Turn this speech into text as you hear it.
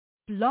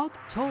Blog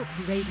Talk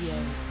Radio.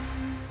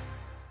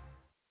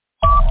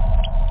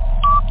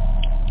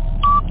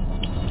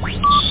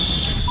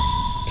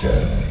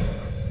 Ten,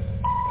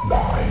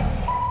 9,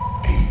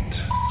 8,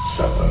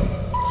 7,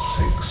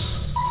 6,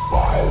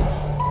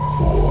 5,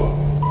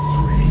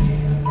 4, 3,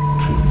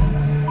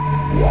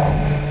 2,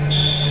 1,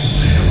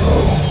 0.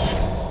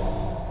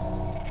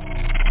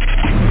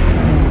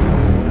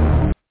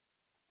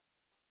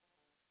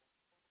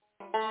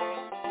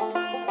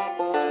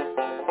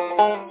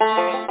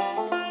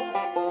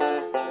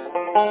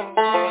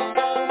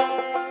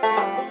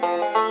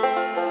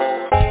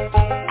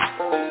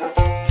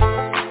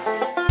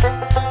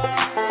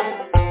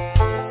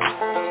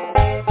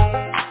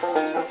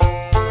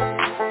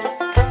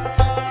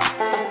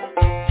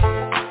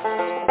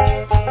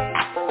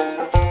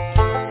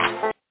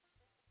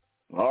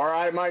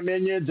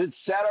 Minions, it's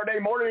Saturday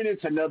morning.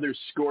 It's another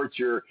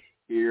scorcher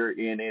here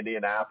in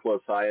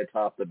Indianapolis. I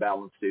atop the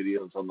Balance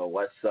Studios on the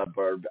west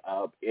suburb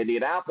of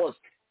Indianapolis.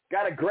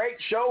 Got a great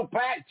show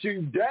packed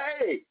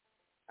today.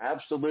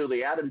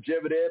 Absolutely. Adam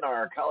Jividan,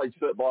 our college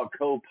football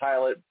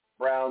co-pilot,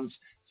 Browns,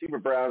 Super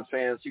Browns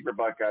fan, Super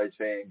Buckeyes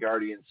fan,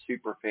 Guardians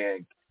super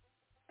fan,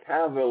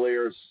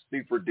 Cavaliers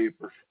super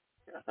duper.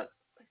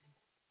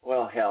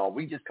 Well, hell,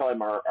 we just call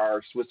him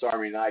our Swiss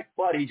Army knife,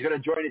 but he's going to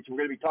join us. We're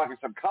going to be talking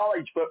some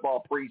college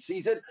football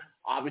preseason.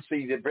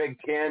 Obviously, the Big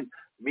Ten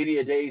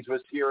Media Days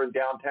was here in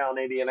downtown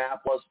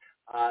Indianapolis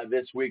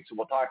this week, so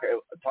we'll talk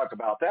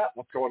about that,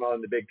 what's going on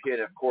in the Big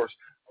Ten, of course,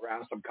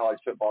 around some college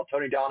football.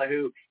 Tony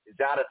Donahue is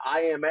out at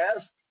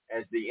IMS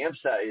as the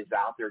IMSA is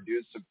out there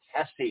doing some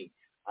testing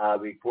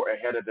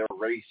ahead of their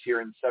race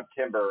here in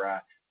September.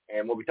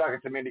 And we'll be talking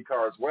some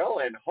IndyCar as well,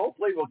 and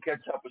hopefully we'll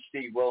catch up with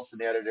Steve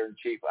Wilson,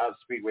 editor-in-chief of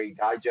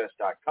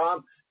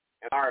SpeedwayDigest.com,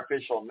 and our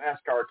official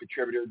NASCAR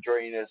contributor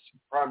joining us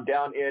from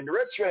down in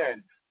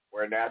Richmond,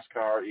 where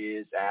NASCAR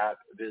is at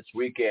this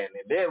weekend.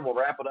 And then we'll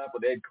wrap it up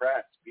with Ed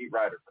Kratz, beat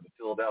writer for the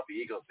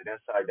Philadelphia Eagles at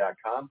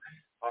SI.com,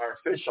 our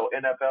official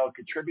NFL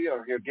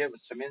contributor. He'll give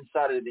us some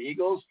insight into the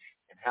Eagles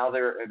and how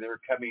they're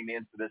coming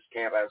into this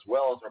camp, as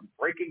well as a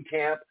breaking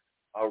camp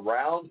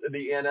around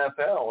the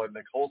NFL, and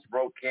the Colts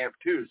broke camp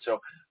too.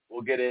 So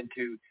we'll get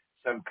into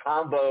some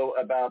combo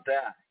about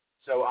that.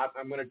 So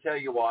I'm going to tell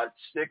you what,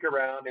 stick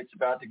around. It's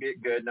about to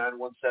get good.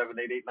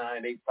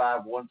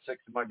 917-889-8516 is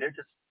my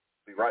digits.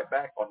 Be right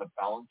back on the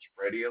Balance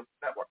Radio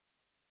Network.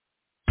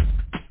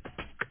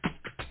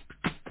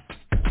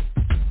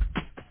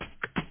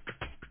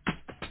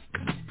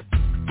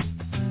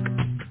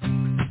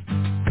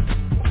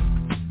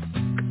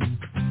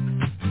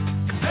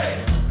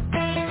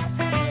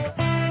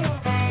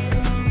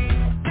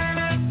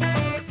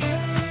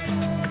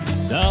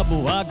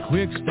 Double wide,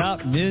 quick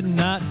stop,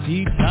 midnight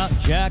tea, top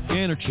Jack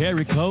and her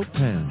cherry coke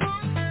town.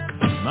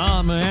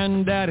 Mama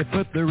and Daddy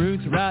put the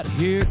roots right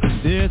here,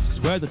 'cause this is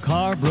where the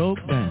car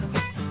broke down.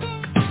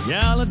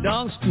 Yellow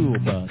dog school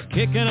bus,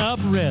 kicking up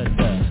red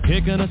dust,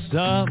 kicking us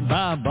up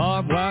by a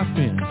barbed wire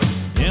fence.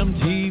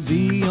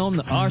 MTV on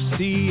the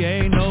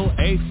RCA, no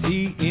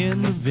AC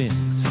in the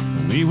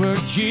vents. We were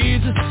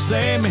Jesus,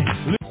 save me.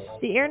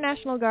 The Air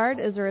National Guard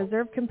is a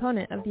reserve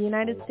component of the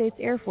United States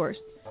Air Force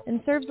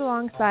and serves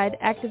alongside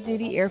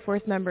active-duty Air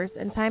Force members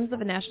in times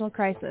of a national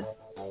crisis.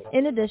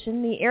 In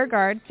addition, the Air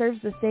Guard serves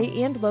the state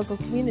and local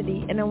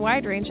community in a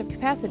wide range of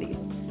capacities.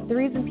 The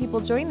reason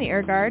people join the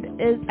Air Guard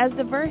is as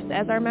diverse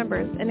as our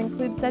members and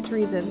includes such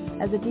reasons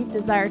as a deep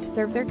desire to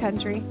serve their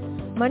country,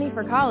 money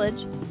for college,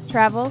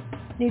 travel,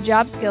 new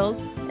job skills,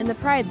 and the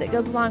pride that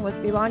goes along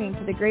with belonging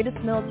to the greatest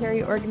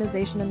military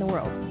organization in the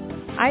world.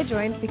 I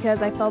joined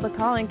because I felt a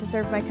calling to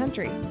serve my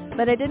country,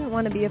 but I didn't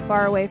want to be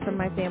far away from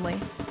my family,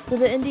 so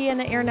the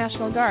Indiana Air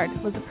National Guard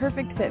was a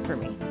perfect fit for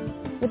me.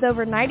 With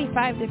over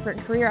 95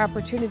 different career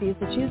opportunities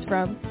to choose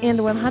from and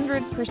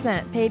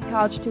 100% paid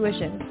college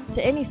tuition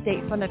to any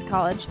state-funded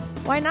college,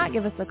 why not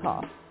give us a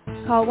call?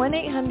 Call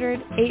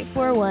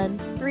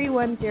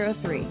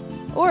 1-800-841-3103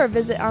 or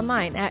visit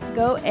online at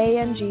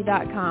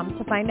goang.com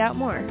to find out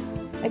more.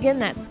 Again,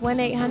 that's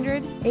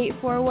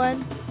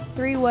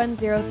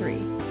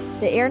 1-800-841-3103.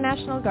 The Air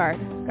National Guard,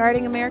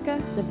 guarding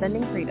America,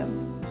 defending freedom.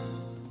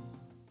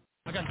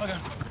 I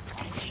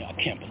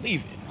can't believe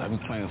it. I've been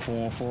playing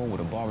 4-on-4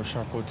 with a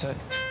barbershop quartet.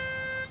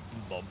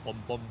 Pass the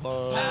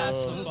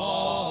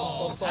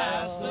ball,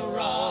 pass the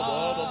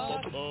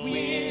rock.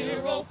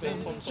 We're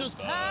open, just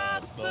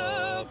pass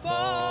the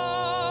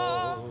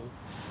ball.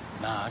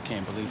 Nah, I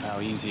can't believe how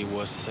easy it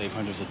was to save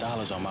hundreds of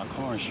dollars on my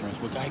car insurance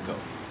with Geico.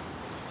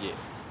 Yeah.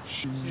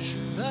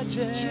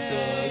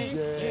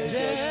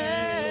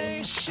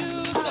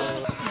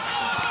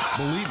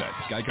 Believe it,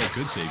 Geico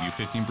could save you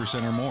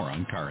 15% or more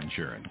on car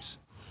insurance.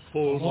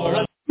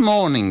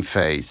 Morning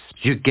face.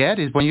 You get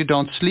it when you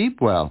don't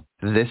sleep well.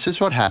 This is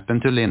what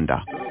happened to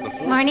Linda.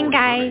 Morning,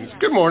 guys.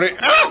 Good morning.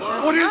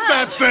 Ah, what is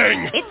that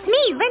thing? It's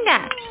me,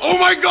 Linda. Oh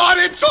my God,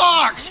 it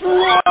talks!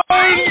 Run!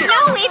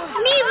 No, it's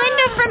me,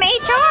 Linda from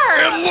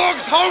HR. It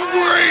looks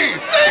hungry!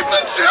 Save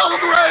the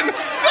children!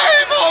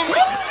 Save them!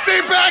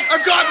 Stay back,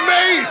 I've got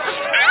mace!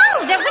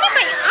 Ow, that went in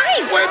my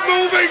eyes. Quit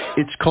moving!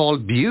 It's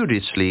called beauty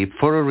sleep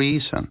for a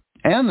reason.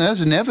 And there's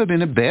never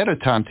been a better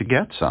time to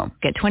get some.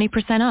 Get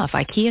 20% off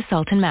IKEA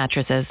Sultan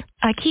mattresses.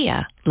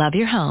 IKEA, love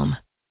your home.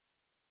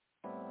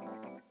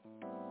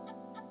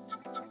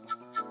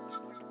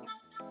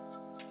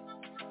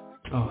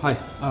 Oh, hi.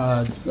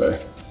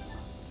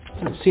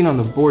 Seen on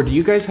the board, do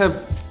you guys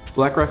have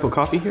Black Rifle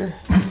coffee here?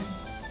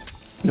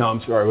 No,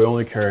 I'm sorry. We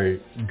only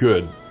carry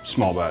good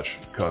small batch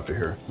coffee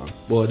here.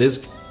 Well, it is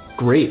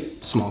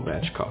great small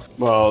batch coffee.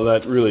 Well,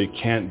 that really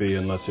can't be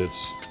unless it's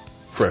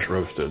fresh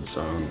roasted.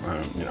 So,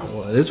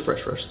 Well, it is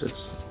fresh roasted.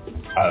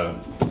 I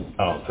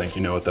don't think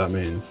you know what that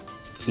means.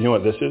 You know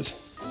what this is?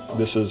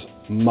 This is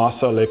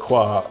Masa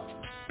Lekwa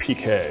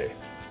Pique,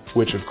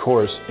 which of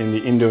course in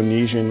the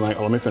Indonesian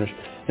language, let me finish.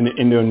 In the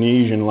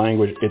Indonesian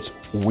language, it's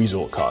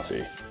weasel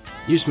coffee.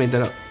 You just made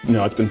that up.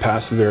 No, it's been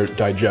passed through their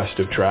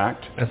digestive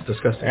tract. That's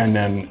disgusting. And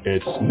then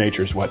it's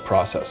nature's wet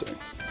processing.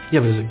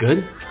 Yeah, but is it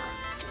good?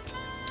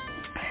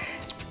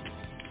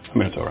 I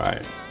mean, it's all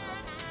right.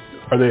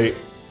 Are they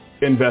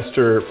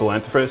investor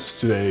philanthropists?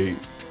 Do they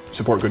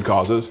support good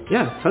causes?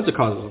 Yeah, tons of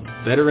causes.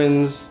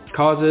 Veterans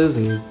causes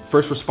and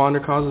first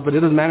responder causes, but it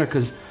doesn't matter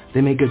because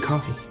they make good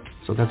coffee.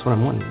 So that's what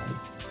I'm wanting.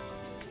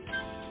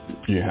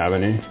 Do you have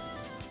any?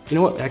 You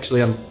know what?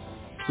 Actually, I'm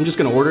just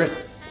going to order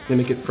it. They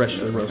make it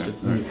freshly roasted.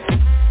 Right.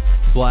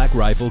 Black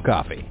Rifle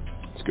Coffee.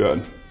 It's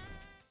good.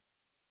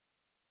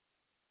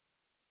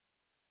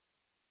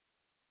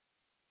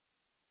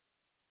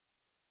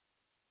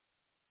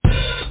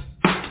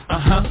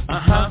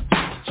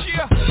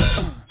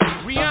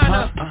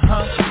 Rihanna.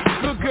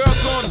 Good girl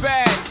going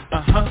bad.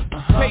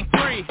 Take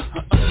 3.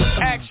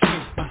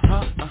 Action.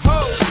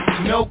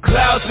 No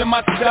clouds in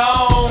my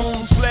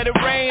stones. Let it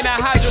rain.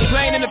 I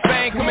hydroplane in the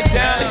bank. Coming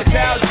down like a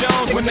Dow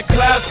Jones. When the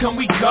clouds come,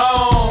 we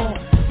gone.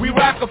 We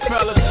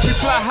Rockefellers. We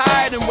fly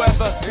higher than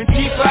weather. And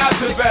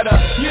G5s are better.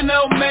 You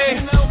know me.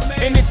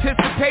 In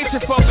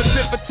anticipation for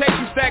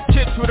precipitation. Stack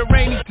chips with a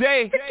rainy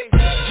day.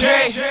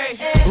 Jay.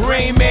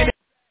 Rain Man.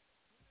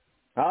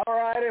 All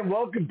right, and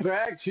welcome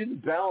back to The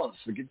Balance.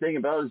 The good thing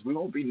about it is we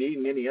won't be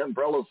needing any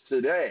umbrellas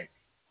today.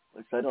 At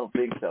least I don't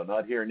think so.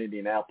 Not here in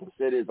Indianapolis.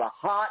 It is a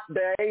hot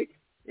day.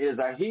 It is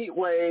a heat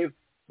wave,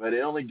 but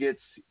it only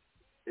gets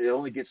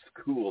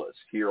coolest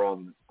here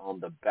on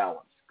The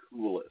Balance.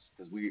 Coolest,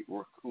 because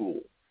we're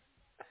cool.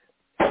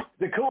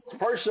 The coolest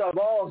person of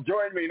all is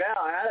joining me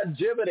now, Adam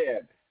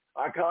Jimenez,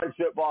 our college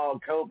football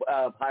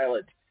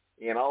co-pilot,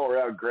 and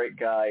all-around great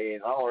guy,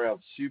 and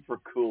all-around super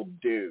cool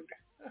dude.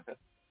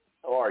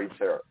 How are you,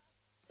 sir?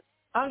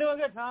 I'm doing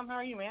good, Tom. How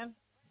are you, man?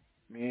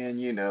 Man,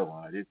 you know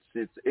what?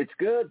 It's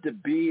good to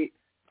be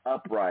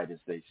upright, as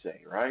they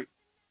say, right?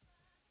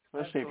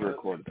 Especially if you're a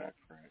quarterback,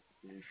 right?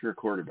 If you're a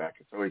quarterback,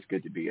 it's always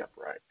good to be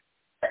upright.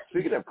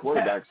 Speaking of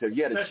quarterbacks, have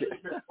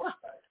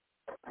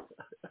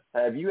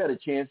you had a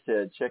chance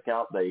to check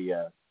out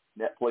the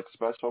Netflix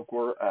special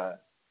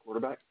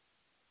quarterbacks?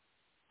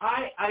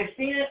 I've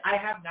seen it. I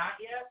have not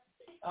yet.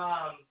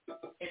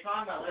 It's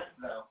on my list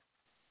though.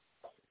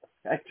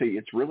 Actually,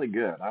 it's really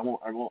good. I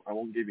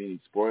won't give you any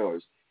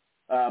spoilers.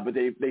 But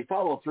they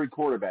follow 3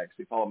 quarterbacks.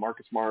 They follow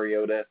Marcus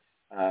Mariota,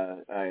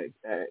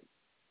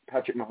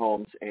 Patrick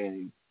Mahomes,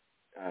 and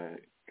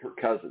Kirk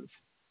Cousins.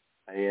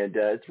 And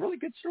it's a really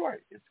good story.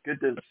 It's good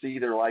to see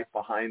their life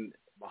behind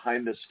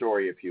the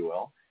story, if you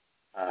will.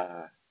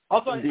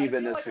 Also, I feel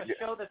like a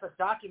show that's a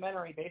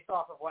documentary based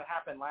off of what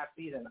happened last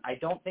season. I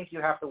don't think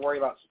you have to worry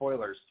about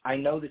spoilers. I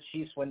know the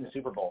Chiefs win the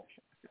Super Bowl.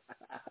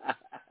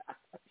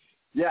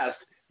 Yes,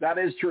 that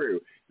is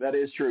true. That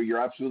is true. You're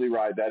absolutely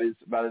right. That is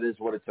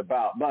what it's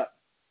about. But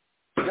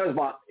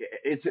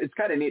it's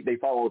kind of neat. They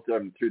follow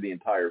them through the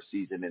entire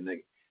season, and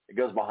it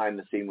goes behind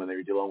the scene when they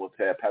were dealing with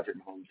Patrick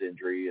Mahomes'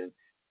 injury and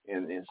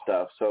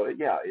stuff. So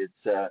yeah, it's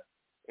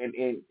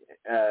kind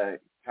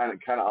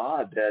of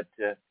odd that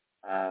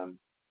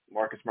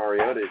Marcus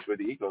Mariota is with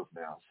the Eagles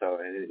now. So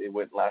it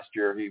went last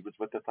year. He was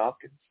with the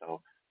Falcons.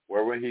 So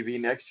where will he be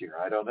next year?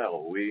 I don't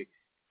know. We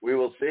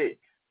will see.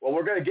 Well,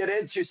 we're going to get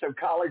into some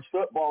college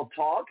football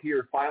talk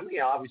here finally.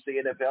 Obviously,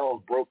 NFL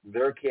has broke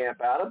their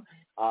camp at them.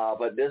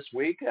 But this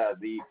week,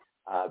 the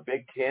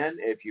Big Ten,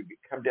 if you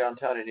come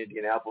downtown in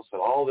Indianapolis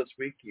at all this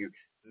week, you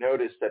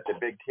noticed that the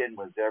Big Ten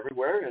was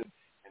everywhere, and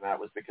that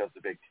was because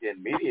the Big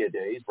Ten Media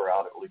Days were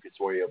out at Lucas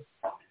Oil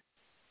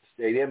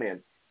Stadium,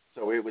 and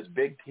so it was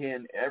Big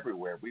Ten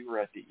everywhere. We were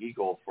at the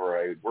Eagle for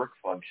a work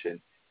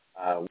function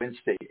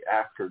Wednesday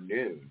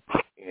afternoon,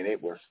 and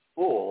it was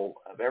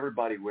full of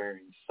everybody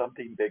wearing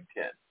something Big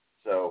Ten.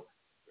 So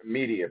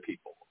media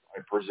people,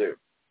 I presume,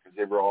 because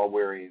they were all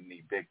wearing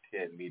the Big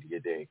Ten Media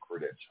Day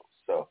credentials.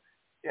 So,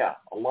 yeah,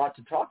 a lot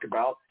to talk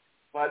about.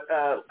 But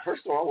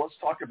first of all, let's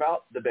talk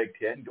about the Big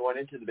Ten. Going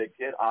into the Big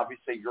Ten,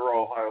 obviously your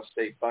Ohio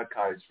State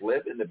Buckeyes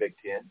live in the Big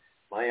Ten.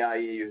 My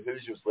IU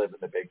Hoosiers live in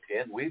the Big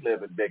Ten. We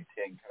live in Big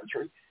Ten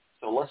country.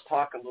 So let's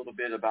talk a little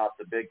bit about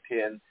the Big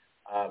Ten.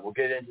 We'll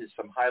get into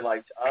some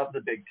highlights of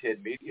the Big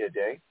Ten Media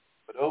Day.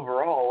 But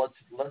overall,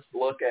 let's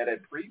look at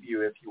a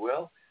preview, if you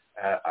will.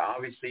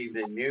 Obviously,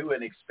 the new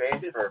and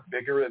expanded or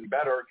bigger and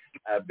better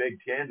Big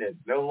Ten is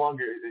no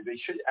longer – they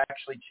should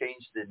actually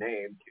change the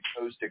name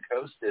to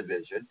Coast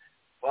Division.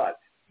 But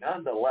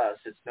nonetheless,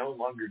 it's no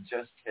longer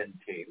just 10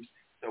 teams.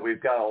 So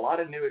we've got a lot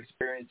of new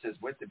experiences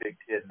with the Big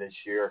Ten this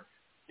year.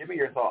 Give me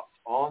your thoughts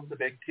on the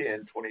Big Ten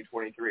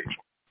 2023.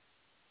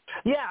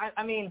 Yeah,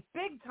 I mean,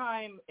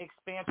 big-time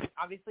expansion,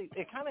 obviously,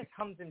 it kind of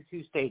comes in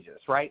two stages,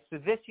 right? So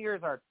this year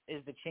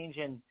is the change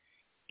in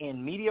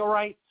media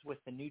rights with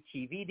the new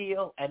TV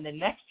deal, and then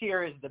next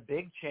year is the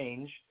big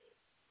change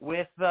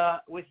with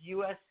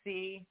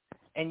USC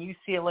and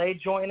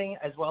UCLA joining,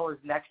 as well as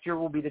next year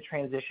will be the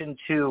transition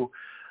to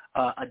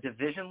a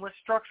divisionless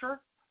structure.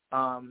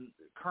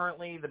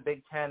 Currently, the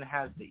Big Ten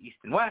has the East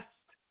and West,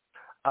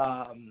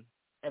 and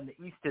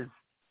the East is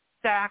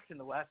stacked and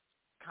the West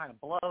kind of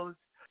blows.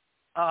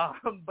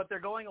 But they're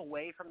going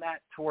away from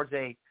that towards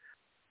a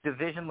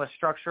divisionless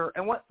structure.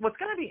 And what's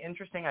going to be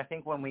interesting, I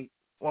think, when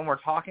we're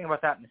talking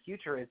about that in the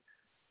future is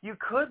you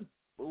could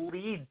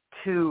lead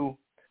to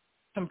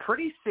some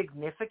pretty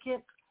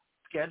significant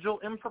schedule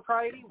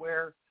impropriety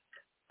where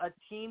a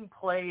team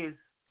plays,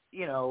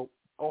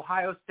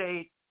 Ohio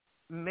State,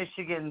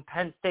 Michigan,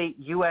 Penn State,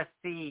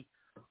 USC,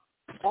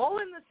 all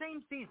in the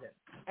same season.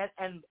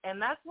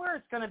 And that's where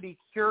it's going to be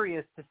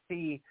curious to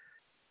see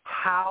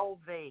how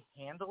they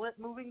handle it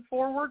moving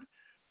forward.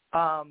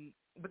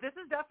 But this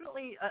is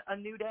definitely a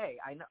new day.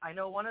 I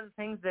know one of the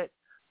things that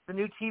the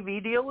new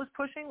TV deal was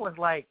pushing was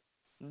like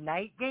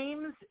night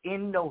games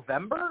in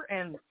November,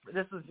 and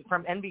this was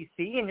from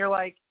NBC, and you're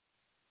like,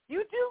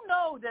 you do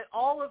know that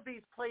all of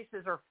these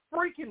places are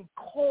freaking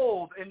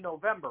cold in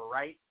November,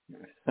 right?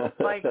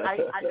 Like,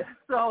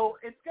 so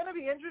it's going to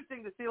be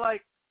interesting to see,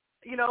 like,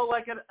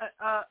 like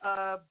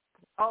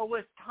a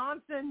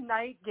Wisconsin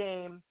night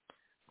game,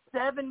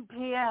 7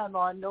 p.m.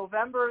 on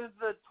November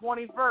the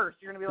 21st.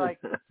 You're going to be like,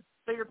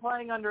 so you're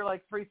playing under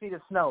like 3 feet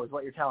of snow is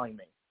what you're telling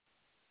me.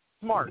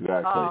 Smart.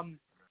 Exactly.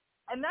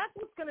 And that's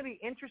what's going to be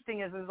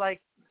interesting is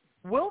like,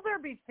 will there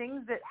be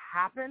things that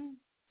happen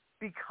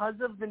because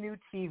of the new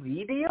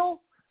TV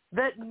deal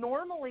that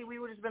normally we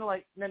would have been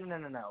like,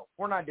 no,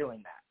 we're not doing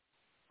that.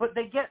 But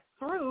they get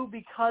through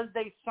because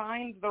they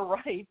signed the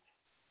rights,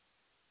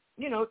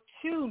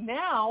 to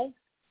now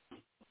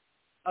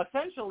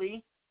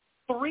essentially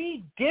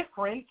 3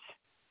 different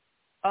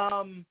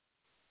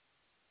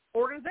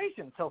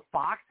organizations. So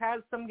Fox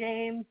has some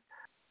games,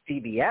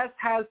 CBS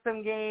has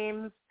some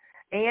games,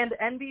 and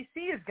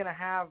NBC is going to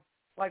have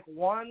like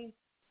one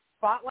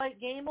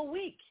spotlight game a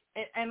week.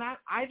 And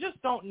I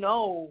just don't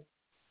know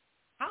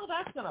how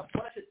that's going to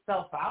flesh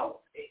itself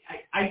out.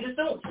 I just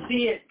don't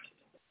see it.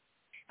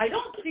 I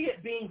don't see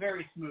it being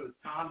very smooth,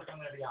 Tom, if I'm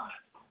going to be honest.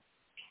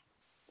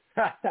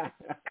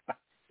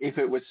 If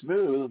it was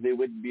smooth, it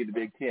wouldn't be the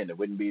Big Ten. It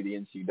wouldn't be the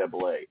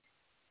NCAA.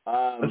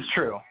 That's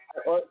true.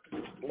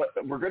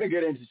 We're going to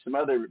get into some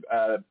other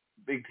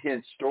Big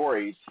Ten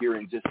stories here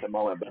in just a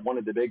moment, but one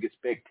of the biggest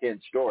Big Ten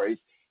stories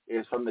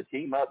is from the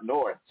team up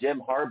north.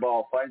 Jim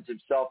Harbaugh finds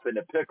himself in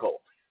a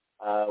pickle.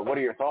 What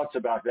are your thoughts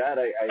about that?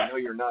 I know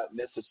you're not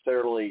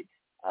necessarily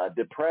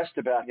depressed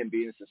about him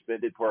being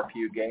suspended for a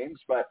few games,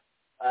 but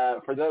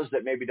for those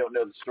that maybe don't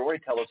know the story,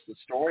 tell us the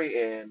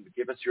story and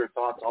give us your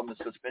thoughts on the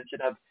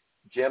suspension of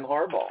Jim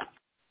Harbaugh.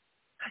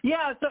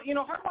 Yeah, so,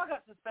 Harbaugh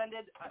got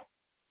suspended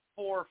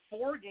for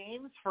 4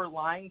 games for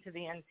lying to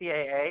the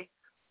NCAA.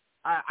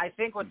 I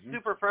think what's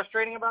super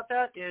frustrating about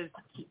that is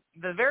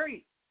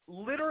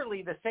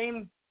literally the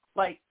same,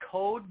 like,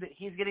 code that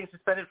he's getting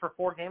suspended for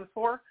 4 games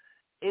for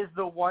is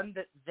the one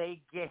that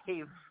they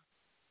gave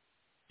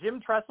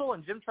Jim Tressel,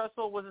 and Jim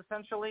Tressel was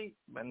essentially,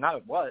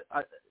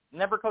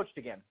 never coached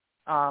again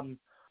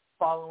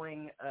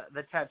following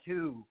the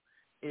tattoo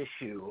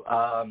issue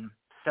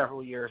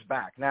several years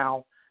back.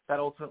 Now, that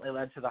ultimately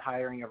led to the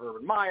hiring of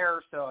Urban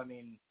Meyer, so, I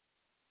mean,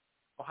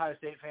 Ohio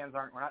State fans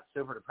we're not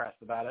super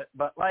depressed about it,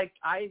 but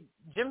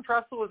Jim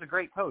Tressel was a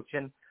great coach,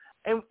 and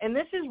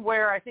this is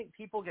where I think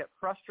people get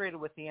frustrated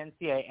with the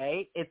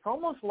NCAA. It's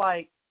almost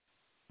like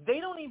they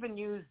don't even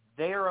use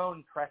their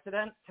own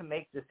precedent to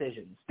make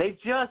decisions. They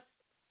just,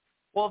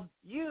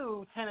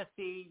 you,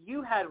 Tennessee,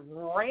 you had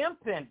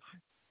rampant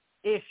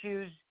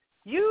issues.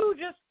 You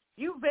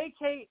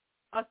vacate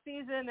a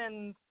season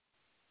and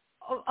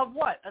of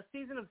what? A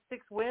season of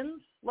 6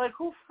 wins? Like,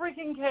 who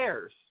freaking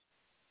cares?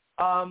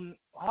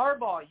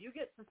 Harbaugh, you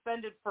get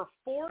suspended for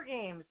 4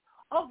 games,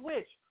 of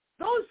which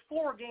those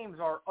 4 games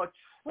are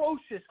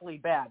atrociously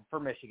bad for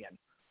Michigan.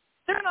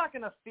 They're not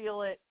going to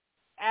feel it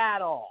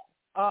at all.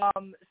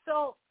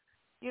 So,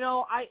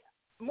 I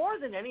more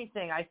than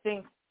anything, I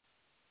think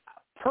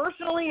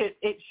personally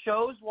it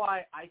shows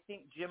why I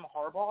think Jim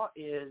Harbaugh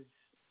is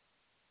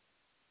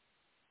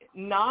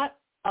not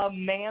a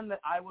man that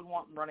I would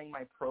want running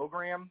my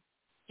program.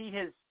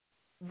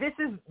 This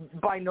is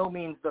by no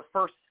means the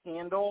first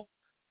scandal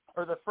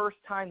or the first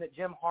time that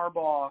Jim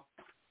Harbaugh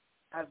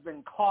has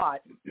been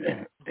caught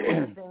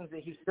doing things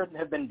that he shouldn't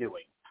have been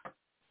doing.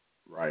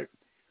 Right.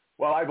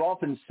 Well, I've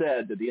often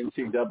said that the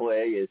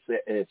NCAA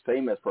is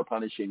famous for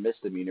punishing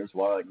misdemeanors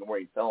while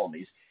ignoring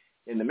felonies.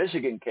 In the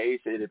Michigan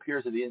case, it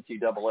appears that the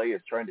NCAA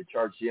is trying to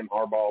charge Jim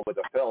Harbaugh with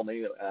a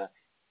felony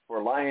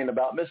for lying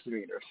about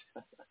misdemeanors.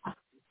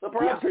 So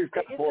perhaps we've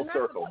come full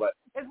circle, but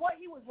what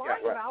he was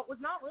lying about was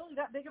not really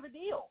that big of a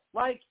deal.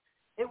 Like,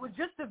 it would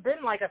just have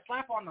been like a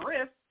slap on the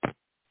wrist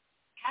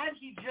had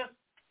he just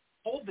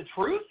told the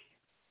truth.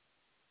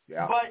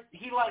 Yeah. But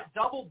he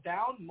doubled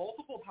down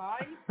multiple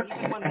times,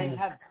 even when they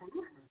had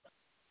proof.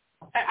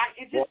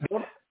 It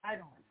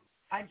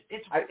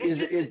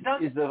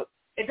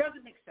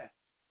doesn't make sense.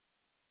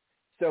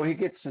 So he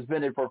gets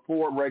suspended for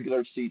 4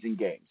 regular season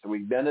games. So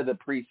none of the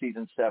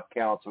preseason stuff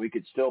counts. So he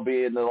could still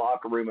be in the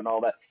locker room and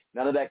all that.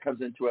 None of that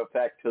comes into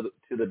effect to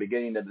the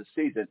beginning of the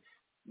season.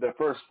 The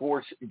first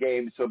 4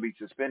 games he'll be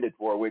suspended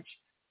for, which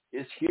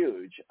is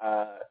huge.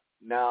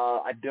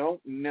 Now, I don't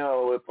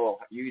know if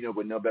you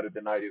would know better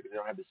than I do because they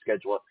don't have the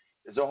schedule up.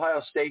 Does Ohio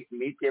State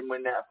meet them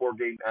in that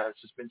 4-game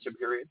suspension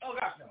period? Oh,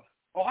 gosh, no.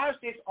 Ohio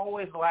State's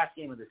always the last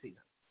game of the season.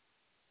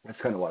 That's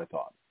kind of what I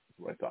thought.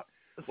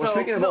 Well,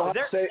 speaking of Ohio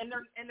State, and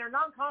their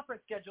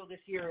non-conference schedule this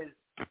year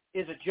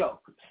is a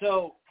joke.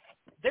 So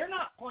they're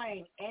not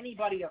playing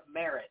anybody of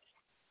merit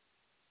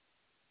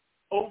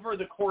over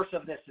the course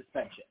of this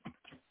suspension.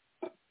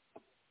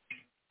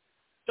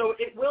 So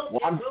it will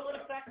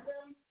affect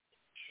them?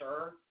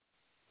 Sure.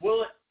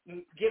 Will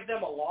it give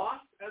them a loss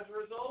as a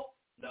result?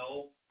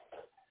 No.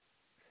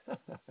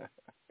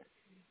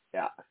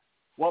 Yeah.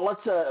 Well,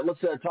 let's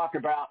talk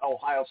about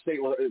Ohio State.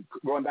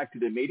 Going back to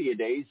the media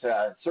days,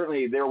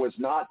 certainly there was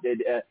not,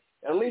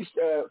 at least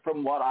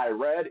from what I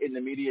read in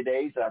the media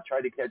days, I've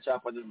tried to catch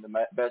up with them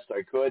the best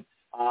I could,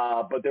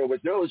 but there was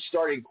no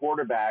starting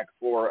quarterback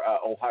for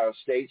Ohio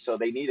State, so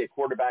they need a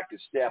quarterback to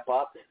step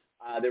up.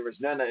 There was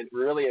none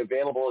really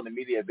available in the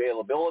media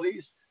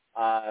availabilities.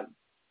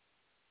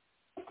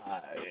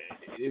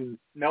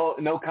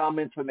 No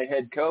comments from the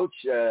head coach.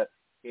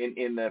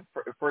 In the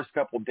first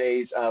couple of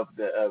days of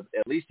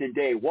at least in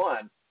day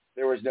 1,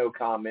 there was no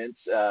comments.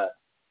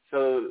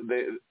 So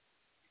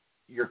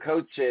your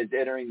coach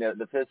entering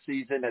the 5th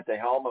season at the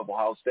helm of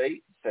Ohio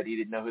State said he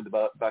didn't know who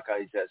the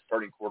Buckeyes'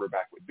 starting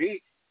quarterback would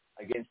be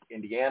against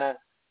Indiana.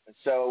 And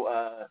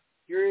so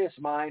curious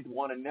mind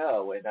want to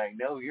know, and I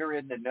know you're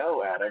in the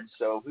know, Adam.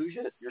 So who's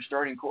your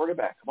starting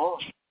quarterback? Come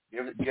on,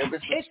 give us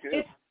some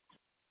scoop.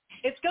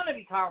 It's going to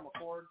be Kyle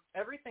McCord.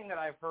 Everything that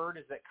I've heard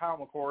is that Kyle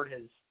McCord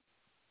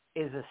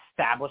is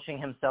establishing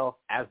himself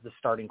as the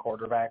starting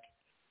quarterback.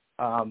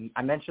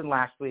 I mentioned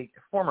last week,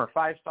 former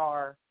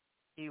 5-star.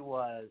 He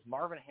was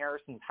Marvin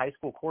Harrison's high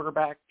school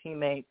quarterback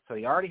teammate, so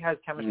he already has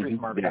chemistry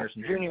with Marvin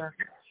Harrison Jr.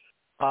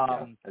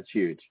 That's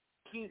huge.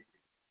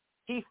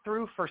 He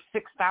threw for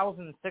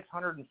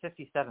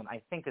 6,657,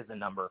 I think is the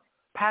number,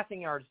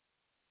 passing yards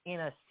in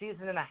a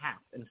season and a half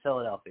in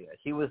Philadelphia.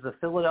 He was the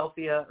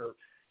Philadelphia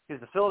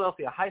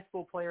High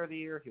School Player of the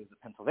Year. He was the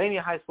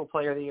Pennsylvania High School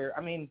Player of the Year.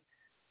 I mean,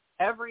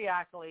 every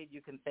accolade you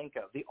can think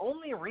of. The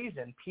only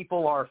reason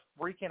people are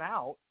freaking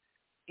out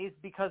is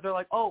because they're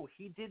like, oh,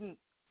 he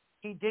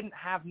didn't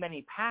have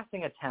many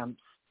passing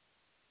attempts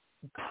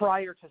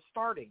prior to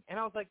starting. And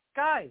I was like,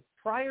 guys,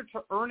 prior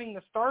to earning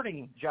the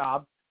starting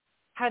job,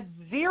 had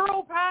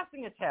 0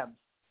 passing attempts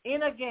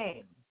in a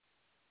game.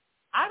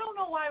 I don't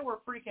know why we're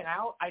freaking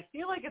out. I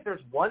feel like if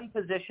there's one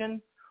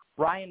position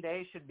Ryan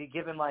Day should be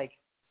given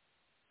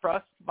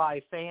trust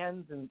by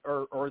fans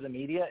or the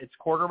media, it's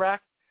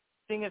quarterback.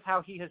 Seeing as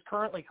how he has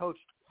currently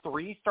coached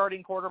 3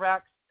 starting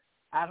quarterbacks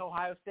at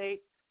Ohio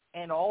State,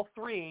 and all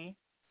 3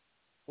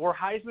 were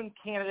Heisman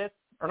candidates,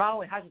 or not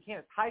only Heisman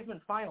candidates,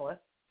 Heisman finalists,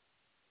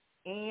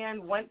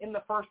 and went in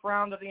the first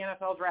round of the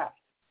NFL draft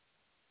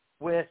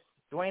with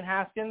Dwayne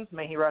Haskins,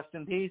 may he rest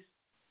in peace,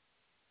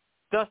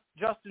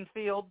 Justin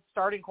Fields,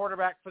 starting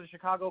quarterback for the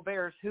Chicago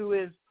Bears, who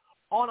is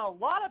on a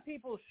lot of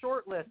people's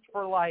short list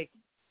for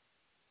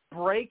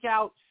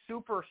breakout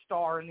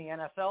superstar in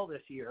the NFL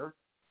this year.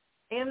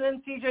 And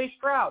then C.J.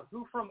 Stroud,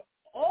 who from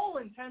all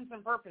intents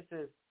and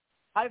purposes,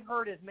 I've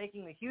heard is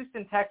making the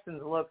Houston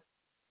Texans look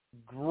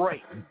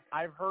great.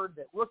 I've heard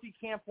that rookie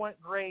camp went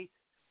great.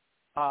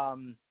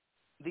 The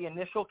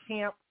initial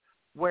camp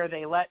where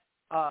they let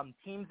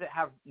teams that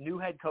have new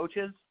head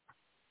coaches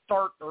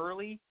start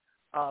early.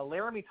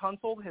 Laramie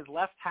Tunsil, his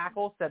left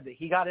tackle, said that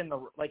he got in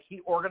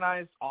he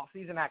organized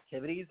off-season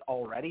activities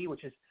already,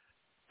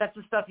 that's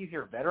the stuff you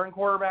hear veteran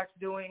quarterbacks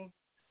doing.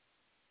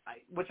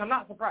 Which I'm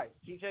not surprised.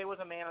 TJ was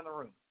a man in the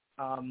room.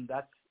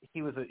 He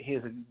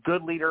is a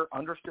good leader,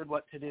 understood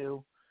what to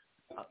do.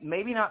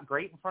 Maybe not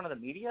great in front of the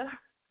media,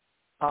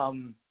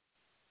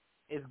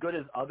 as good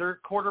as other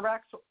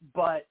quarterbacks,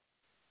 but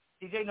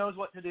TJ knows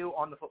what to do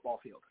on the football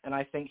field, and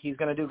I think he's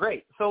going to do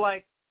great. So,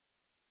 I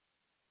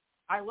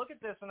look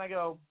at this and I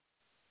go,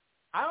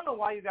 I don't know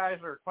why you guys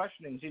are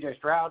questioning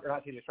Kyle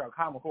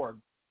McCord.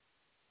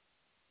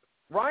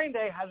 Ryan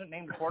Day hasn't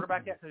named a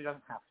quarterback yet because he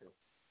doesn't have to.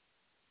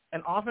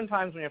 And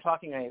oftentimes when you're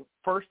talking a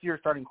first-year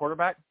starting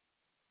quarterback,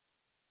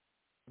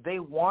 they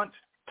want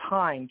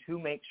time to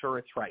make sure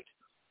it's right.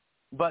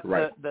 But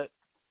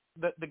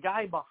the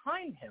guy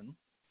behind him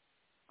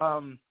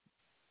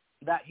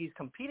that he's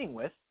competing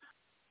with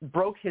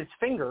broke his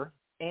finger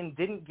and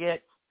didn't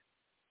get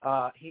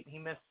he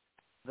missed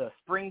the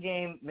spring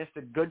game, missed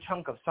a good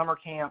chunk of summer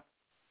camp.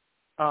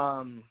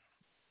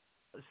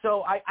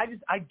 So I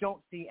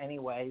don't see any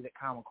way that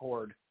Kyle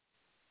McCord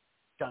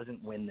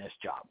doesn't win this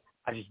job.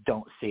 I just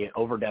don't see it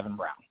over Devin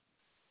Brown.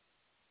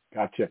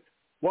 Gotcha.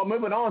 Well,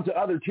 moving on to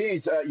other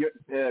teams,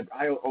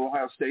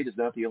 Ohio State is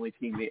not the only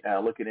team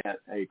looking at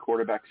a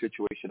quarterback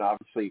situation.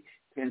 Obviously,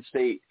 Penn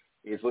State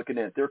is looking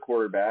at their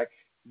quarterback.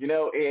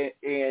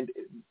 And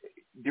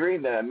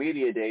during the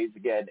media days,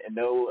 again,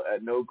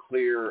 no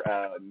clear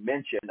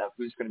mention of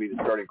who's going to be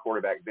the starting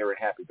quarterback there at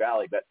Happy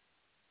Valley. But,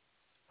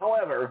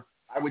 however,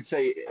 I would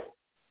say,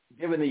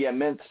 given the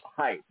immense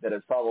hype that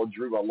has followed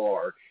Drew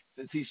Allar,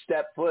 since he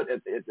stepped foot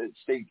at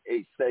State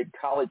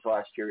College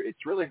last year,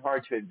 it's really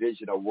hard to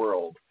envision a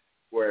world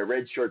where a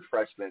redshirt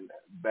freshman,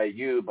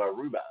 Bayou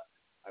Baruba,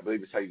 I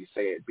believe is how you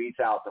say it, beats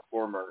out the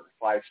former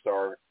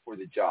five-star for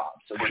the job.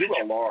 So Drew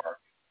Allar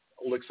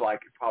looks like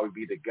he'd probably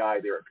be the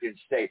guy there at Penn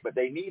State. But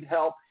they need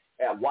help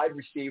at wide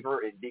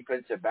receiver and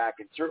defensive back,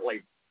 and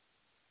certainly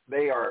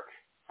they are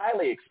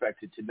highly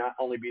expected to not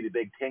only be the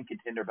Big Ten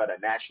contender, but a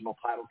national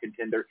title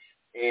contender.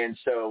 And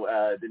so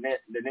the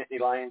Nittany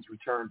Lions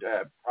returned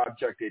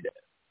projected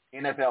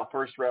NFL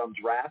first-round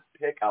draft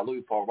pick,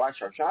 Alu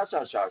Forwasha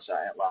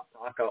at La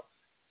Franco.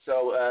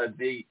 So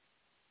the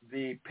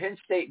Penn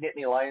State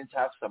Nittany Lions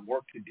have some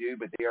work to do,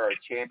 but they are a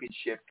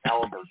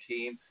championship-caliber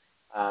team.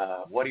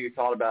 What do you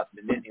thought about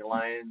the Nittany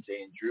Lions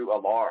and Drew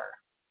Allar?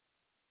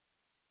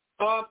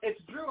 It's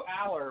Drew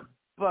Allar,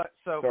 but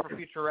for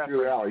future reference.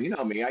 Drew Allar, you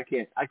know me. I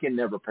can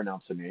never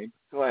pronounce the name.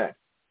 Go ahead.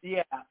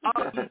 Yeah,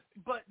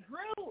 but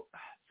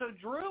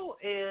Drew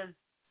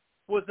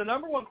was the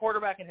number one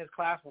quarterback in his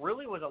class.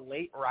 Really was a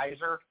late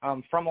riser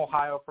from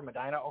Ohio, from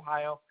Medina,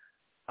 Ohio.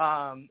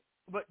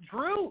 But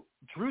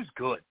Drew's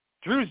good.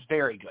 Drew's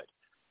very good.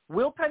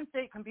 Will Penn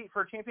State compete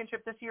for a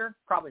championship this year?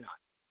 Probably not,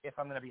 if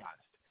I'm going to be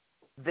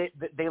honest.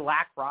 They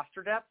lack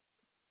roster depth.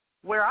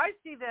 Where I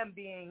see them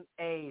being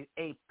a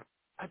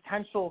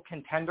potential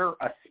contender,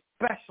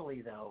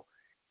 especially, though,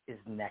 is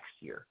next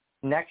year.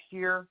 Next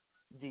year,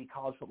 the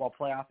college football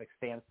playoff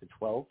expands to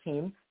 12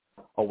 teams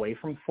away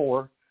from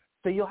 4.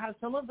 So you'll have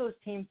some of those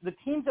teams, the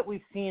teams that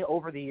we've seen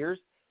over the years,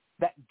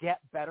 that get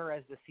better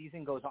as the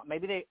season goes on.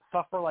 Maybe they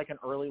suffer like an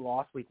early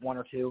loss, week 1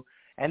 or 2,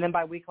 and then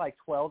by week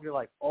 12, you're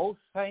like, oh,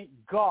 thank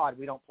God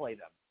we don't play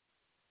them.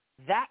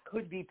 That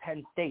could be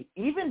Penn State,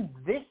 even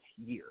this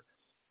year,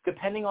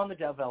 depending on the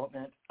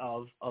development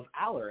of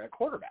Allar at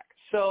quarterback.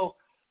 So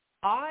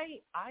I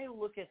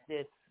look at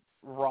this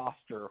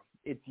roster.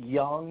 It's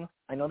young.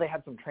 I know they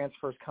had some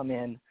transfers come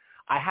in.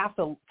 I have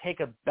to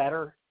take a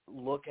better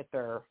look at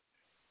their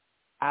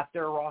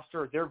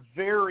roster. They're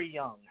very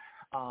young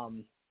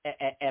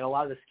at a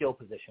lot of the skill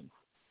positions.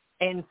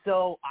 And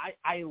so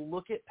I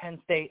look at Penn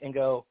State and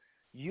go,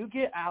 you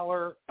get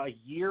Allar a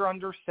year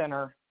under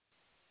center.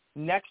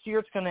 Next year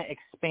it's going to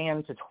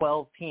expand to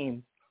 12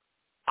 teams.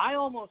 I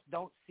almost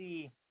don't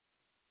see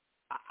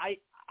 –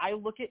 I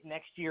look at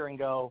next year and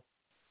go,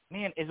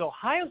 man, is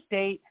Ohio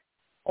State –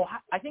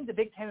 I think the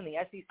Big Ten and the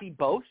SEC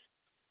both,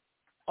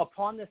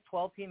 upon this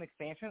 12-team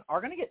expansion,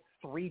 are going to get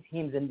 3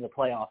 teams into the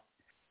playoffs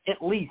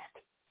at least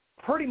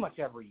pretty much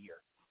every year.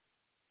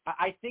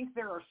 I think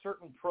there are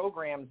certain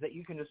programs that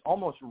you can just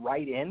almost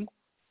write in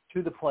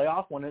to the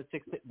playoff once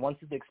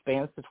it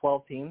expands to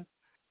 12 teams.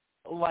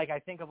 Like I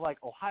think of like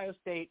Ohio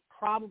State,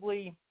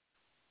 probably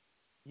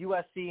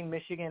USC,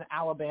 Michigan,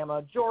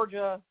 Alabama,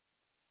 Georgia,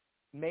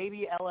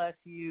 maybe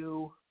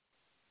LSU,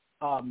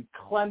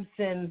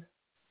 Clemson.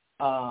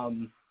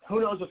 Who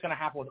knows what's going to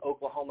happen with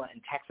Oklahoma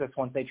and Texas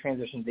once they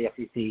transition to the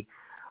SEC.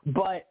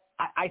 But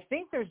I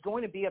think there's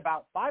going to be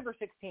about 5 or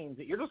 6 teams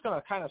that you're just going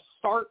to kind of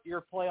start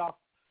your playoff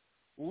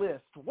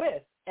list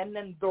with, and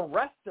then the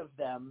rest of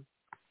them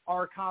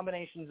are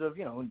combinations of,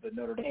 the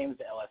Notre Dames,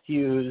 the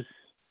LSUs,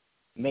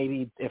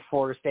 maybe if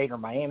Florida State or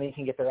Miami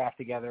can get their act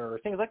together or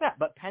things like that.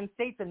 But Penn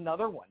State's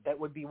another one that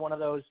would be one of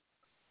those,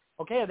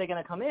 okay, are they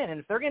going to come in? And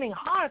if they're getting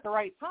hot at the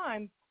right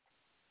time,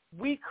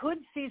 we could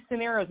see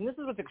scenarios, and this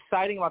is what's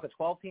exciting about the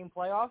 12-team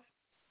playoff.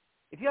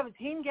 If you have a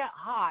team get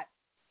hot,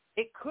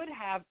 it could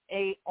have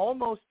a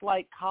almost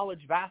like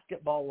college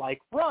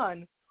basketball-like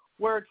run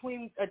where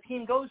a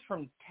team goes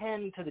from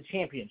 10 to the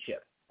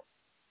championship.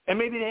 And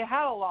maybe they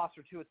had a loss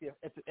or two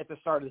at the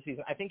start of the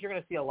season. I think you're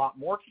going to see a lot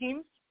more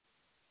teams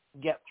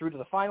get through to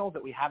the finals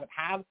that we haven't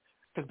had,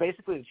 because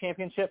basically the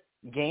championship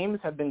games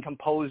have been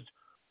composed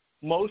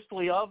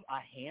mostly of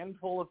a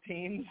handful of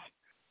teams,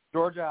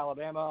 Georgia,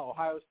 Alabama,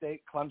 Ohio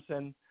State,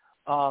 Clemson,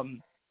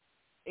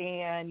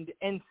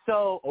 and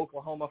so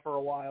Oklahoma for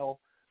a while.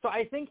 So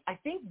I think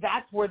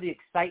that's where the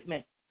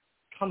excitement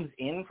comes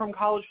in from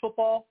college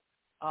football,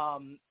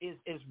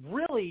 is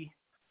really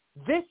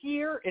this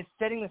year is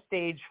setting the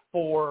stage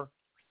for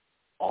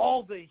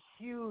all the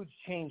huge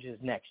changes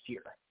next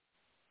year.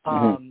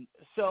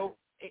 So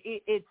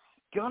it's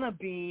gonna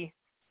be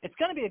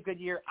a good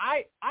year.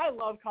 I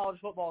love college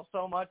football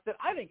so much that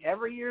I think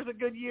every year is a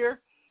good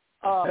year.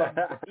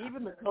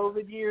 Even the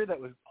COVID year that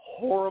was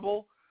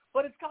horrible,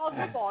 but it's college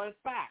football and it's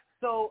back.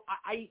 So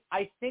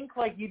I think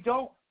like we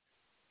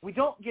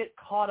don't get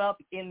caught up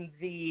in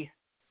the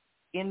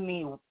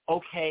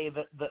okay,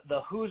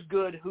 the who's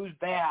good, who's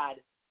bad.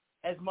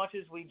 as much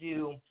as we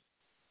do,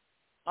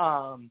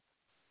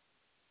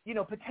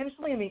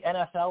 potentially in the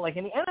NFL. Like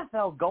in the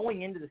NFL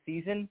going into the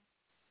season,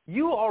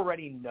 you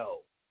already know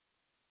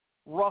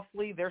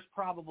roughly there's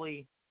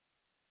probably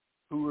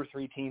 2 or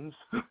 3 teams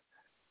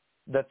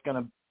that's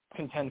going to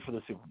contend for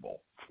the Super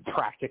Bowl,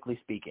 practically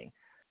speaking.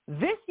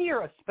 This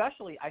year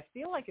especially, I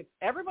feel like it's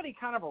everybody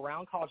kind of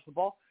around college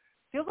football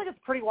feels like it's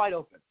pretty wide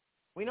open.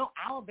 We know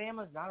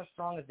Alabama's not as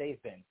strong as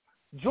they've been.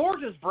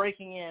 Georgia's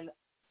breaking in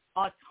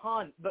a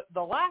ton.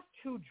 The last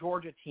 2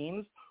 Georgia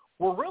teams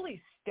were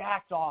really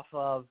stacked off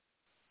of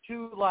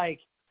 2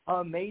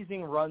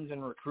 amazing runs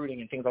in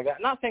recruiting and things like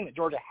that. Not saying that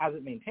Georgia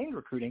hasn't maintained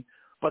recruiting,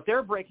 but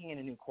they're breaking in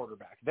a new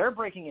quarterback. They're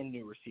breaking in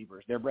new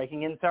receivers. They're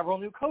breaking in several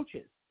new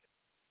coaches.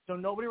 So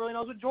nobody really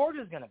knows what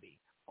Georgia's going to be.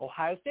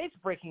 Ohio State's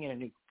breaking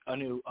in a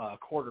new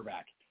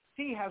quarterback.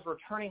 C has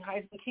returning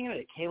Heisman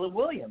candidate Caleb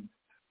Williams.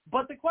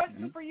 But the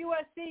question for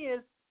USC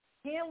is,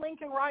 can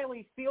Lincoln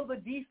Riley field a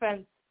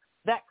defense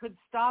that could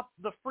stop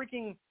the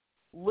freaking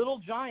Little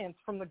Giants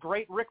from the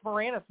great Rick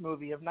Moranis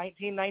movie of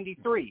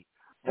 1993?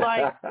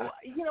 I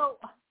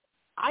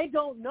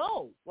don't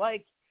know.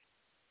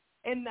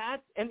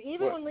 And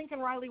even when Lincoln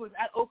Riley was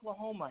at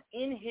Oklahoma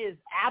in his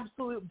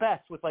absolute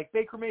best with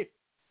Baker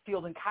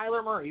Mayfield and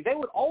Kyler Murray, they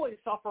would always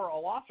suffer a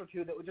loss or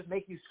 2 that would just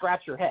make you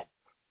scratch your head.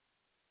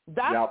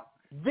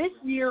 This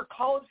year,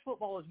 college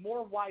football is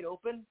more wide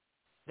open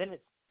than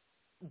it's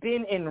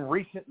been in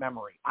recent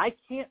memory. I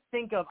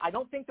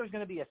don't think there's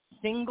going to be a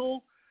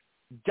single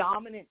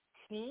dominant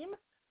team.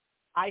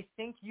 I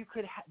think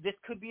this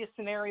could be a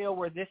scenario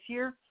where this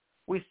year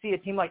we see a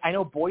team I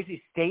know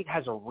Boise State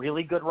has a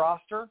really good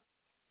roster.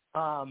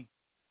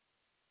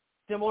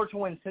 Similar to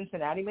when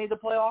Cincinnati made the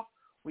playoff,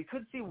 we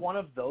could see one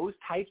of those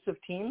types of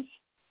teams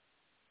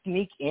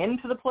sneak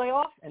into the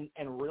playoff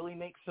and really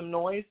make some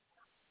noise.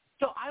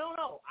 So I don't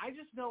know. I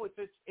just know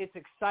it's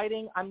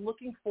exciting. I'm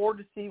looking forward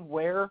to see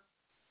where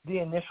the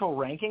initial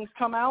rankings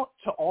come out,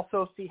 to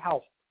also see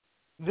how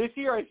this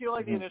year I feel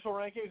like the initial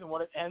rankings and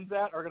what it ends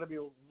at are going to be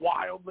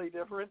wildly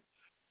different.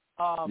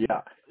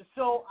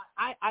 So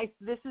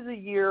this is a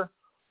year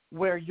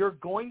where you're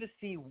going to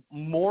see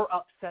more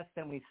upsets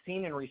than we've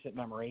seen in recent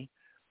memory,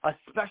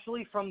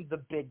 especially from the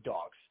big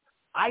dogs.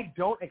 I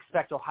don't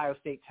expect Ohio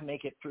State to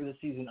make it through the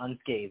season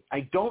unscathed.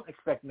 I don't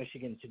expect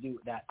Michigan to do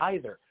that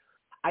either.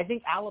 I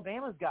think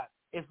Alabama's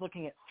is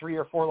looking at 3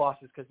 or 4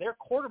 losses because their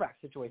quarterback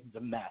situation's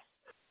a mess.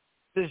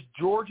 Does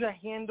Georgia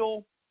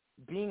handle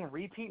being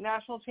repeat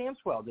national champs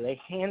well? Do they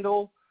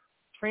handle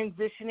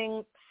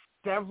transitioning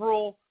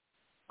several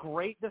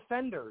great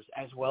defenders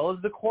as well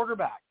as the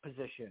quarterback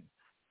position?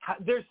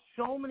 There's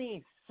so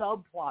many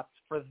subplots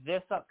for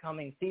this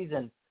upcoming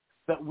season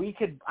that we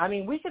could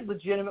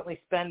legitimately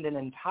spend an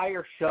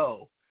entire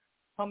show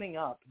coming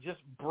up just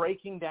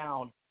breaking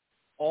down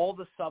all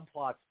the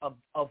subplots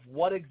of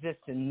what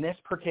exists in this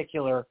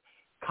particular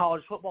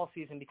college football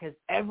season, because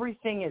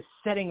everything is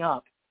setting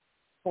up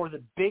for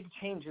the big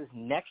changes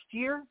next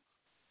year,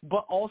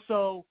 but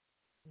also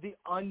the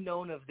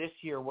unknown of this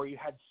year, where you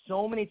had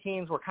so many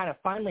teams were kind of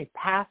finally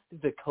past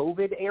the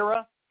COVID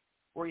era,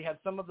 where you had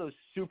some of those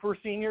super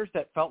seniors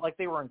that felt like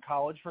they were in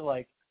college for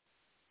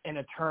an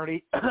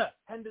eternity.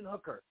 Hendon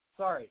Hooker,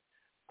 sorry.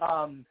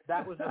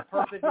 That was a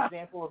perfect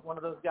example of one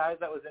of those guys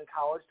that was in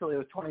college till he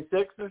was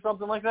 26 or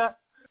something like that.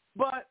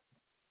 But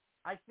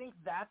I think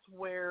that's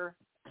where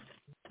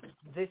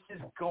this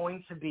is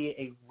going to be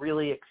a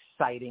really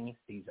exciting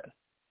season.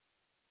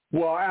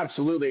 Well,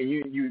 absolutely.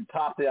 You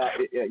topped it out.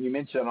 You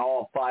mentioned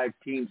all 5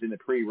 teams in the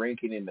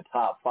pre-ranking in the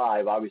top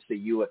 5. Obviously,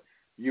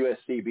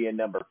 USC being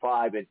number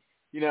 5, and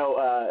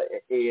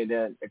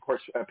of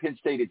course Penn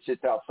State is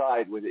just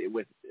outside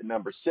with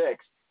number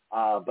 6.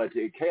 But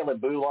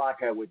Caleb Bullock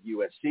with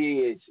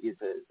USC is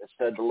a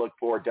stud to look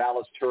for.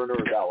 Dallas Turner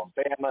of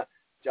Alabama,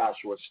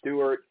 Joshua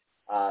Stewart.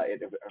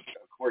 And of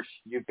course,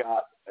 you've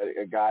got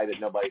a guy that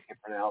nobody can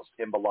pronounce,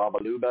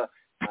 Tumbalabaluba,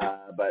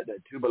 but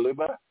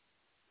Tubaluba,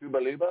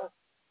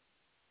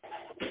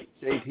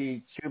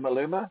 JT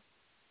Tubaluma.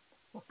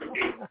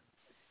 You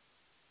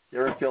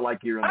ever feel like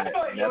you're in an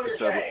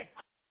episode?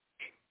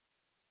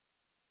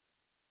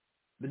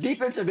 The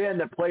defensive end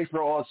that plays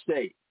for All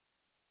State.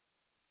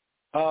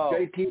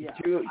 JT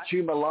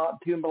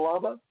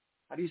Tuimoloau.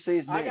 How do you say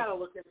his name? I got to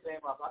look his name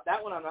up.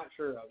 That one I'm not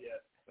sure of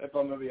yet, if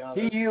I'm going to be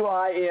honest.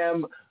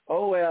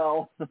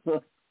 Tuimoloau.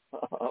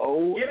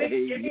 Give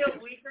me a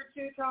week or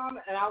 2, Tom,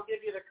 and I'll give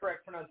you the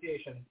correct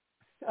pronunciation.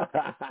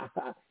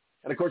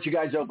 And, of course, you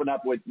guys open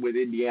up with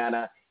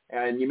Indiana.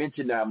 And you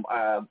mentioned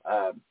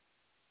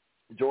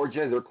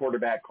Georgia, their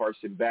quarterback,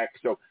 Carson Beck.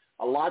 So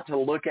a lot to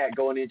look at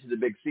going into the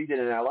big season.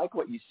 And I like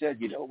what you said.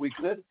 We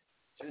could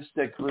just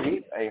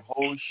create a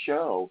whole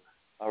show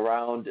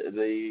around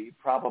the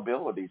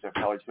probabilities of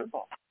college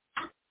football.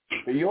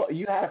 But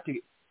you have to,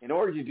 in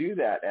order to do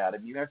that,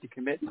 Adam, you have to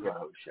commit to a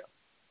whole show.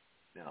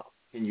 Now,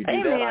 can you do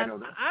that? Man, I don't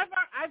know.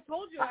 I've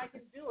told you I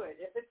can do it.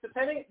 If it's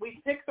depending,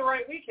 we pick the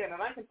right weekend,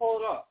 and I can pull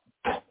it off.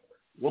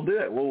 We'll do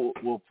it.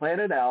 We'll plan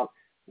it out.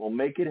 We'll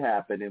make it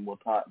happen, and we'll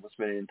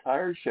spend an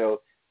entire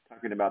show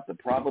talking about the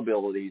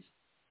probabilities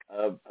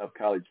of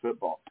college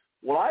football.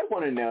 What I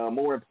want to know,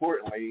 more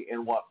importantly,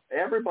 and what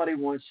everybody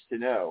wants to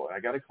know, and I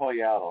got to call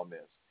you out on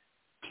this,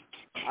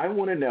 I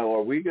want to know,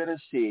 are we going to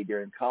see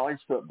during college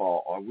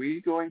football, are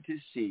we going to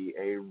see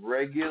a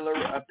regular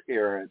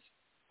appearance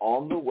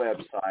on the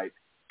website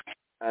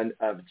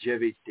of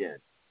Jimmy Stin?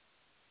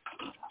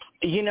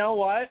 You know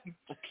what,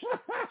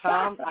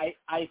 Tom?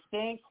 I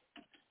think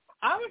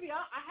I would be.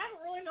 I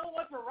haven't really known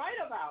what to write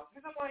about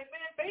because I'm like,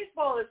 man,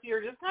 baseball this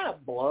year just kind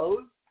of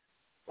blows.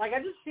 Like, I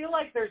just feel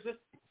like there's just,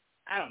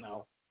 I don't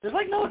know. There's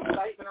like no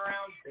excitement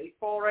around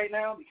baseball right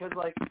now because,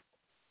 like,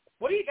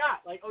 what do you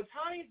got? Like,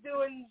 Ohtani's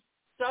doing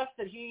stuff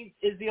that he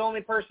is the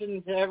only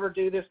person to ever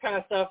do this kind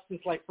of stuff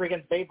since, like,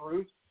 friggin' Babe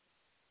Ruth.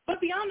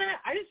 But beyond that,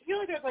 I just feel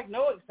like there's, like,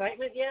 no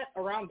excitement yet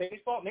around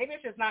baseball. Maybe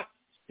it's just not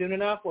soon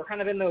enough. We're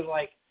kind of in those,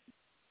 like,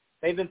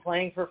 they've been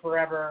playing for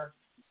forever.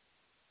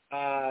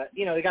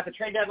 You know, they got the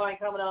trade deadline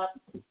coming up.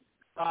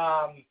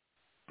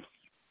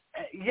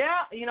 Yeah,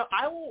 you know,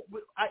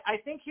 I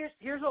think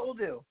here's what we'll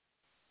do.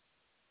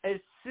 As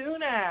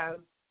soon as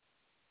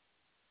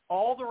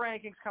all the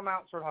rankings come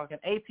out, sort of like an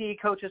AP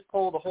coaches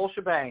poll, the whole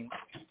shebang,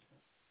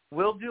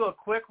 we'll do a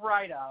quick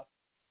write-up,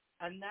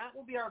 and that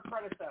will be our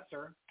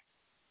predecessor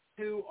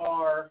to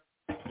our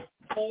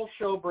whole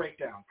show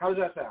breakdown. How does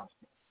that sound?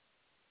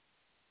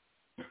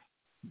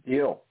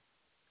 Deal.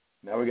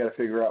 Now we got to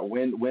figure out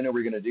when are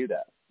we going to do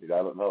that? I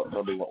don't know.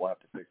 That'll be what we'll have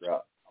to figure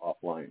out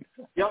offline.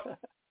 Yep.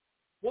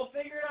 We'll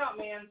figure it out,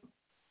 man.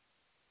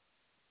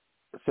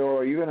 So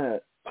are you gonna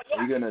take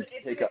an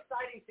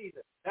exciting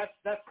season.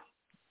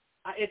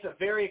 It's a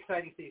very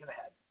exciting season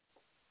ahead.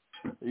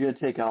 Are you gonna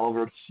take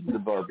Oliver to see the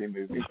Barbie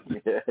movie?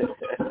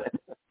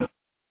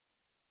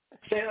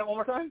 Say that one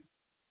more time.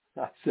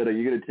 I said, are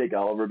you gonna take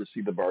Oliver to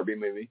see the Barbie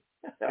movie?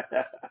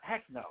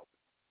 Heck no.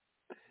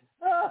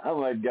 Oh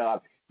my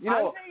God! You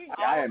know,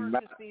 I am to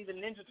see the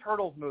Ninja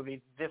Turtles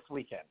movie this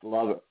weekend.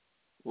 Love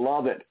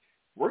it.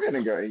 We're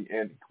gonna go,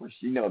 and of course,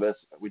 you know this.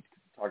 We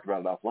talked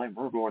about it offline.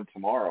 We're going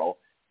tomorrow.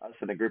 Us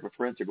and a group of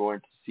friends are going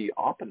to see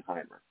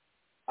Oppenheimer.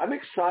 I'm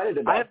excited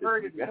about I've this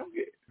heard movie.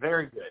 it's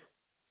very good.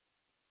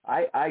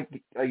 I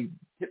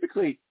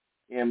typically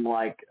am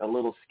like a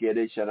little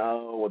skittish and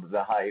with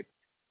the hype,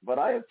 but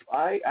I'm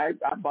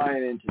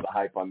buying into the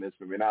hype on this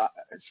movie. Now,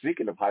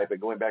 speaking of hype and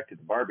going back to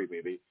the Barbie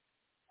movie,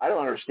 I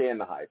don't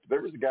understand the hype.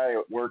 There was a guy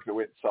at work that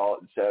went and saw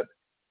it and said,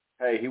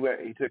 hey,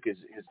 he took his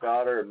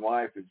daughter and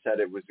wife and said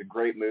it was a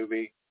great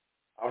movie.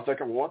 I was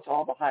like, well, what's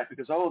all the hype?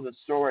 Because, the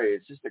story,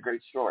 it's just a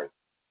great story.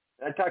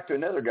 And I talked to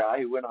another guy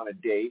who went on a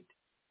date.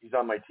 He's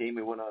on my team.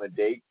 He went on a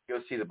date, go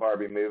see the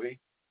Barbie movie.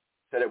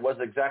 Said it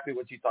wasn't exactly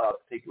what you thought I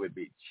think it would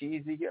be.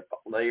 Cheesy,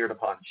 layered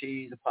upon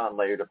cheese,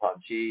 layered upon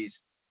cheese.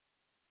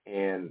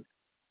 And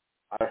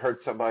I heard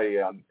somebody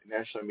on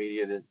national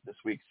media this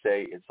week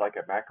say it's like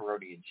a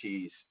macaroni and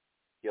cheese.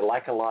 You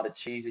like a lot of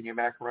cheese in your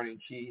macaroni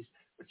and cheese,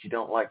 but you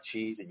don't like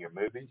cheese in your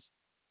movies.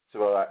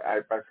 So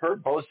I've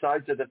heard both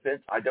sides of the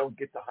fence. I don't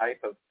get the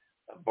hype of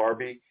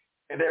Barbie.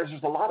 And there's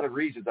a lot of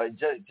reasons.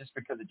 Just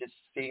because it just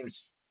seems,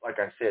 like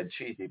I said,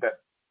 cheesy. But,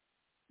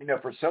 you know,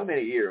 for so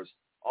many years,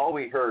 all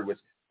we heard was,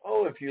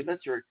 if you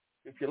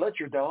let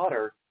your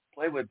daughter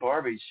play with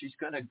Barbies, she's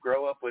going to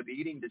grow up with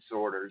eating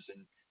disorders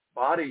and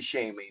body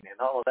shaming and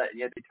all of that. And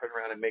yet they turn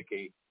around and make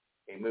a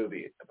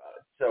movie about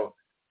it. So,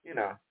 you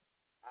know,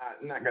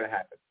 not going to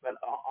happen. But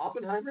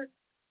Oppenheimer,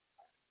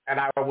 and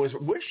I was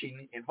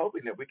wishing and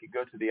hoping that we could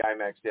go to the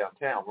IMAX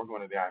downtown. We're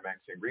going to the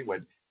IMAX in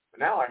Greenwood. But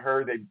now I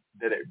heard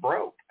that it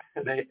broke.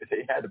 They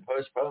had to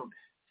postpone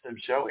some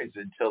showings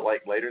until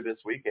like later this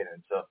weekend.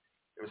 And so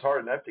it was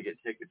hard enough to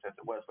get tickets as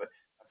it was. But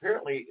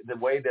apparently the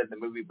way that the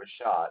movie was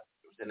shot,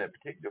 it was in a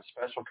particular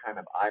special kind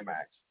of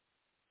IMAX.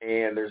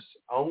 And there's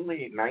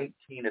only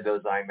 19 of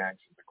those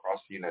IMAXs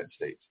across the United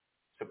States.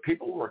 So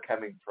people were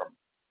coming from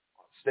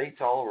states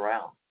all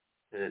around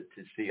to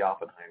see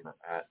Oppenheimer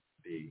at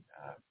the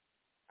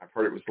I've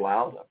heard it was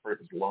loud. I've heard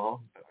it was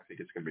long. But I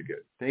think it's going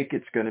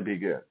to be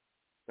good.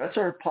 That's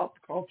our pop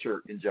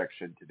culture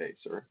injection today,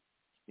 sir.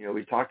 You know,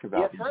 we talked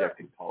about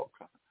injecting pop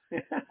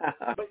culture.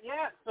 But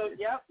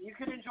you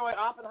can enjoy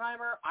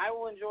Oppenheimer. I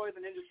will enjoy the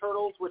Ninja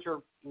Turtles, which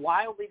are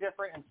wildly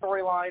different in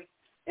storyline.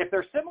 If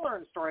they're similar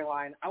in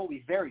storyline, I will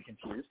be very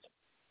confused.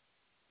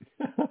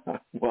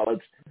 Well,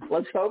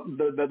 let's hope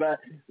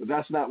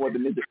that's not what the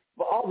Ninja.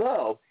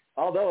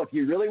 Although if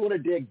you really want to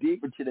dig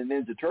deep into the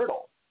Ninja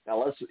Turtle,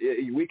 now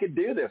we could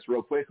do this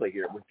real quickly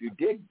here. If you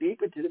dig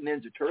deep into the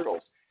Ninja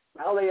Turtles,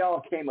 how they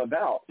all came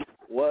about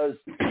was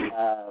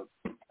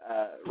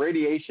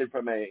radiation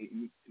from a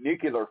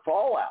nuclear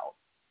fallout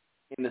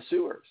in the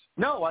sewers.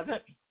 No, it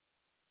wasn't.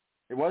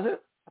 It wasn't?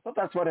 I thought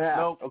that's what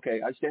happened. Nope.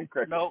 Okay, I stand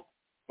corrected. Nope.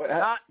 But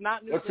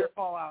not nuclear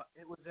fallout.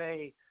 It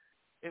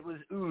was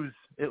ooze.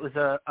 It was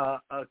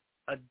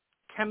a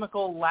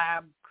chemical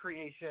lab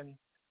creation.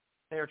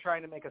 They were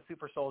trying to make a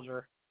super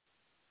soldier.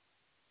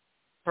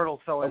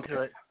 Turtles fell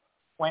into it.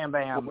 Wham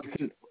bam. Well,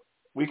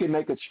 we can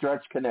make a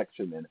stretch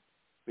connection in it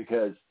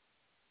because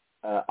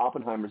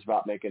Oppenheimer's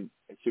about making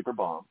a super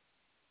bomb.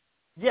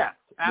 Yes,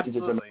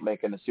 absolutely. Ninjas are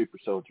making a super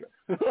soldier.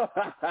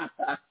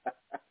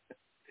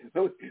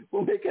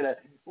 We'll make it a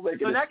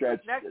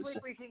stretch. Next week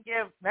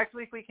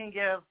we can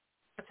give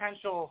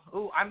potential.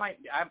 Ooh, I might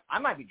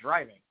be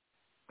driving.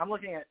 I'm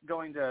looking at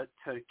going to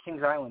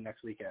Kings Island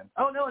next weekend.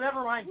 Oh no,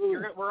 never mind.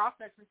 We're off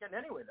next weekend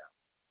anyway, though.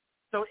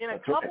 So in a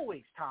couple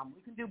weeks, Tom,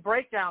 we can do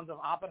breakdowns of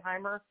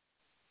Oppenheimer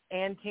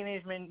and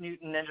Teenage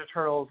Mutant Ninja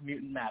Turtles: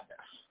 Mutant Madness.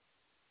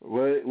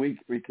 We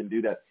can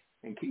do that.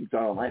 And Kings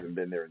Island, I haven't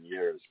been there in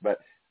years, but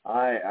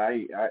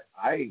I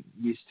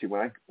used to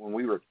when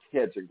we were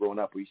kids and growing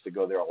up, we used to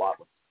go there a lot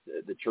with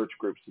the church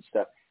groups and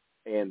stuff.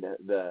 And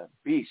the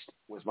Beast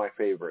was my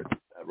favorite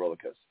roller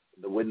coaster.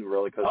 The wooden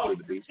roller coaster,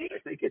 the Beast. I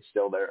think it's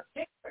still there.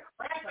 Kick the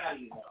crap out of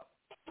you,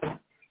 though.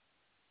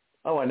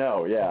 Oh, I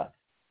know. Yeah.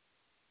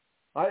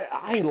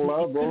 I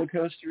love roller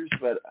coasters,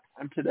 but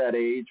I'm to that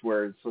age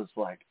where it's just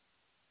like,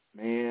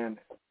 man,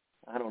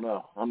 I don't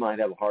know. I might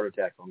have a heart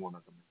attack on one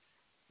of them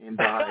and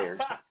die or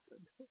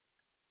something.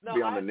 No,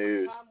 be on the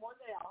news. One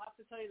day I'll have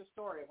to tell you the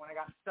story of when I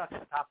got stuck at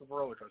the top of a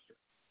roller coaster.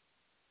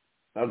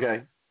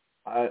 Okay.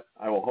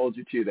 I will hold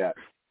you to that.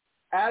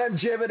 Adam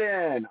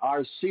Jividen,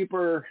 our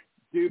super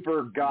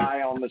duper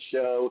guy on the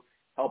show,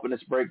 helping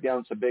us break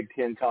down some Big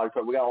Ten college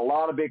football. We got a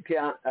lot of Big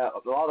Ten, a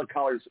lot of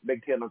college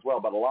Big Ten as well,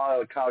 but a lot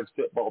of college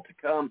football to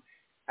come.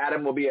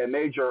 Adam will be a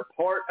major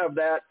part of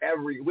that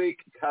every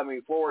week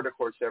coming forward, of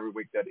course, every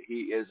week that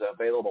he is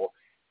available.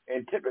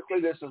 And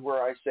typically this is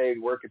where I say,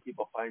 where can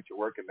people find your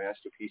work and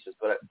masterpieces?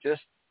 But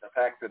just the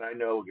fact that I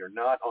know you're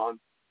not on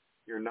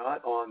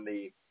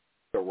the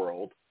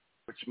world,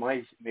 which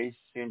may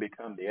soon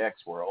become the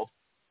X world.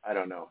 I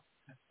don't know.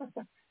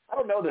 I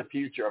don't know the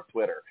future of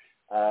Twitter,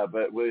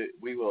 but we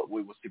will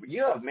see. But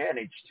you have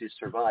managed to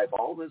survive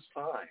all this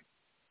time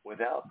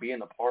without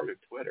being a part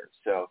of Twitter.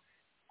 So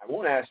I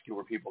won't ask you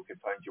where people can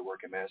find your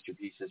work and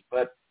masterpieces,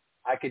 but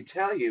I can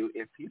tell you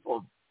if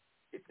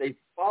they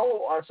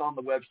follow us on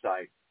the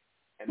website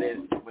and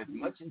then with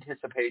much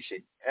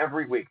anticipation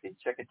every week they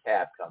check a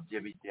tab called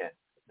Jimmy's Den.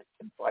 They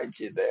can find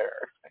you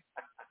there.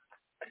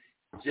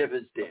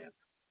 Jimmy's Den.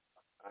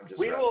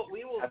 We will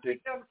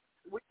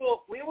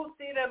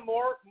see them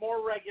more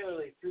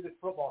regularly through this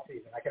football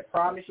season. I can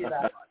promise you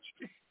that much.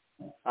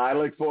 I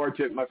look forward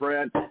to it, my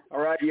friend.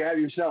 All right, you have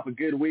yourself a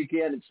good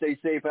weekend and stay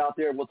safe out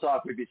there. We'll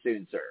talk with you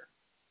soon, sir.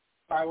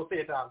 All right, we'll see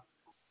you, Tom.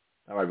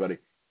 All right, buddy.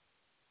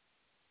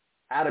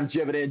 Adam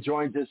Jividen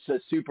joins us,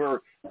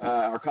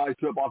 our college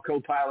football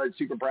co-pilot,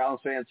 super Browns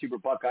fan, super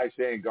Buckeyes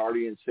fan,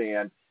 Guardians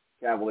fan,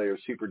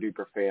 Cavaliers, super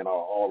duper fan,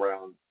 all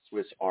around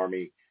Swiss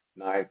Army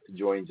knife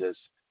joins us.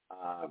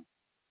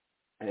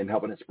 And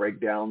helping us break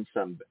down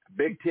some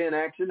Big Ten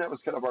action. That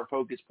was kind of our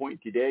focus point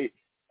today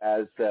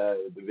as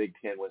the Big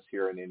Ten was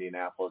here in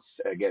Indianapolis.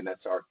 Again,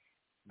 that's our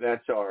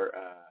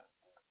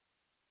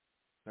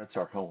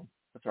home.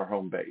 That's our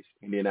home base,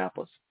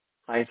 Indianapolis.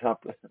 High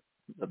atop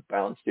the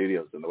Balance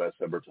Studios in the west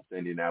suburbs of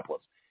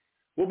Indianapolis.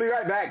 We'll be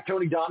right back.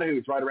 Tony Donahue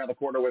is right around the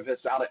corner with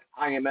us out at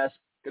IMS.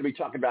 Going to be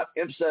talking about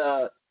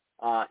IMSA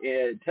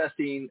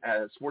testing,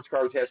 sports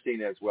car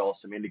testing, as well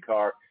as some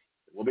IndyCar.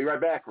 We'll be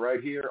right back right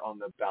here on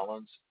the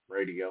Balance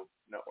Radio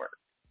Network.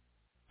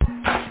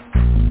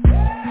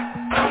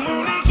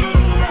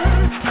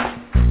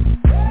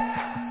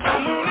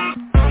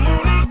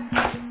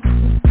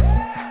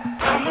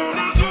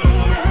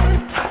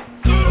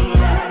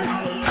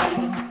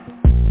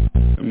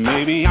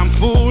 Maybe I'm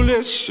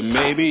foolish,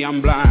 maybe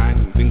I'm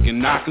blind,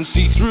 thinking I can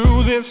see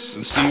through this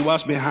and see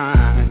what's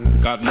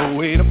behind. Got no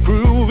way to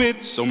prove it,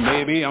 so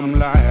maybe I'm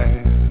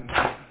lying.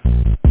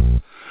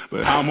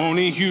 But I'm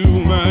only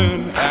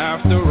human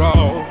after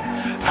all.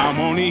 I'm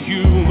only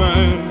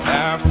human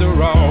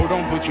after all.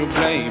 Don't put your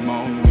blame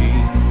on me.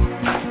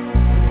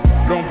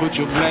 Don't put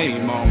your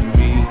blame on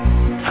me.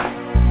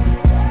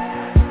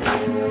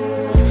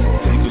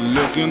 Take a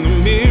look in the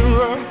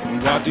mirror,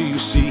 and what do you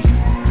see? Do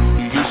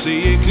you see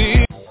it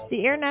clear?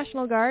 The Air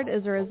National Guard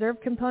is a reserve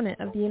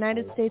component of the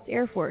United States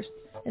Air Force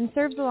and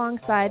serves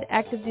alongside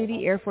active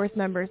duty Air Force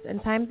members in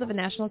times of a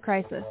national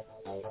crisis.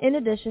 In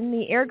addition,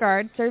 the Air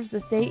Guard serves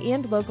the state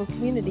and local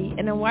community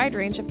in a wide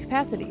range of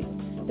capacities.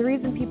 The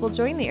reason people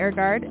join the Air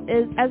Guard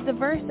is as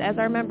diverse as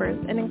our members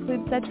and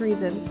includes such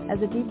reasons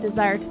as a deep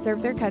desire to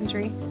serve their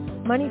country,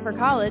 money for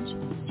college,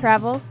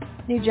 travel,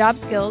 new job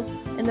skills,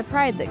 and the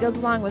pride that goes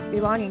along with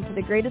belonging to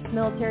the greatest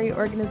military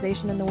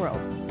organization in the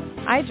world.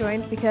 I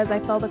joined because I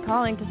felt a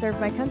calling to serve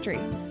my country,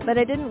 but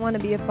I didn't want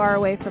to be far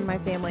away from my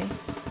family,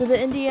 so the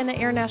Indiana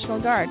Air National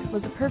Guard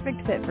was a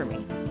perfect fit for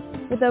me.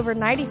 With over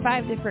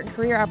 95 different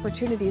career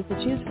opportunities to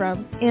choose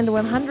from and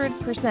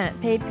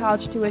 100% paid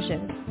college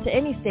tuition to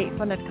any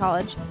state-funded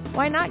college,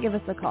 why not give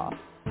us a call?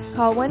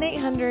 Call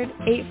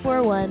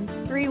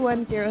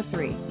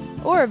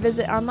 1-800-841-3103 or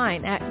visit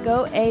online at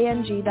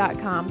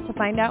goang.com to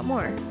find out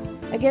more.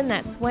 Again,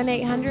 that's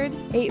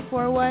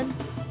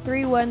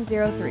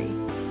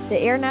 1-800-841-3103. The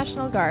Air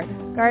National Guard,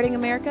 guarding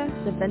America,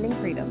 defending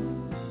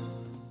freedom.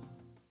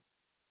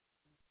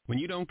 When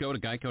you don't go to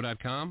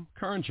Geico.com,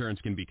 car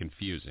insurance can be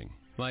confusing.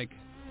 Like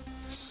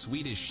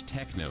Swedish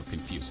techno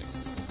confusing.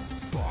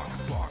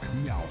 Fuck.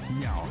 meow,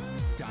 meow.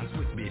 Dance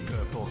with me,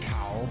 purple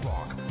cow.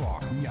 Bark,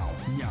 bark, meow,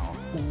 meow.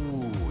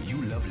 Ooh,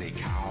 you lovely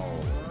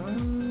cow.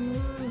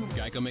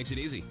 Geico makes it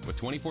easy. With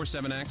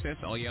 24/7 access,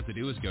 all you have to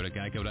do is go to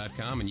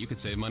geico.com and you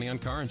could save money on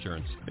car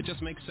insurance. It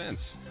just makes sense.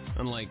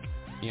 Unlike,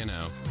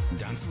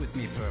 Dance with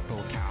me,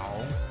 purple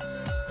cow.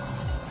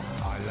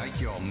 I like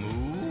your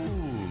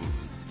moves.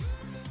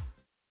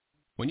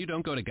 When you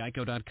don't go to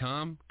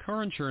geico.com,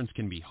 car insurance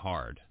can be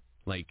hard.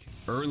 Like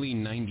early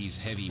 90s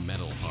heavy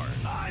metal hard.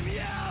 I'm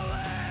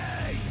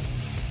yelling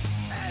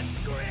and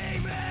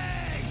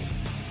screaming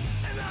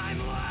and I'm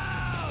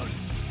loud.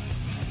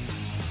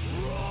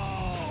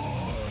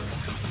 Roar.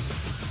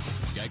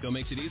 Geico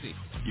makes it easy.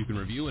 You can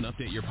review and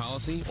update your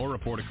policy or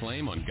report a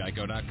claim on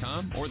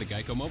geico.com or the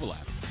Geico mobile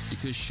app.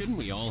 Because shouldn't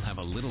we all have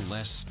a little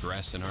less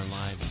stress in our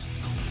lives?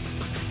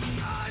 I'm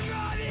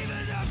not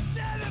even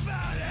upset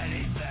about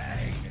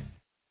anything.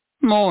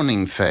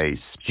 Morning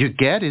face. You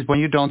get it when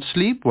you don't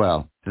sleep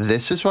well.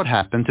 This is what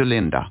happened to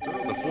Linda.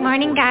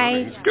 Morning,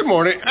 guys. Good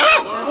morning.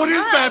 Ah, what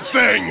is that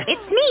thing?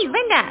 It's me,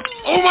 Linda.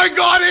 Oh my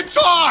God, it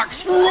talks!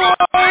 Run!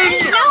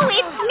 No,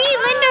 it's me,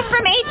 Linda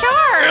from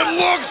HR. It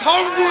looks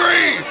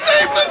hungry!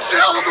 Save the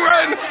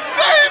children!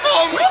 Save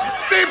them!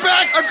 Stay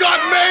back! I've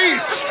got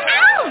mace!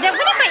 Ow, that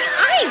went in my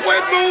eyes.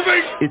 Quit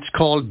moving! It's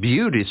called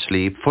beauty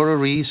sleep for a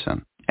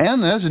reason.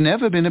 And there's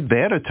never been a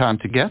better time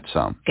to get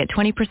some. Get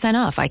 20%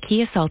 off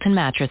IKEA Sultan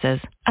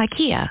mattresses.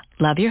 IKEA,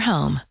 love your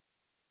home.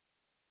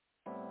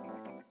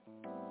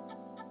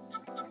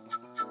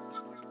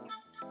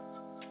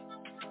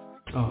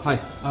 Oh, hi.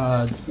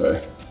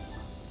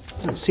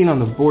 Seen on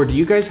the board, do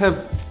you guys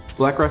have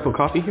Black Rifle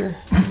coffee here?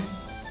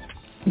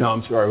 No,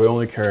 I'm sorry. We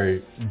only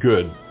carry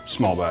good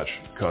small batch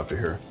coffee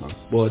here. No.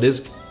 Well, it is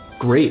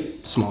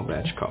great small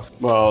batch coffee.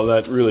 Well,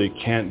 that really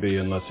can't be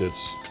unless it's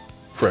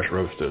fresh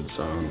roasted.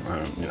 So,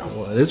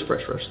 Well, it is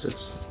fresh roasted.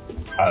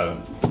 I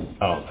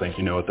don't think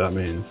you know what that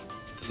means.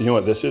 You know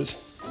what this is?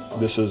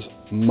 This is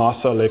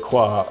Masa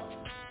Lekwa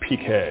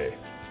Pique,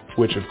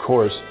 which of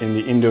course in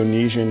the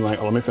Indonesian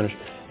language, let me finish.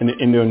 In the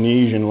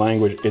Indonesian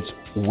language, it's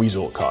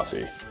weasel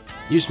coffee.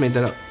 You just made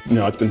that up.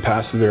 No, it's been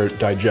passed through their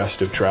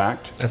digestive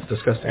tract. That's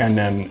disgusting. And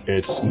then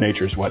it's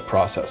nature's wet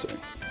processing.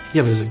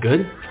 Yeah, but is it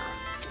good?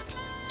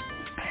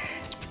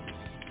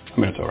 I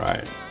mean, it's all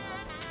right.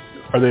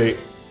 Are they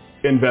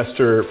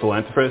investor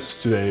philanthropists?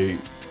 Do they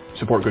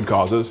support good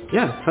causes?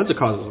 Yeah, tons of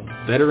causes.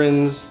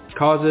 Veterans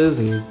causes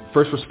and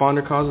first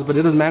responder causes, but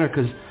it doesn't matter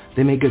because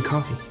they make good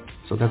coffee.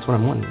 So that's what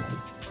I'm wondering.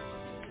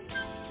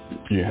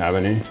 Do you have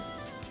any?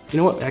 You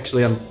know what?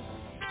 Actually, I'm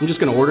just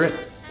going to order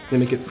it. They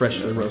make it fresh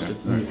and roasted.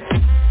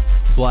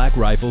 Right. Black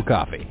Rifle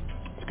Coffee.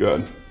 It's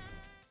good.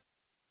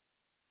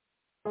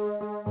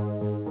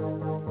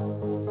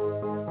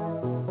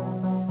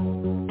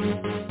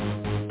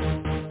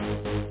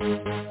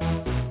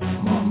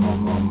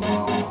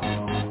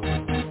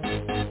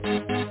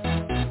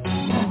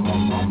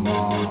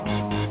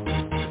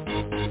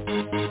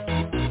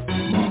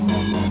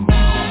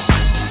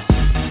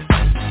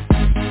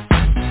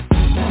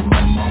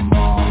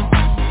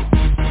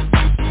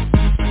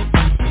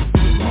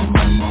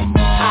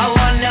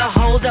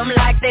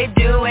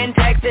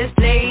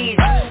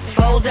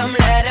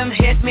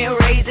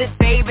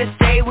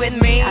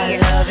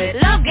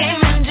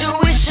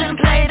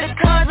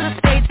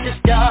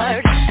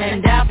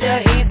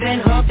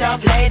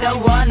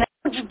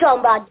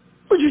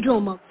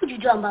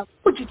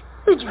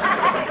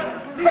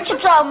 What you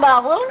talking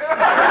about, Will?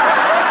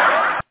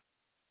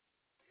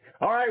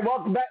 All right,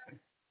 welcome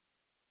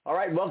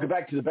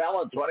back to The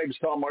Balance. My name is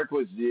Tom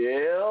Marquis,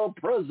 El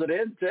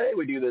Presidente.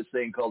 We do this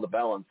thing called The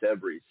Balance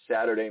every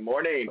Saturday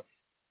morning.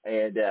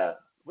 And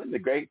the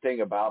great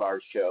thing about our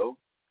show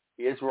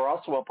is we're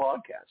also a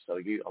podcast. So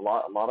a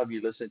lot of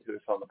you listen to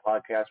us on the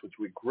podcast, which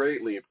we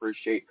greatly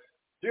appreciate.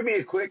 Do me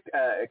a quick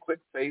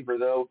favor,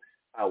 though.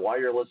 While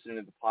you're listening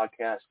to the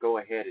podcast, go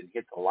ahead and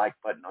hit the like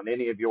button on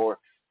any of your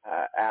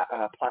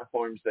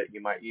platforms that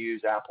you might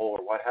use, Apple or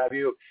what have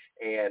you.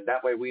 And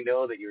that way we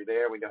know that you're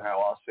there. We know how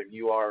awesome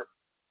you are.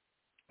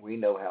 We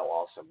know how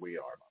awesome we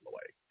are, by the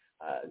way.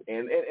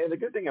 And the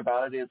good thing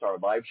about it is our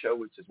live show,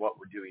 which is what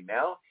we're doing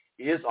now,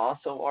 is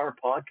also our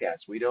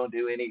podcast. We don't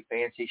do any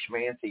fancy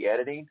schmancy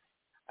editing.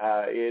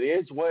 It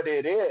is what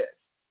it is,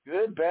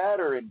 good, bad,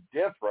 or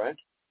indifferent.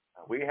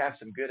 We have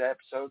some good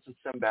episodes and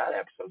some bad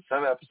episodes.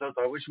 Some episodes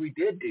I wish we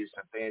did do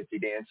some fancy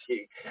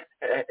dancy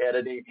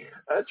editing.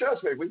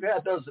 Trust me, we've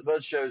had those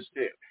shows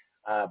too.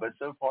 But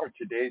so far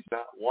today's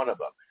not one of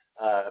them.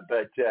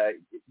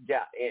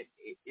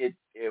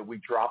 We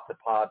drop the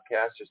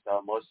podcast just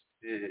almost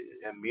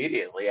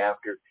immediately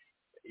after.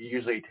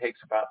 Usually it takes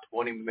about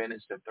 20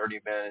 minutes to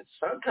 30 minutes.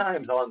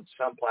 Sometimes on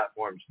some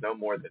platforms, no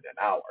more than an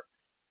hour.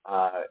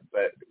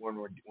 But when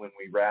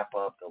we wrap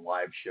up the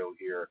live show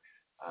here,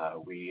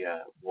 we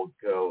will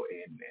go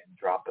and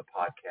drop the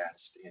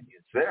podcast, and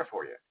it's there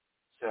for you.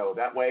 So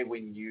that way,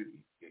 when you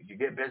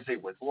get busy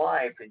with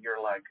life, and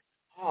you're like,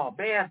 oh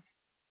man,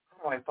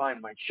 how do I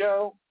find my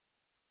show?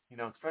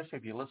 Especially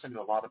if you listen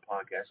to a lot of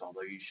podcasts,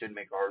 although you should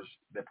make ours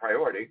the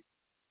priority.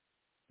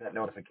 That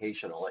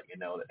notification will let you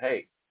know that,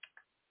 hey,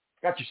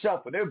 got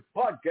yourself a new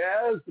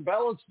podcast. The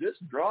Balance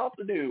just dropped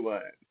a new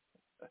one.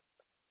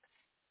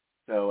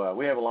 So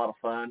we have a lot of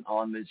fun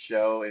on this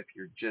show. If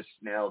you're just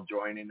now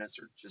joining us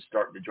or just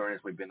starting to join us,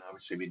 we've been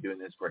doing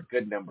this for a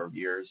good number of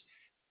years,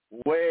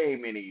 way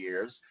many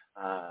years.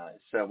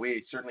 So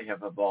we certainly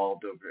have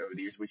evolved over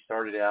the years. We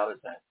started out as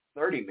a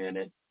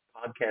 30-minute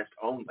podcast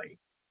only,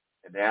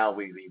 and now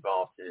we've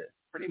evolved to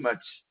pretty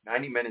much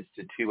 90 minutes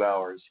to 2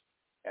 hours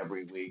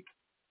every week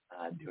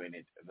doing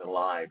it, the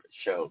live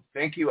show.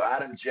 Thank you,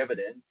 Adam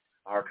Jividan,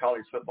 our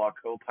college football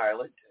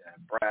co-pilot,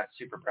 Brad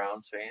Super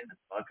Browns fan,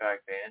 Buckeye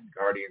fan,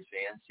 Guardians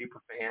fan,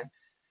 Super fan,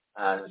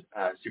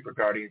 Super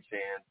Guardians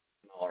fan,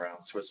 all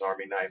around Swiss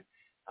Army knife.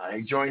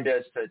 He joined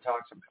us to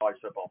talk some college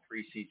football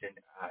preseason.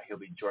 He'll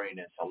be joining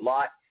us a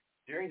lot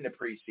during the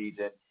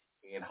preseason,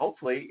 and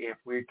hopefully, if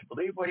we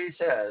believe what he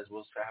says,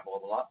 we'll have a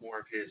lot more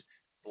of his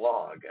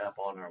blog up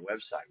on our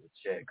website.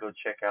 Go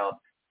check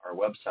out our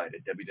website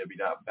at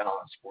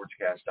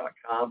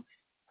www.balancesportscast.com.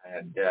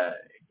 And,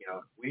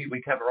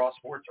 we cover all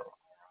sports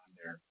on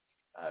there.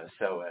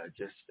 So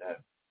just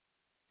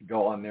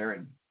go on there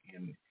and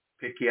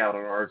pick you out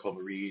an article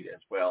to read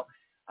as well.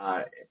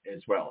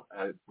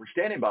 We're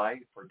standing by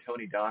for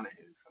Tony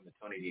Donahue from the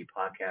Tony D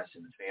podcast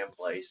in the Fan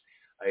Place.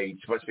 He's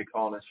supposed to be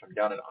calling us from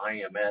down at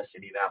IMS,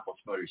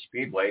 Indianapolis Motor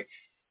Speedway,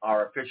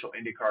 our official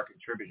IndyCar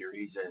contributor.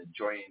 He's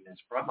joining us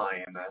from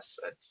IMS.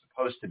 It's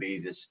supposed to be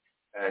this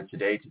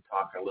today to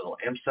talk a little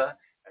IMSA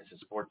as the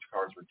sports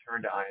cars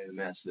return to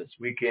IMS this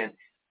weekend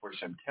for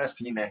some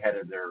testing ahead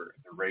of the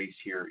race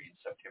here in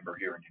September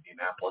here in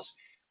Indianapolis.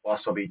 We'll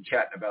also be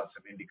chatting about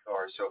some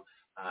IndyCar. So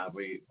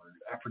we're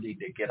efforting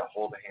to get a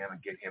hold of him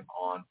and get him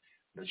on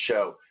the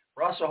show.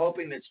 We're also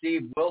hoping that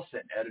Steve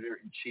Wilson,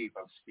 editor-in-chief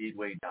of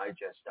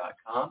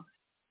SpeedwayDigest.com,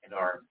 and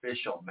our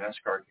official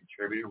NASCAR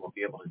contributor will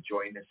be able to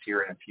join us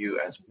here in a few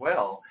as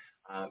well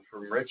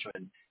from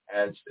Richmond,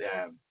 as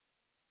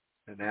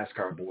the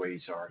NASCAR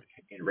boys are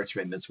in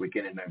Richmond this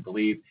weekend, and I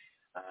believe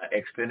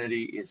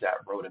Xfinity is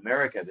at Road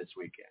America this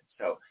weekend.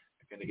 So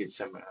we're going to get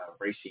some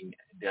racing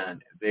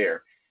done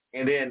there.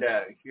 And then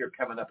here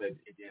coming up at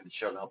the end of the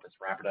show to help us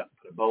wrap it up and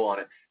put a bow on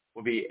it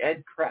will be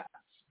Ed Kratz,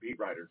 beat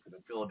writer for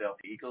the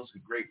Philadelphia Eagles, a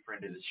great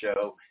friend of the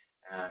show,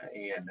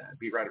 and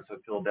beat writer for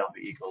the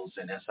Philadelphia Eagles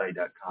and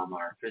SI.com,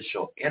 our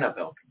official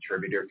NFL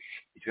contributor.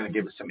 He's going to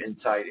give us some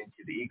insight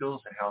into the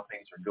Eagles and how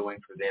things are going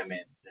for them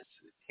in this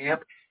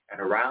camp and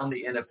around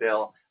the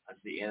NFL as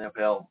the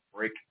NFL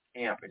break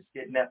camp. It's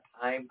getting that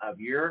time of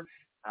year.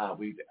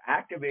 We've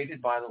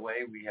activated, by the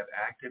way,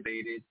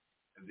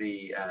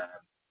 the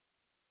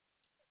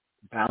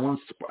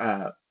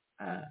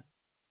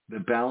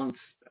Balanced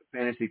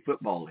Fantasy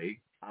Football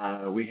League.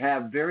 We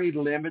have very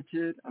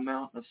limited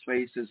amount of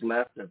spaces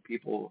left of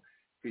people,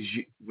 because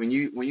when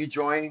you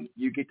join,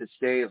 you get to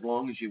stay as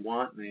long as you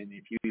want, and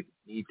if you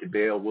need to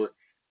bail,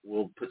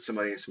 we'll put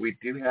somebody in. So we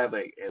do have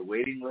a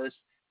waiting list,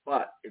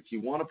 but if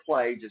you want to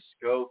play, just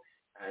go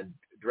and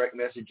direct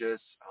message us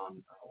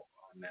on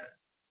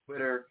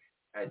Twitter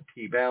at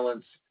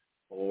TBalance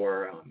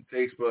or on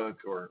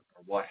Facebook or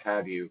what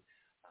have you.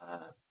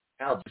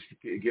 Al, just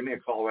give me a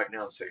call right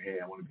now and say, hey,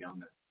 I want to be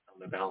on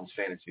the Balanced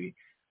Fantasy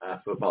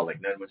Football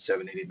League,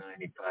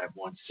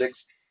 917-889-8516.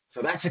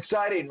 So that's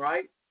exciting,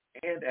 right?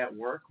 And at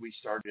work, we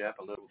started up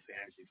a little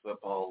fantasy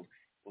football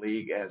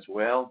league as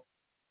well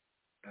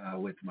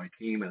with my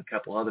team and a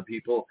couple other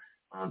people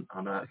on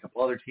a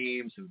couple other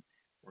teams, and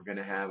we're going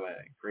to have a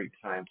great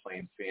time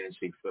playing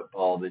fantasy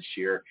football this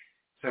year.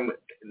 Some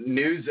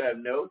news of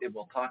note, and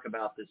we'll talk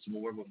about this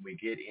more when we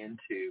get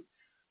into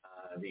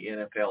the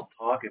NFL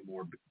talk in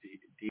more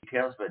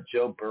details, but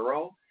Joe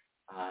Burrow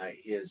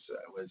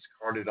was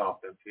carted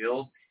off the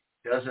field.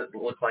 Doesn't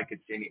look like it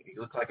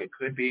looks like it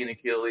could be an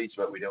Achilles,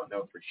 but we don't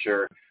know for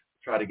sure.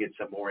 We'll try to get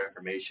some more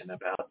information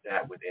about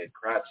that with Ed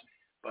Kratz.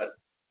 But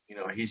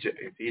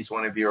if he's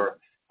one of your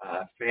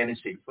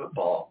fantasy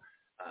football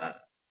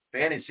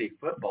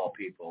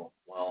people,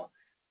 well,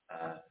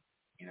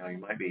 you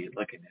might be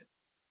looking at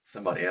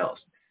somebody else.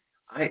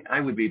 I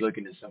would be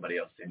looking at somebody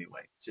else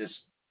anyway, just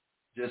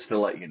to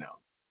let you know.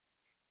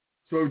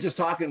 So we were just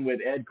talking with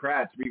Ed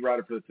Kratz, beat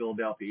writer for the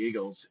Philadelphia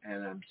Eagles,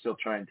 and I'm still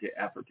trying to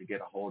effort to get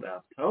a hold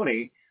of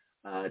Tony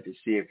to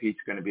see if he's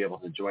going to be able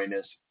to join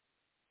us.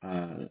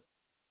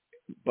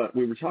 But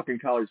we were talking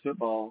college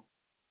football,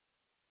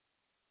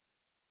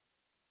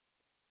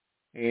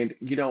 and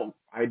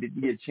I didn't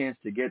get a chance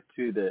to get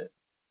to the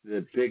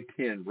Big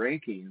Ten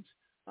rankings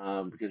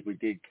because we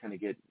did kind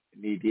of get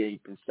knee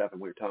deep and stuff,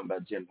 and we were talking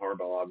about Jim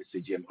Harbaugh. Obviously,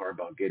 Jim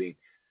Harbaugh getting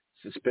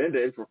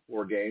suspended for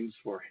 4 games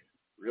for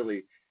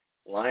really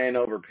lying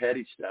over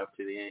petty stuff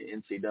to the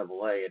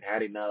NCAA, and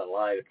had he not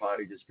lied, it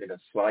probably just been a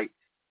slight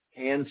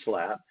hand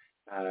slap.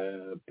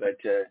 But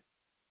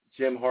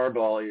Jim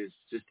Harbaugh is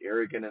just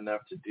arrogant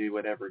enough to do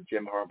whatever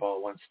Jim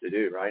Harbaugh wants to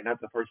do, right? Not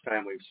the first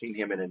time we've seen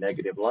him in a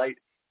negative light,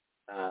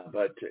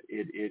 but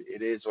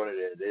it is what it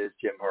is. It is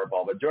Jim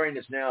Harbaugh. But joining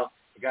us now,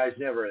 the guy's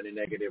never in a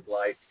negative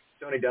light,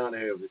 Tony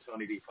Donahue of the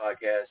Tony D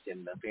podcast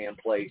and the Fan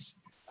Place.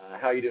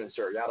 How you doing,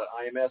 sir? You out at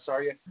IMS,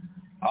 are you?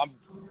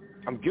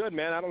 I'm good,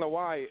 man. I don't know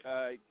why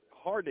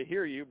hard to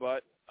hear you,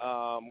 but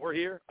we're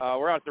here.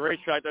 We're out at the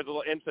racetrack. There's a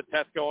little IMSA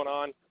test going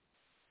on,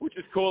 which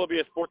is cool. It'll be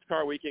a sports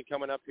car weekend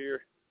coming up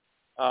here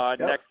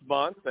next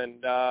month,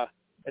 and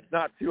it's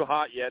not too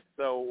hot yet,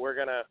 so we're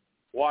going to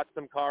watch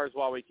some cars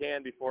while we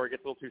can before it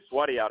gets a little too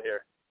sweaty out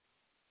here.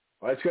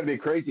 Well, it's going to be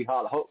crazy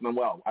hot.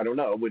 Well, I don't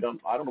know.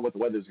 I don't know what the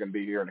weather's going to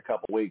be here in a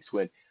couple of weeks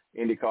with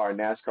IndyCar and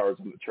NASCAR is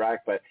on the track,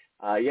 but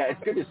yeah,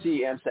 it's good to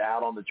see IMSA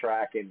out on the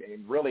track and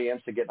really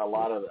IMSA getting a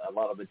lot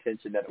of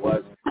attention that it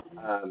was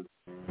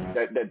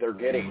that they're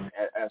getting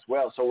as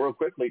well. So real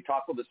quickly,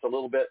 talk with us a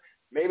little bit.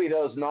 Maybe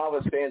those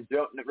novice fans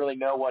don't really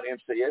know what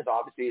IMSA is.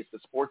 Obviously, it's the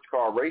sports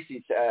car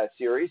racing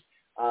series,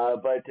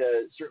 but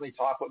certainly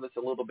talk with us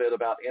a little bit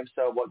about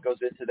IMSA, what goes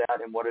into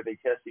that, and what are they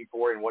testing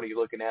for, and what are you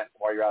looking at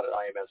while you're out at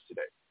IMS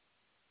today?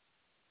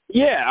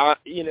 Yeah,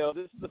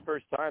 this is the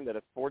first time that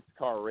a sports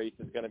car race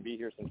is going to be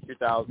here since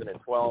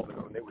 2012.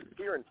 And when it was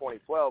here in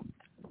 2012,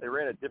 they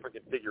ran a different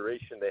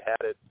configuration. They had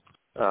it,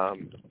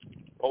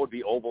 what would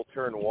be oval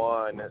turn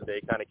one. They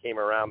kind of came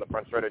around the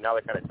front straight. Now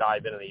they kind of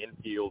dive into the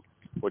infield,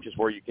 which is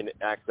where you can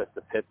access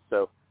the pits.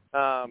 So,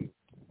 kind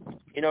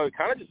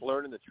of just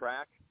learning the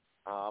track.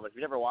 If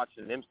you've never watched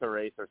an IMSA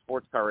race or a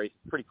sports car race,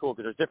 it's pretty cool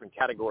because there's different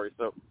categories.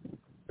 So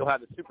you'll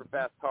have the super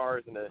fast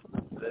cars and the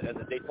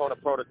Daytona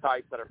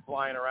prototypes that are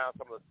flying around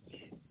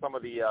some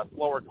of the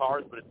slower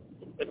cars, but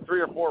it's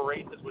 3 or 4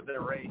 races within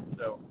a race.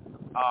 So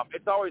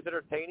it's always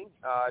entertaining.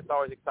 It's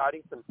always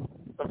exciting. Some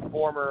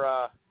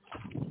former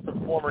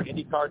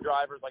IndyCar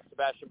drivers like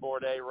Sebastian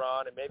Bourdais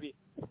run, and maybe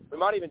we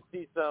might even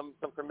see some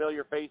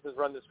familiar faces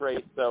run this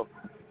race. So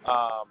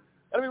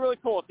that'll be really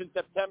cool. It's in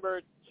September.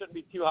 It shouldn't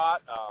be too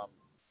hot.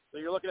 So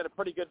you're looking at a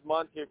pretty good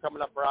month here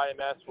coming up for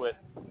IMS with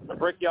the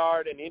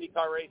Brickyard and the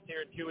IndyCar race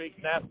here in 2 weeks,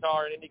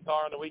 NASCAR and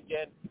IndyCar on the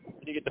weekend.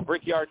 Then you get the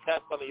Brickyard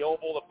test on the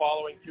Oval the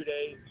following 2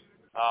 days.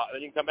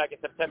 Then you can come back in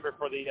September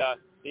for the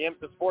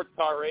IMSA sports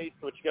car race,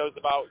 which goes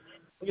about,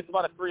 I think it's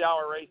about a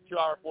 3-hour race, 2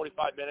 hour,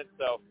 45 minutes.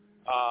 So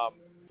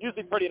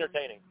usually pretty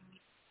entertaining.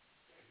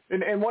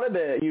 And one of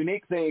the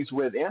unique things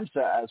with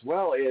IMSA as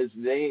well is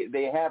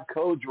they have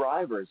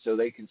co-drivers, so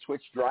they can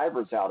switch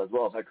drivers out as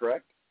well. Is that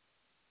correct?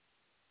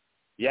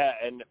 Yeah,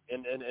 and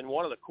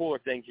one of the cooler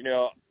things,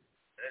 I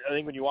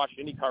think when you watch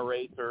an IndyCar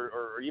race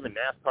or even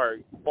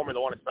NASCAR,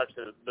 Formula One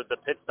especially, the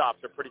pit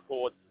stops are pretty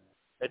cool.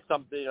 It's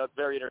something, it's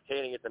very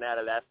entertaining. It's an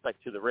added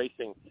aspect to the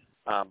racing.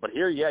 But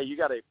here, yeah, you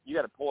got to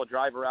pull a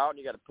driver out and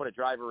you got to put a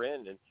driver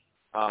in, and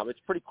it's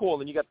pretty cool.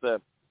 And then you got the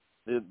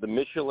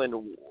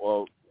Michelin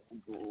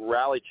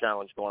Rally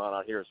Challenge going on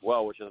out here as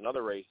well, which is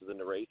another race within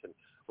the race. And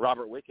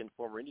Robert Wicken,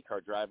 former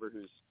IndyCar driver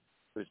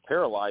who's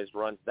paralyzed,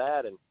 runs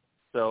that, and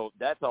so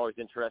that's always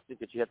interesting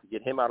because you have to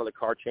get him out of the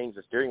car, change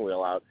the steering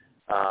wheel out.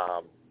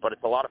 But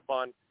it's a lot of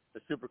fun.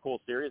 It's a super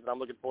cool series, and I'm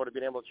looking forward to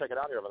being able to check it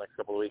out here over the next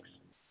couple of weeks.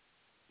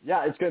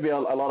 Yeah, it's going to be a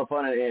lot of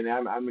fun, and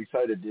I'm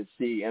excited to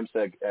see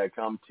IMSA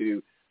come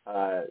to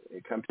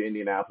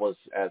Indianapolis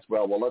as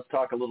well. Well, let's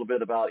talk a little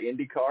bit about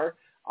IndyCar.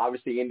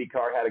 Obviously,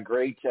 IndyCar had a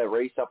great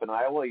race up in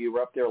Iowa. You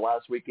were up there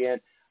last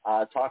weekend.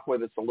 Talk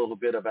with us a little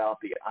bit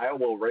about the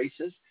Iowa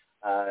races.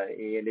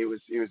 And it was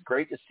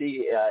great to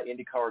see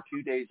IndyCar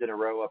 2 days in a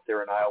row up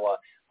there in Iowa.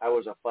 That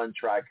was a fun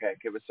track.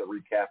 Give us a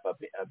recap of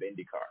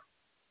IndyCar.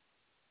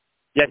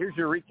 Yeah, here's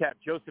your recap.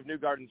 Joseph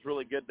Newgarden's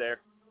really good there.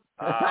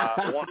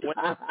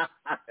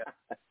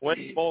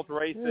 Went both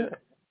races.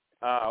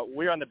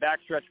 We're on the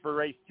backstretch for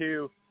race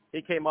 2.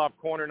 He came off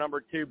corner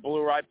number 2,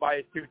 blew right by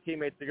his 2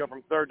 teammates to go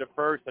from 3rd to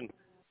 1st, and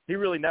he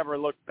really never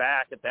looked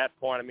back at that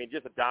point. I mean,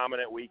 just a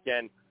dominant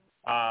weekend,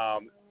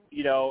 and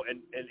he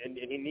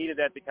needed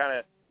that to kind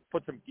of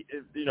put some,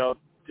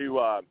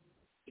 to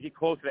get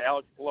closer to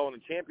Alex Palou in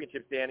the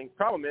championship standings.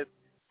 Problem is,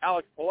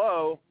 Alex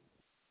Palou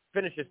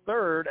finishes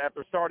 3rd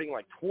after starting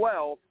like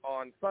 12th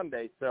on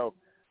Sunday. So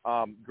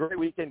great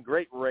weekend,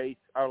 great race.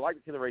 I would like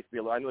to see the race be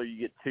I know you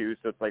get 2,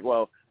 so it's like,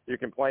 well, you're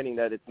complaining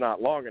that it's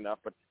not long enough,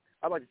 but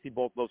I'd like to see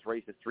both those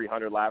races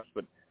 300 laps.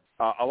 But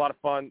a lot of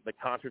fun. The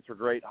concerts were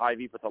great.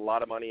 Hy-Vee puts a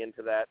lot of money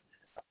into that,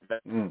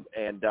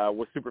 and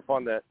was super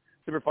fun to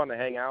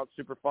hang out.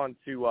 Super fun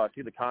to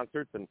see the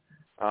concerts, and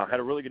had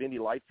a really good Indy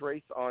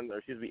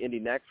Indy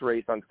Next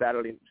race on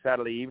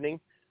Saturday evening.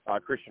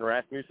 Christian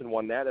Rasmussen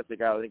won that. That's the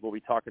guy I think we'll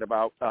be talking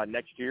about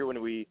next year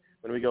when we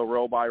go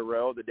row by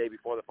row the day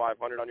before the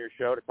 500 on your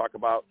show to talk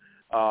about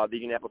the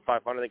Indianapolis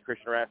 500. I think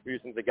Christian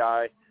Rasmussen's the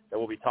guy that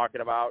we'll be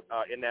talking about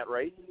in that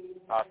race.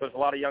 So there's a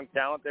lot of young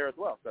talent there as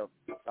well. So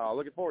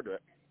looking forward to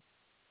it.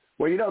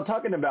 Well,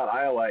 talking about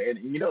Iowa, and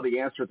the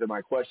answer to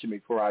my question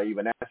before I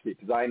even ask it,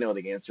 because I know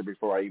the answer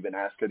before I even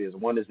ask it, is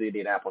one is the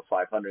Indianapolis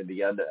 500,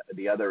 the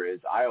other is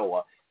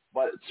Iowa.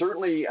 But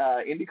certainly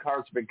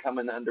IndyCar's been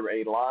coming under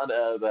a lot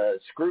of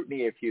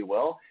scrutiny, if you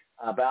will,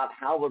 about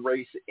how the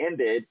race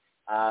ended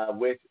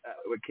with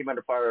came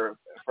under fire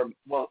from,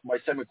 my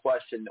second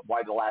question,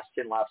 why the last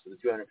 10 laps of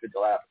the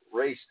 250-lap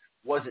race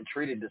wasn't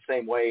treated the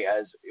same way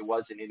as it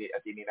was at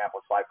the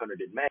Indianapolis 500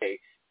 in May.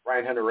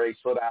 Ryan Hunter-Reay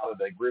slid out of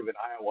the groove in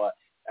Iowa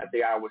at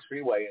the Iowa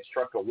Speedway and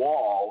struck a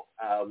wall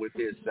with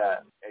his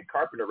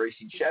Carpenter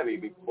Racing Chevy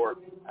before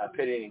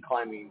pitting and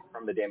climbing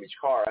from the damaged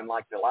car.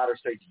 Unlike the latter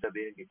stages of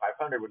the Indy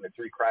 500 when the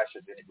 3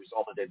 crashes and it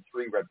resulted in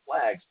 3 red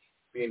flags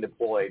being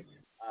deployed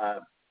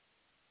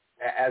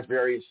as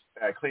various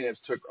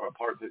cleanups took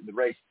part of the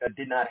race. That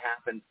did not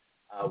happen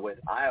with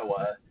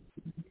Iowa.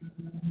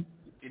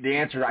 The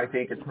answer, I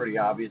think, is pretty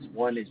obvious.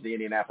 One is the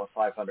Indianapolis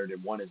 500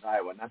 and one is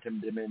Iowa. Not to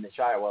diminish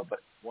Iowa, but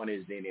one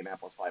is the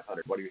Indianapolis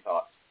 500. What are your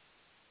thoughts?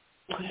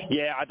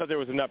 Yeah, I thought there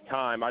was enough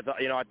time. I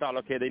thought,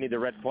 okay, they need the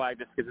red flag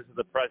just because this is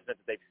the precedent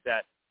that they've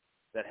set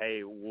that,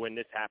 hey, when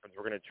this happens,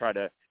 we're going to try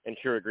to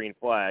ensure a green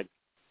flag.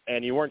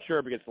 And you weren't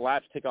sure because the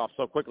laps tick off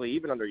so quickly,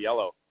 even under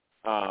yellow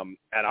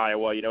at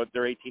Iowa.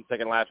 They're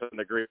 18-second laps on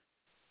the green.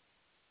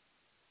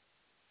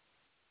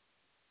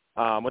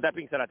 With that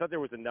being said, I thought there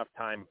was enough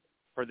time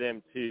for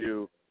them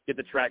to get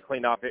the track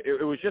cleaned off.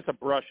 It was just a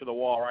brush of the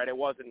wall, right? It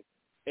wasn't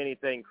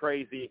anything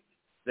crazy.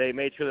 They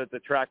made sure that the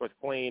track was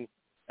clean,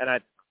 and I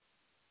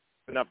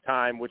enough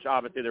time, which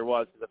obviously there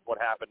was, because that's what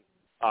happened,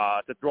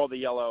 to throw the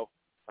yellow,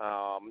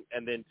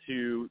 and then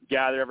to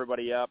gather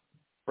everybody up,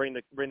 bring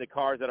the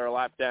cars that are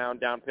lapped down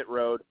pit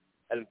road,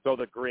 and throw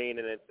the green,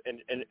 and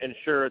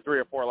ensure 3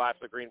 or 4 laps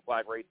of green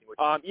flag racing.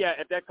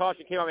 If that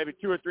caution came out maybe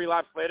 2 or 3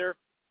 laps later,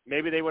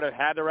 maybe they would have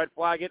had to red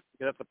flag it,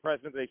 because that's the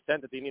precedent they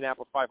sent at the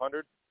Indianapolis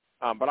 500.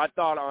 But I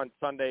thought on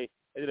Sunday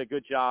they did a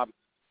good job.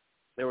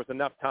 There was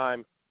enough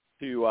time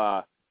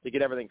to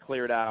get everything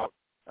cleared out.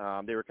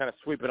 They were kind of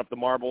sweeping up the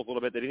marbles a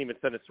little bit. They didn't even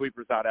send the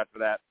sweepers out after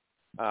that,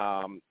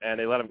 and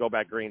they let them go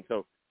back green.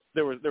 So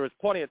there was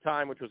plenty of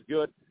time, which was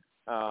good.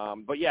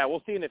 But yeah,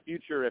 we'll see in the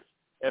future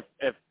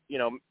if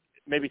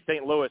maybe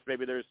St. Louis,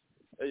 maybe there's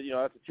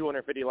that's a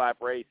 250 lap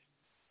race.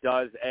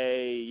 Does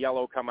a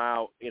yellow come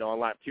out on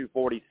lap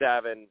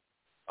 247?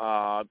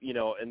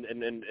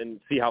 And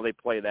see how they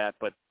play that.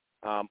 But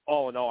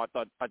all in all, I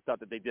thought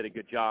that they did a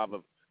good job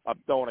of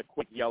throwing a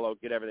quick yellow,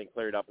 get everything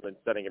cleared up, and then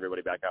setting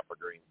everybody back out for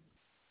green.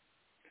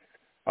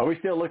 Are we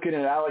still looking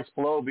at Alex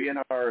Palou being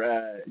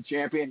our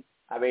champion?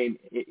 I mean,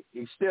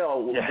 he's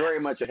still very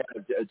much ahead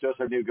of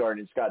Joseph Newgarden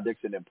and Scott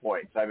Dixon in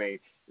points. I mean,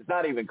 it's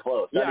not even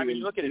close. Not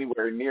even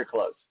anywhere near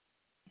close.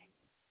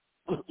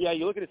 Yeah,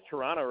 you look at his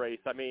Toronto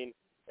race. I mean,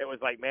 it was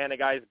like, man, the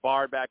guy's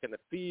barred back in the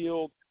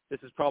field. This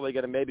is probably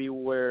going to maybe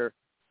where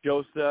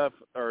Joseph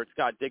or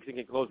Scott Dixon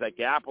can close that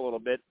gap a little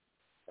bit.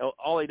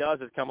 All he does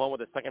is come home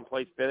with a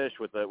second-place finish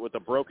with a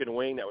broken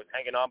wing that was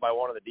hanging on by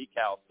one of the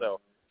decals.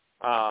 So,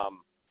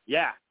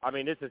 yeah, I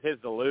mean, this is his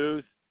to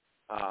lose.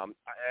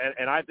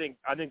 And I think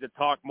the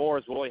talk more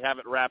is will he have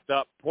it wrapped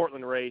up.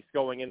 Portland race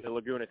going into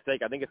Laguna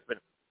Seca. I think it's been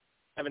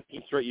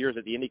 17 straight years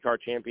that the IndyCar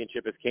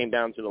Championship has came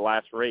down to the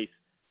last race.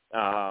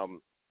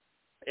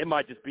 It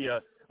might just be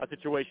a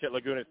situation at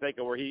Laguna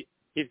Seca where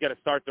he's got to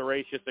start the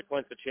race just to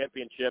clinch the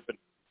championship, and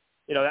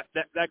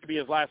that could be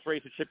his last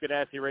race with Chip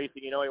Ganassi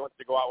Racing. He wants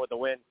to go out with a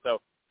win,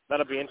 so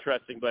that'll be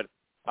interesting. But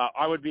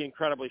I would be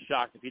incredibly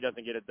shocked if he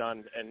doesn't get it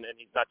done and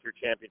he's not your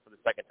champion for the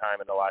second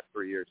time in the last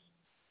 3 years.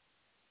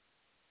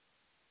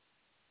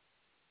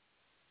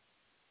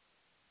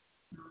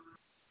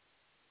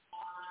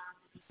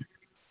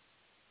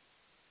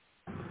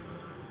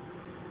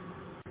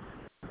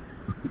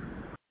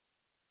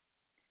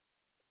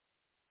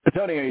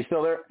 Tony, are you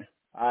still there?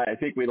 I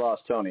think we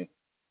lost Tony.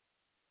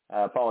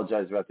 I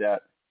apologize about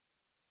that.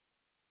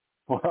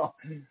 Well,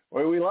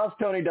 we lost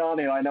Tony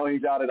Donahue. I know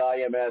he's out at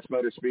IMS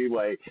Motor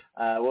Speedway.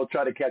 We'll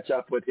try to catch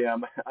up with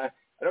him. I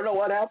don't know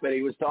what happened.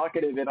 He was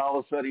talking, and then all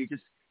of a sudden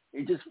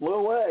he just flew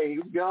away. He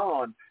was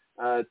gone.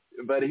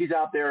 But he's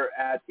out there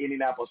at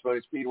Indianapolis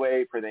Motor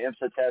Speedway for the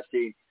IMSA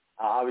testing.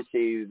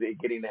 Obviously,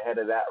 getting ahead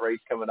of that race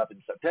coming up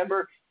in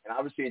September, and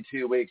obviously in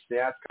 2 weeks,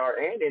 NASCAR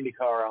and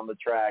IndyCar on the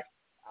track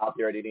out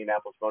there at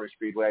Indianapolis Motor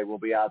Speedway. We'll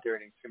be out there,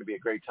 and it's going to be a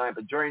great time.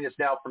 But joining us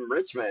now from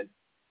Richmond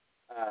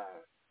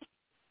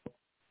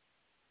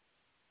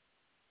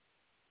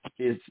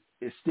is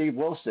Steve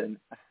Wilson,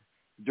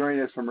 joining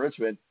us from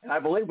Richmond. And I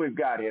believe we've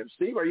got him.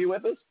 Steve, are you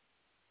with us?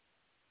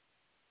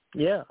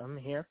 Yeah, I'm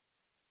here.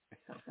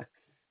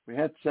 We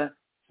had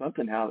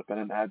something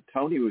happen.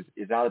 Tony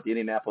is out at the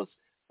Indianapolis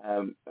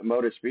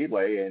Motor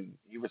Speedway, and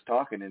he was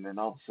talking, and then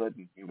all of a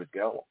sudden he was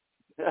gone.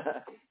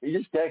 He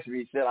just texted me.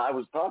 He said, I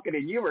was talking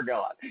and you were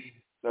gone.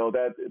 So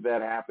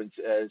that happens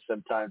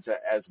sometimes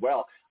as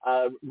well.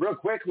 Real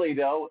quickly,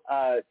 though,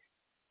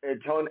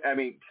 Tony, I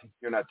mean,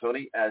 you're not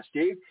Tony,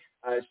 Steve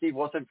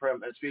Wilson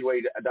from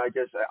Speedway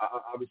Digest,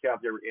 obviously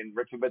out there in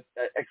Richmond. But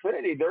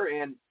Xfinity,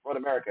 they're in Road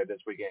America this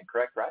weekend,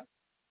 correct, right?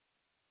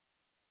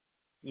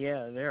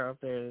 Yeah, they're up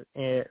there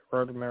at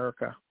Road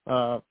America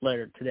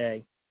later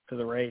today for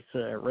the race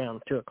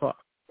around 2 o'clock.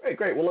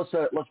 Great. Well,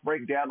 let's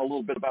break down a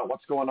little bit about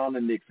what's going on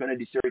in the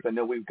Xfinity Series. I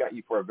know we've got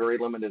you for a very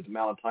limited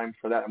amount of time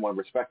for that, and want to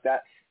respect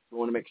that. We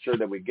want to make sure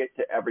that we get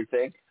to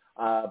everything.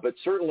 But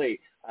certainly,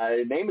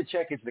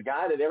 Nemechek is the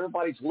guy that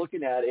everybody's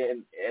looking at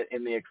in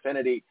the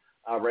Xfinity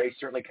race,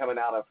 certainly coming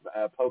out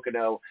of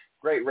Pocono.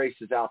 Great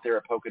races out there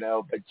at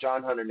Pocono, but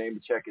John Hunter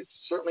Nemechek is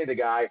certainly the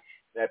guy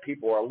that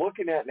people are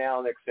looking at now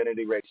in the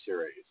Xfinity Race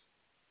Series.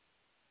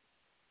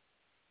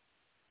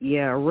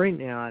 Yeah, right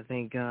now I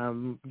think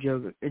Joe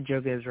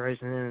Gibbs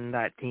Racing and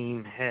that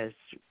team has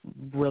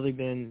really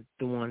been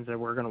the ones that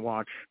we're going to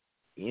watch,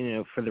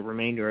 for the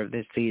remainder of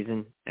this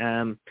season.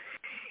 John,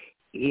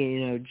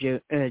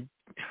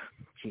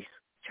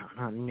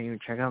 I didn't even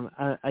check him.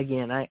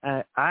 Again,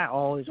 I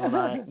always, when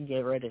I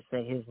get ready to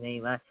say his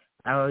name, I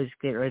always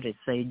get ready to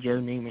say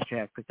Joe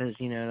Nemechek because,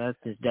 that's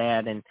his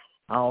dad, and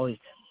I always,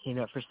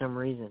 for some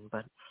reason.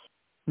 But,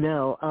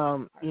 no,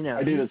 he's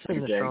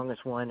been the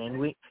strongest one, and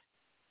we –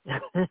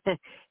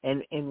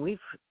 and we've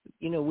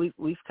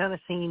kind of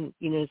seen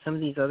some of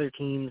these other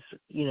teams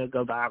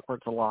go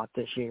backwards a lot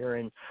this year,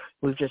 and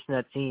we've just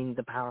not seen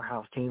the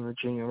powerhouse team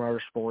Virginia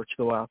Motorsports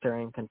go out there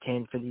and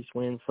contend for these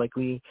wins like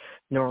we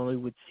normally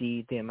would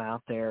see them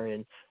out there.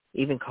 And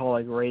even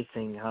Colleague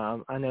Racing,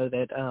 I know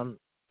that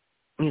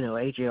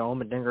AJ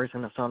Allmendinger is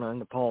going to sign on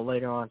the Paul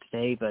later on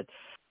today, but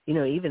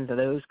even to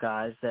those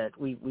guys that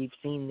we've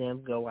seen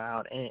them go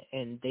out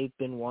and they've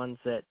been ones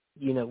that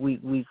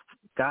we've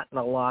gotten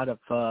a lot of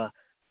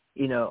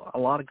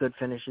good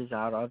finishes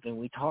out of, and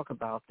we talk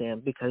about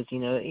them because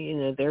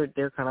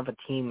they're kind of a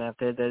team out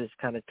there that is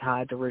kind of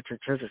tied to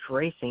Richard Childress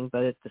Racing,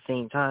 but at the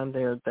same time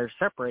they're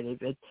separated.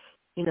 But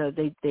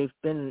they've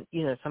been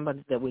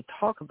somebody that we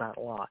talk about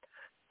a lot.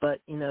 But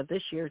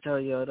this year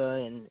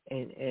Toyota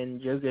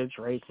and Joe Gibbs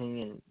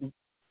Racing and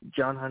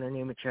John Hunter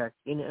Nemechek,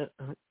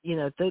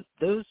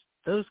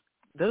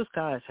 those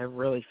guys have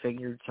really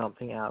figured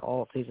something out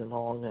all season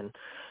long, and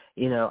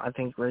I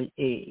think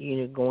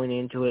going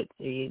into it,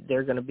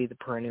 they're going to be the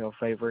perennial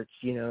favorites,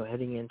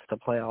 heading into the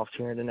playoffs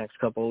here in the next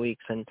couple of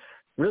weeks, and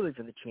really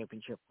for the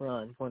championship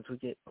run once we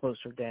get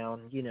closer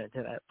down, to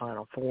that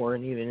Final Four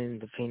and even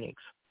into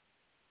Phoenix.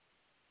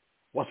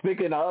 Well,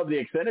 speaking of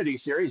the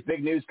Xfinity Series,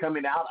 big news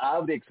coming out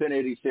of the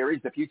Xfinity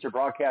Series. The future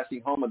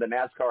broadcasting home of the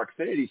NASCAR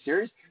Xfinity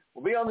Series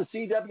will be on the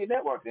CW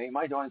Network. Now, you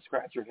might want to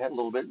scratch your head a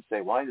little bit and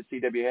say, why the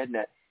CW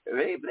HeadNet?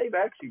 They've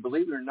actually,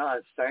 believe it or not,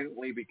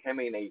 silently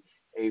becoming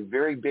a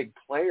very big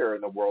player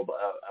in the world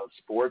of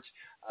sports.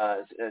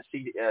 The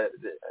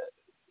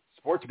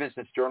Sports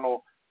Business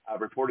Journal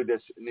reported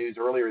this news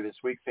earlier this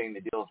week, saying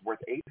the deal is worth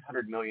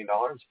 $800 million,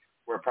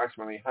 or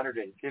approximately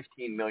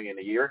 $115 million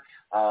a year.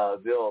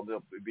 They'll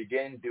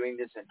begin doing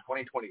this in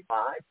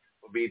 2025.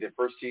 Will be the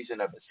first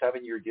season of a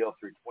 7-year deal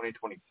through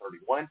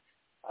 2031.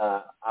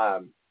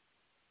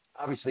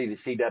 Obviously, the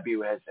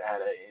CW has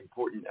had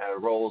important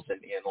roles in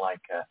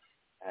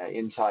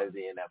inside of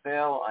the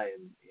NFL,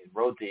 in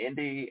Road to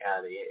Indy,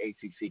 the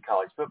ACC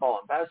college football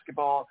and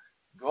basketball,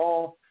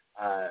 golf,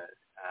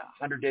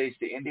 100 Days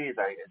to Indy, as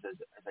I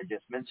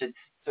just mentioned.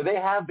 So they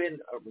have been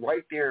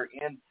right there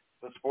in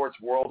the sports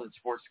world and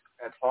sports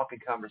talk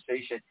and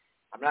conversation.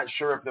 I'm not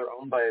sure if they're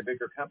owned by a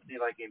bigger company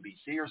like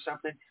NBC or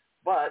something,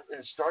 but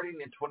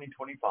starting in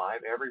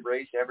 2025, every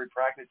race, every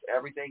practice,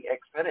 everything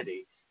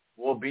Xfinity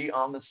will be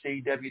on the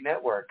CW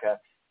network.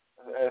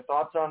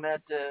 Thoughts on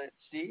that,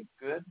 Steve?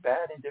 Good,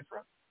 bad,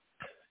 indifferent?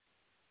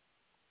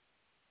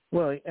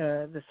 Well,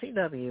 the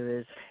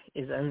CW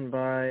is owned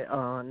by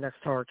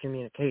Nexstar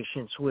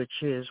Communications, which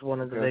is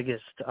one of the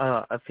biggest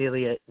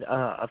affiliate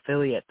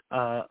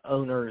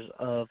owners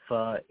of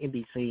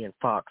NBC and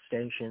Fox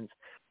stations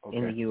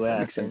in the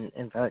U.S. And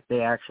in fact, they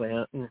actually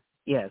own,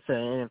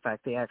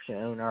 they actually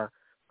own our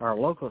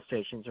local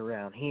stations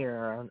around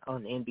here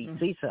on the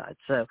NBC side.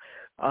 So,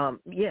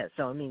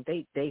 so I mean,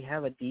 they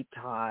have a deep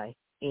tie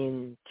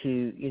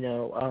into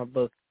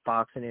both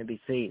Fox and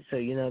NBC. So,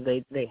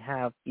 they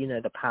have,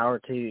 the power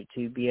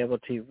to be able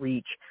to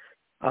reach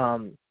a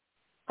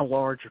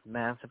large,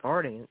 massive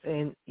audience.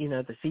 And,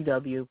 the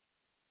CW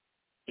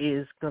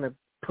is going to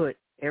put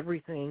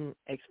everything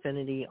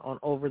Xfinity on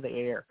over the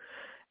air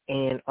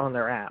and on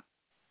their app.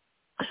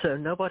 So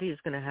nobody is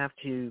going to have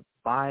to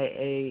buy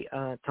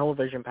a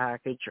television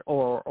package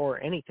or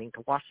anything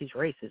to watch these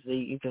races.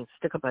 You can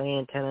stick up an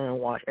antenna and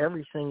watch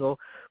every single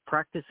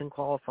practice and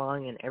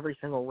qualifying and every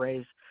single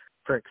race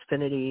for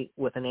Xfinity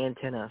with an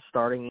antenna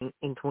starting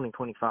in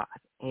 2025.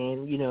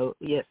 And,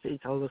 yes,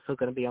 it's also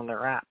going to be on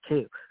their app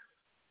too.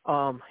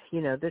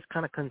 This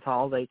kind of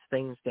consolidates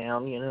things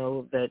down,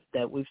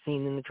 that we've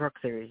seen in the Truck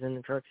Series. In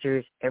the Truck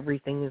Series,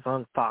 everything is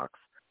on Fox.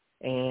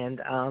 And,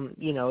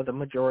 the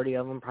majority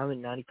of them, probably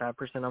 95%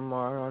 of them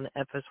are on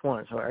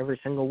FS1. So every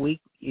single week,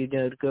 to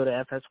go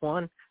to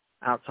FS1,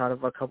 outside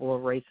of a couple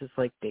of races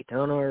like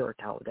Daytona or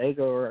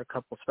Talladega or a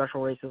couple of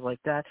special races like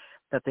that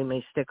they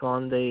may stick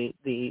on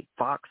the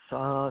Fox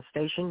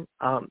station.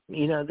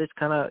 This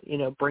kind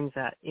of, brings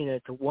that,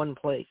 to one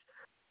place.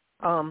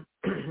 And,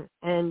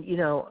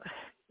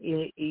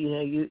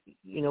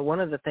 one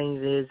of the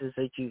things is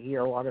that you hear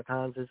a lot of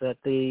times is that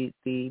the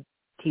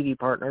TV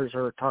partners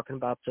are talking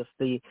about just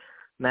the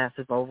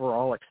massive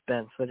overall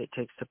expense that it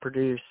takes to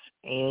produce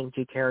and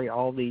to carry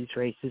all these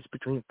races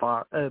between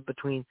Fox,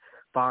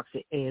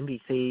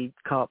 NBC,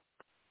 Cup,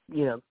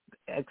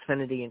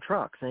 Xfinity, and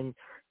trucks. And,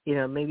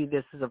 maybe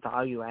this is a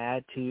value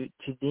add to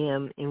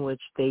them in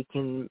which they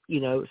can,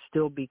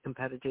 still be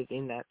competitive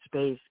in that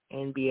space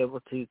and be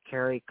able to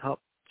carry Cup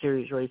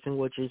Series racing,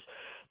 which is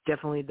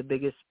definitely the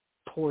biggest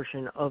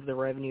portion of the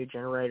revenue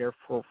generator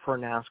for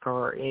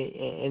NASCAR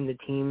and the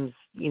teams,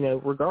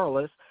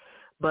 regardless.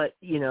 But,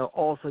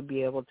 also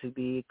be able to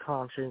be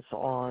conscious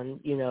on,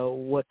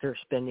 what they're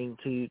spending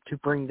to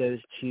bring those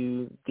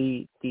to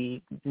the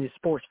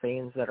sports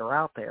fans that are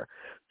out there.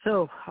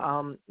 So,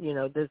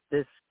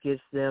 this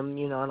gives them,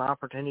 an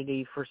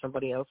opportunity for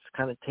somebody else to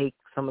kind of take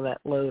some of that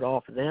load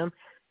off of them.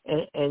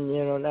 And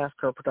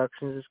NASCAR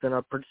Productions is going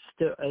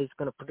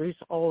to produce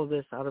all of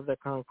this out of their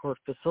Concord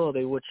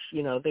facility, which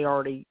they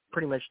already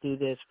pretty much do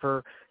this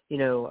for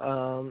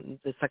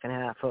the second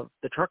half of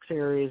the Truck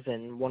Series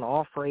and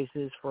one-off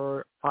races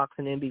for Fox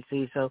and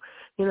NBC. So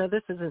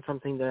this isn't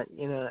something that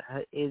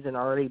isn't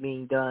already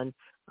being done.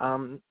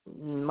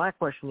 My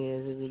question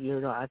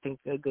is I think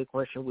a good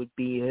question would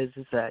be is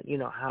that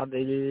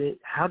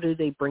how do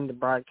they bring the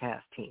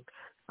broadcast team?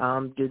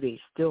 Do they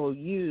still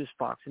use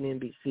Fox and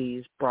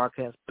NBC's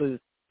broadcast booth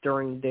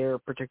during their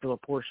particular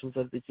portions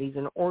of the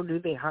season, or do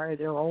they hire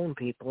their own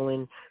people?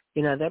 And,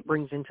 that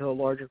brings into a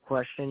larger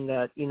question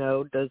that,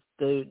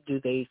 do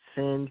they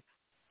send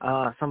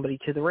somebody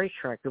to the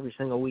racetrack every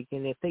single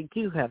weekend if they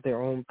do have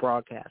their own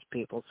broadcast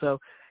people? So,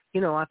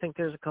 I think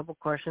there's a couple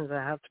questions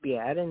that have to be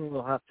added and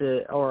we'll have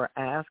to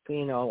ask,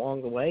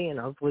 along the way, and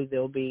hopefully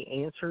they'll be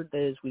answered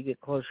as we get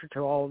closer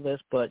to all of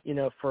this. But,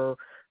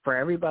 for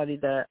everybody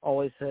that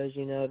always says,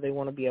 they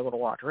want to be able to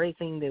watch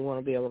racing, they want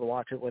to be able to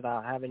watch it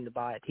without having to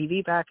buy a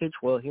TV package,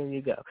 well, here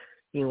you go.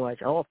 You can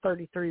watch all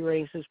 33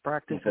 races,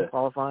 practice and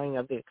qualifying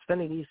of the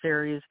Xfinity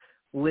Series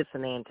with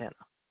an antenna.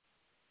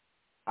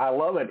 I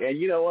love it. And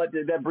you know what?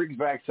 That brings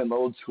back some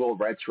old school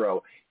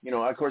retro.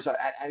 Of course,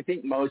 I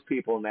think most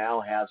people now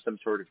have some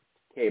sort of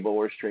cable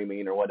or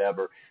streaming or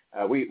whatever.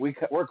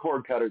 We're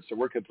cord cutters, so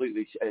we're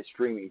completely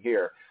streaming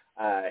here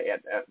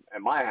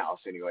at my house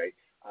anyway.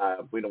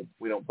 We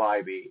don't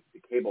buy the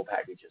cable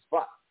packages,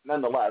 but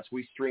nonetheless,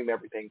 we stream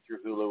everything through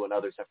Hulu and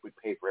other stuff. We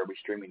pay for every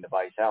streaming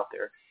device out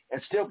there,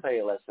 and still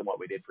pay less than what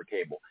we did for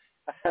cable.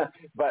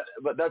 but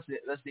that's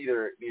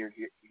neither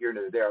here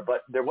nor there.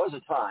 But there was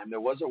a time,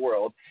 there was a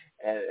world,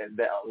 and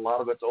that a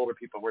lot of us older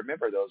people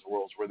remember those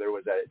worlds where there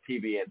was a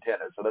TV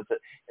antenna. So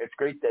it's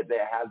great that they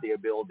have the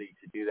ability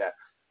to do that.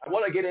 I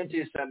want to get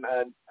into some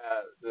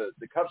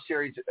the Cup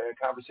Series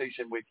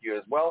conversation with you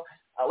as well.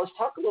 Let's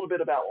talk a little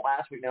bit about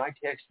last week. Now, I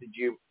texted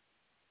you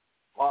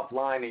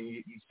offline, and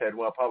you said,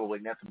 well, probably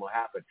nothing will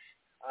happen.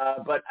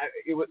 But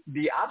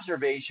the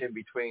observation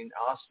between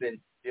Austin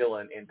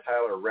Dillon and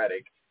Tyler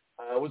Reddick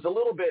was a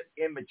little bit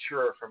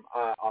immature from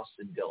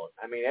Austin Dillon.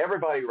 I mean,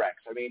 everybody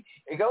wrecks. I mean,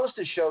 it goes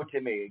to show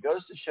to me, it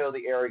goes to show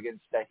the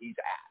arrogance that he's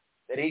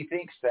at, that he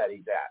thinks that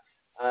he's at.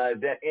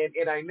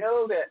 And I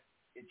know that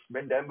it's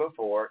been done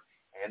before,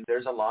 and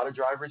there's a lot of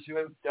drivers who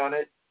have done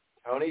it.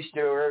 Tony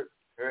Stewart,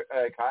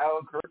 Kyle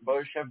and Kurt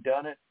Busch have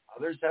done it.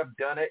 Others have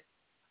done it.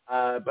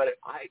 But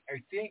I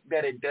think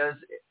that it does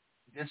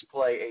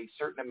display a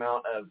certain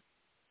amount of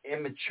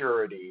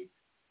immaturity.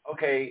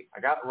 Okay, I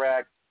got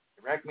wrecked.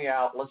 It wrecked me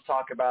out. Let's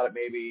talk about it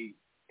maybe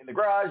in the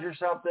garage or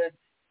something.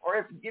 Or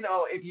if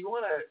you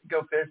want to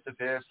go fist to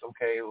fist,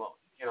 okay, well,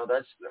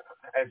 that's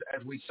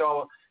as we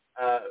saw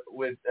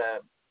with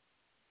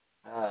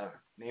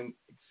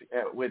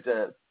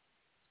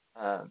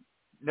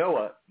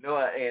Noah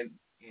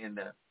and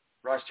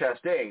Ross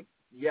Chastain.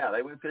 Yeah,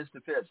 they went fist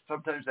to fist.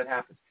 Sometimes that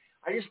happens.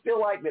 I just feel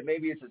like that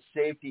maybe it's a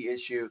safety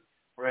issue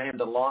for him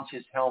to launch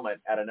his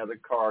helmet at another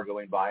car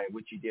going by,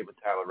 which he did with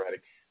Tyler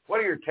Reddick. What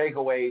are your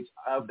takeaways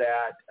of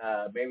that?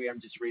 Maybe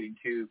I'm just reading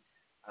too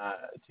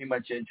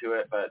much into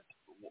it, but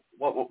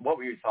what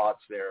were your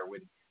thoughts there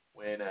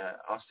when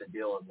Austin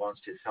Dillon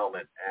launched his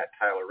helmet at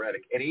Tyler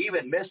Reddick? And he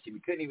even missed him. He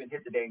couldn't even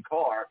hit the dang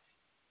car,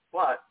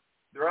 but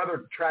there are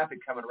other traffic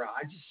coming around.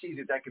 I just see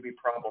that could be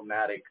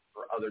problematic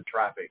for other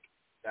traffic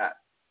that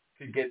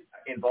could get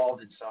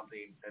involved in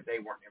something that they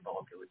weren't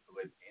involved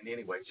with in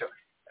any way. So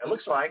it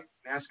looks like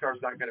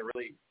NASCAR's not going to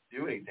really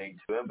do anything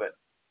to him, but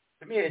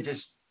to me it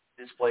just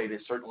displayed a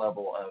certain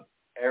level of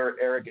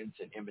arrogance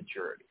and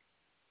immaturity.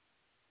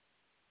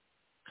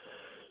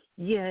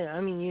 Yeah,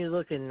 I mean, you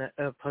look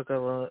at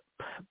Pocono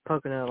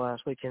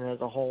last weekend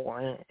as a whole,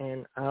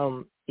 and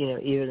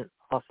even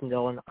Austin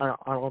Dillon, I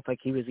don't think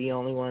he was the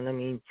only one. I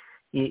mean,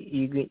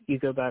 you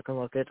go back and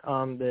look at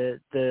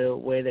the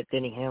way that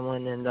Denny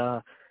Hamlin and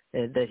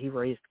that he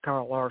raised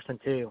Kyle Larson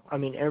too. I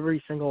mean, a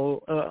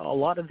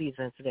lot of these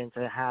incidents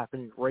that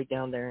happened right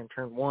down there in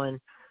turn one,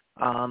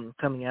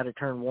 coming out of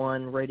turn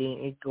one,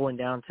 going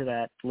down to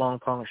that Long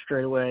Pond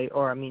straightaway,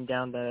 or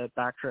down the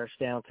backstretch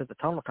down to the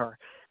tunnel car.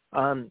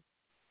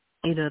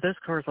 Those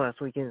cars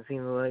last weekend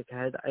seemed like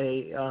had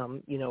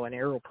an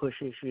aero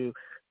push issue.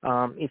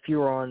 If you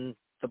were on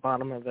the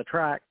bottom of the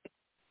track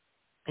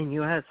and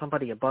you had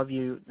somebody above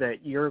you,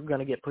 that you're going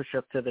to get pushed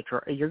up to the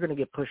track, you're going to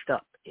get pushed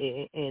up,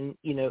 and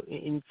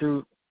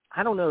through,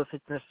 I don't know if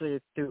it's necessarily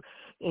through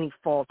any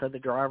fault of the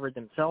driver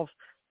themselves.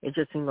 It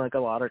just seemed like a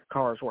lot of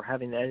cars were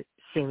having that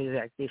same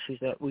exact issues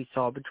that we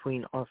saw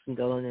between Austin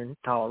Dillon and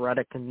Tyler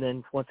Reddick, and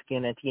then once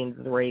again at the end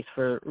of the race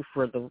for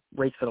the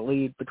race for the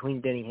lead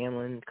between Denny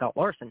Hamlin and Kyle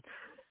Larson.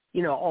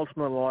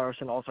 ultimately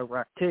Larson also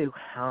wrecked too.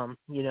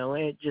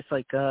 It just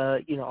like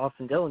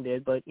Austin Dillon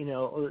did, but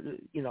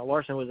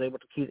Larson was able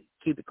to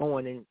keep it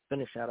going and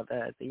finish out of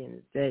that at the end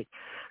of the day.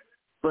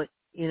 But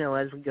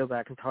as we go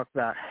back and talk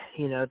about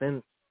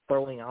them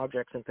throwing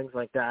objects and things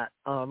like that,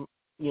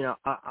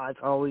 I've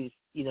always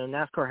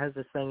NASCAR has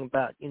this thing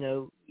about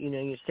you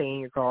stay in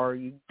your car,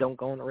 you don't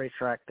go on the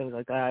racetrack, things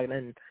like that,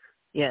 and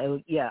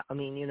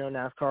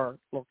NASCAR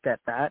looked at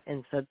that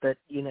and said that,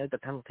 the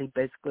penalty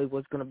basically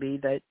was going to be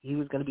that he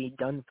was going to be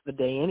done for the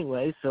day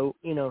anyway. So,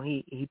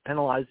 he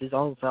penalized his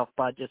own self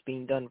by just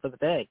being done for the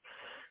day.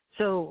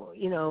 So,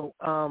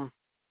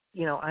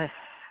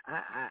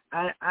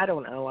 I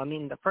don't know. I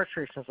mean, the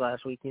frustrations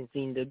last weekend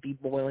seemed to be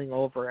boiling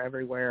over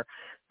everywhere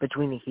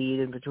between the heat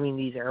and between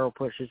these aero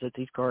pushes that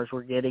these cars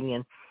were getting.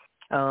 And,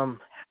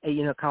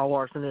 Kyle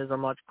Larson is a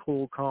much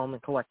cool, calm,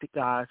 and collected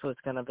guy, so it's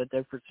kind of a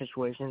different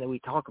situation that we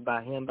talk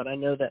about him. But I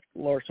know that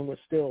Larson was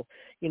still,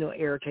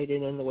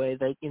 irritated in the way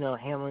that,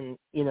 Hamlin,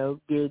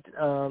 did,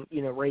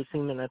 race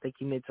him, and I think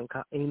he made some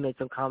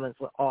comments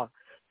off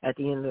at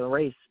the end of the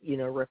race,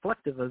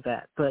 reflective of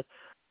that. But,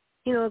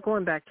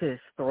 going back to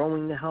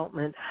throwing the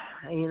helmet,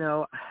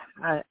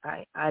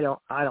 I don't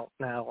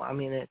know. I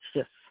mean, it's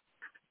just,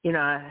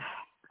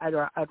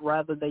 I'd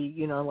rather they,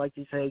 like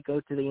you say, go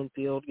to the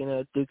infield,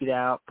 duke it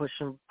out,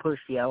 push,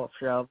 yell,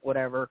 shove,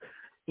 whatever,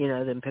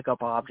 then pick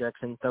up objects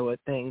and throw at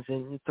things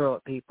and throw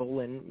at people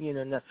and,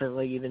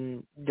 necessarily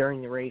even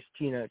during the race,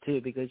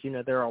 too, because,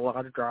 there are a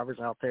lot of drivers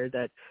out there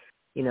that,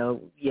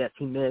 yes,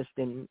 he missed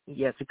and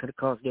yes, it could have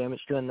caused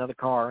damage to another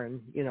car.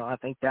 And, I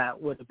think that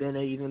would have been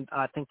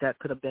that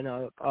could have been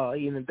a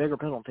even bigger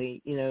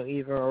penalty,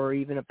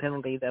 even a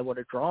penalty that would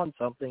have drawn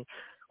something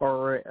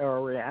or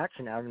a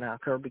reaction out of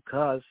NASCAR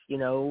because,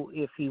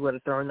 if he would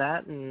have thrown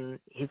that and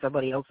hit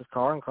somebody else's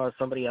car and caused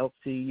somebody else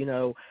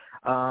to,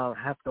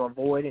 have to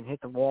avoid and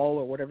hit the wall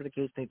or whatever the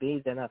case may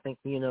be, then I think,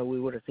 we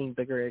would have seen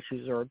bigger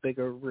issues or a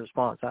bigger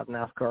response out of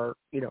NASCAR,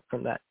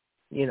 from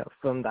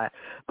that.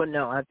 But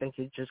no, I think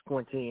it's just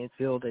going to the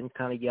infield and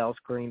kind of yell,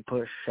 scream,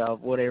 push,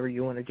 shove, whatever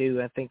you want to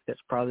do. I think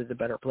that's probably the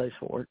better place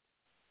for it.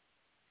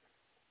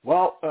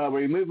 Well,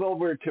 we move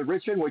over to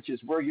Richmond, which is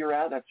where you're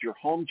at. That's your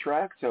home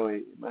track, so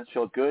it must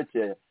feel good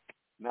to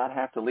not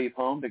have to leave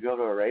home to go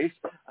to a race.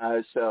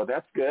 So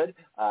that's good.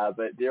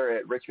 But they're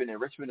at Richmond,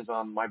 and Richmond is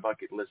on my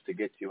bucket list to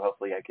get to.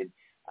 Hopefully I can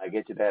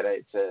get to that.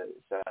 It's a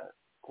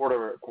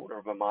quarter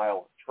of a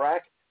mile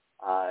track.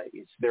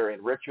 It's there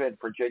in Richmond,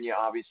 Virginia,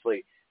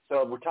 obviously.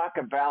 So we're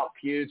talking about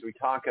feuds. We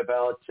talk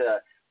about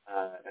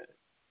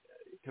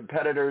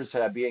competitors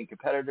being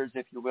competitors,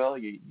 if you will.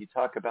 You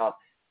talk about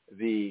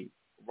the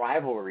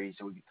rivalries,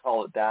 we could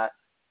call it that.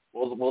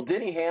 Will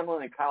Denny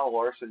Hamlin and Kyle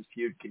Larson's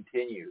feud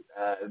continue?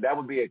 That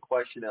would be a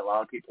question that a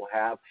lot of people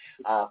have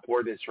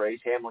for this race.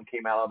 Hamlin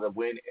came out of the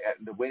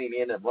winning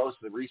end of most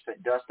of the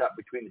recent dust-up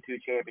between the two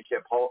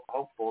championship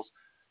hopefuls,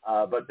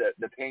 but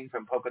the pain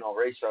from Pocono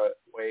Raceway,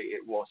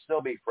 it will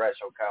still be fresh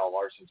on Kyle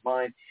Larson's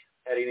mind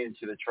heading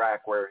into the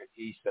track where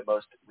he's the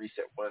most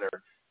recent winner.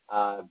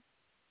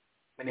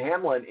 And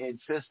Hamlin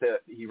insists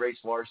that he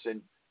raced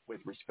Larson with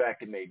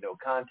respect and made no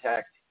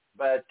contact,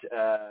 but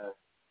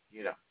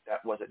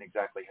that wasn't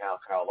exactly how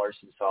Kyle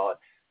Larson saw it.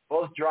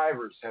 Both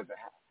drivers have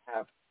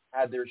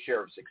had their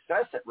share of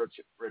success at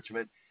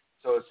Richmond,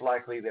 so it's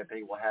likely that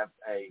they will have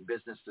a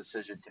business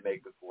decision to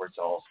make before it's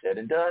all said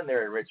and done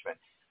there in Richmond.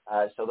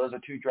 So those are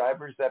two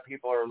drivers that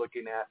people are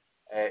looking at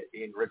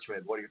in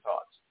Richmond. What are your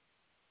thoughts?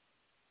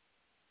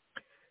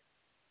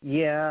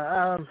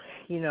 Yeah,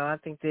 I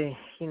think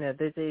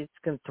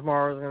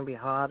tomorrow's going to be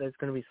hot. It's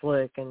going to be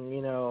slick, and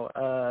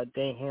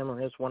Denny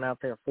Hamlin has won out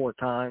there 4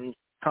 times.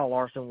 Kyle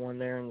Larson won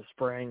there in the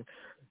spring.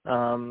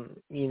 Both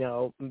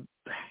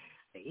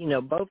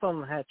of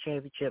them had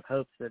championship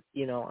hopes that,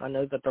 I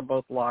know that they're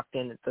both locked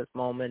in at this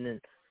moment, and,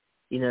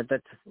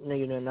 that's,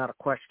 not a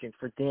question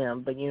for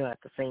them. But, at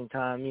the same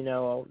time,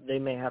 they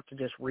may have to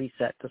just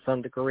reset to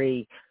some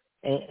degree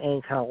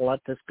and kind of let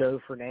this go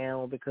for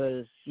now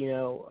because,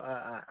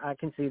 I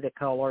can see that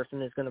Kyle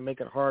Larson is going to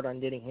make it hard on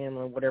Denny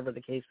Hamlin, whatever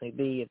the case may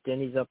be. If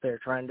Denny's up there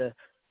trying to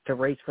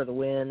race for the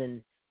win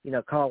and,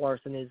 Kyle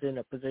Larson is in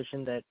a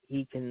position that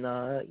he can,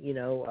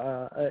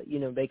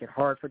 make it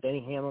hard for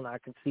Denny Hamlin, I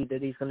can see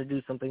that he's going to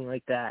do something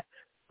like that.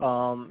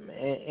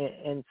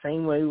 And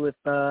same way with,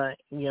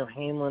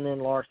 Hamlin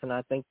and Larson,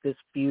 I think this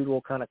feud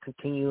will kind of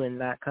continue in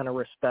that kind of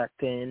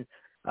respect and,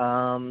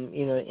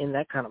 in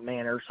that kind of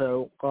manner.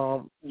 So,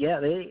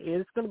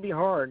 it's going to be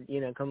hard,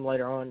 come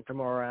later on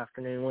tomorrow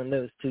afternoon when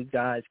those two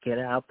guys get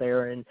out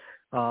there. And,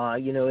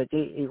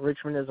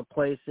 Richmond is a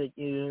place that,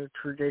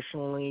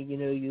 traditionally,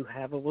 you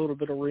have a little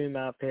bit of room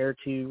out there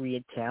to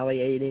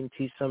retaliate in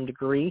to some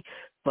degree.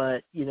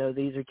 But,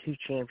 these are two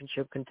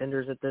championship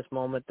contenders at this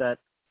moment that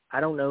I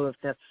don't know if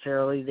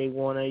necessarily they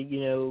want to,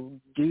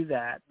 do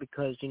that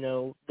because,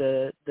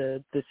 the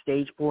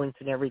stage points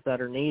and everything that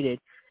are needed,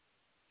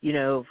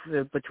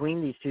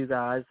 between these two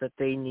guys that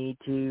they need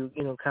to,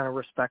 kind of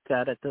respect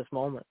that at this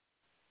moment.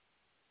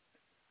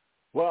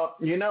 Well,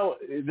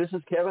 this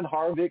is Kevin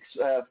Harvick's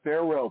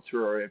farewell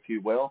tour, if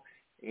you will.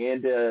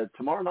 And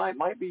tomorrow night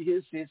might be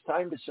his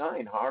time to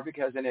shine. Harvick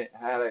has had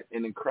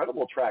an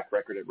incredible track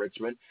record at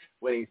Richmond,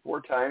 winning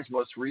 4 times.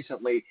 Most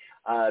recently,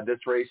 this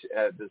race,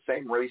 the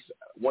same race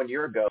 1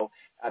 year ago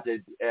at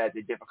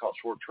the difficult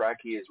short track,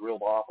 he has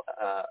reeled off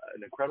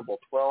an incredible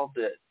 12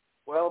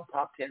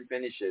 top 10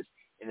 finishes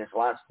in his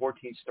last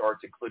 14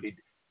 starts, including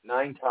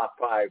 9 top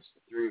 5s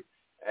through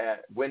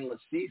winless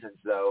seasons,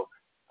 though.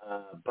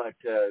 But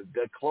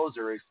the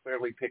closer is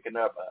clearly picking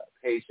up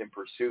pace in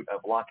pursuit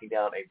of locking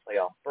down a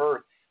playoff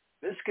berth.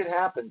 This could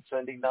happen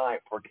Sunday night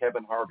for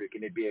Kevin Harvick,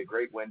 and it'd be a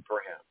great win for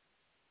him.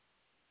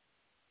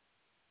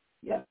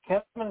 Yeah,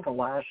 Kevin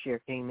last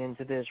year came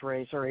into this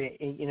race, or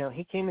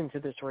he came into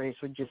this race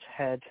with just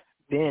had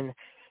been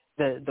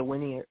the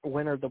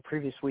winner the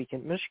previous week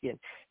in Michigan.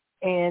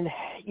 And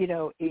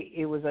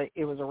it was a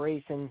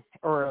race,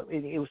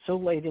 it was so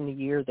late in the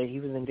year that he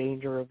was in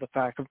danger of the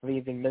fact of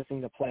even missing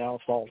the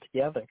playoffs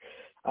altogether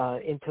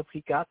until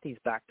he got these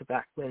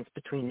back-to-back wins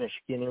between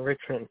Michigan and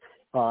Richmond,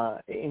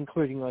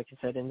 including, like you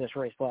said, in this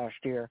race last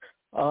year.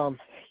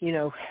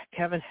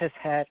 Kevin has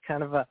had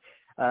kind of a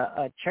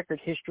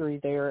checkered history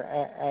there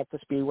at the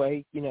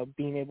Speedway,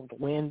 being able to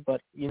win,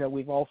 but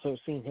we've also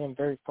seen him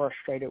very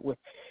frustrated with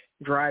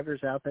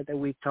drivers out there that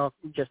we've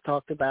just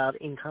talked about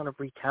in kind of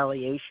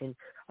retaliation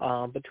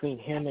between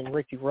him and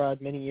Ricky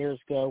Rudd many years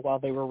ago while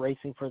they were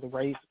racing for the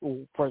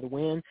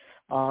win.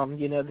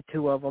 The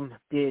two of them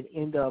did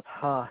end up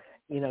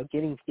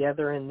getting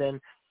together and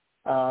then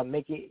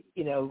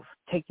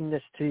taking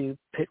this to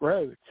pit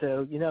road.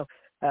 So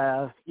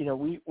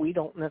we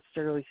don't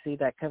necessarily see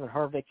that Kevin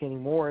Harvick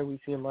anymore. We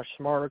see a much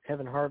smarter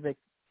Kevin Harvick,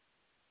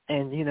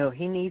 and he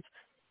needs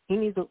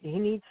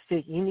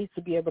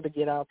to be able to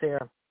get out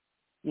there.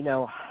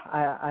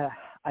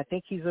 I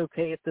think he's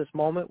okay at this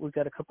moment. We've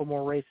got a couple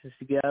more races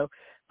to go,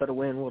 but a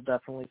win will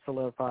definitely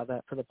solidify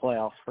that for the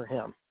playoffs for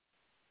him.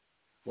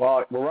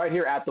 Well, we're right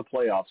here at the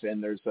playoffs,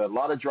 and there's a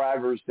lot of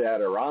drivers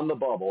that are on the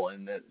bubble,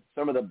 and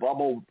some of the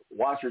bubble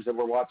watchers that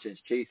we're watching is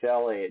Chase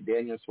Elliott,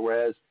 Daniel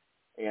Suarez,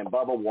 and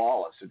Bubba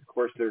Wallace. Of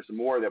course, there's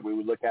more that we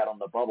would look at on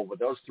the bubble, but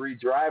those 3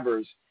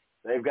 drivers,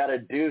 they've got to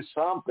do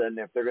something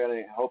if they're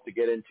going to hope to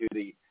get into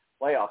the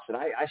playoffs. And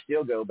I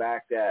still go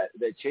back that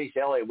Chase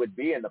Elliott would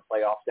be in the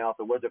playoffs now if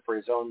it wasn't for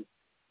his own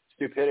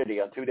stupidity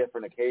on 2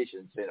 different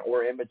occasions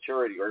or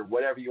immaturity or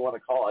whatever you want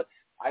to call it.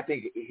 I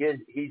think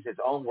he's his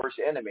own worst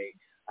enemy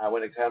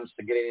when it comes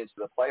to getting into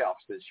the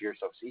playoffs this year.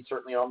 So he's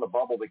certainly on the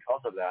bubble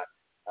because of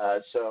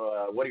that.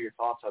 So what are your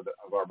thoughts of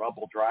our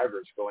bubble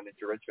drivers going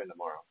into Richmond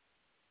tomorrow?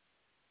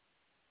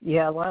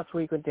 Yeah, last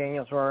week with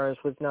Daniel Suarez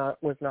was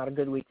not a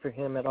good week for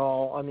him at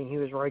all. I mean, he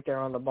was right there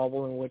on the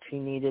bubble in which he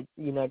needed,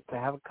 to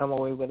have come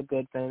away with a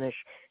good finish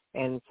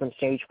and some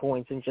stage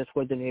points, and just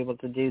wasn't able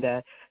to do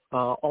that.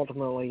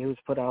 Ultimately, he was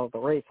put out of the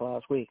race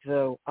last week.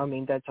 So, I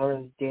mean, that's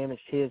already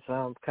damaged his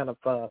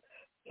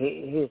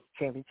his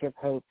championship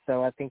hopes.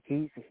 So I think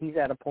he's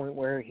at a point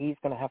where he's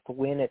going to have to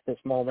win at this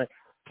moment.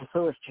 And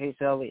so is Chase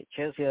Elliott.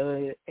 Chase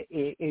Elliott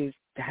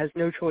has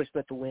no choice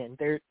but to win.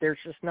 There's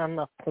just not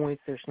enough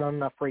points. There's not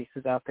enough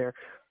races out there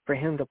for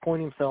him to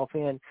point himself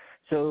in.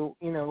 So,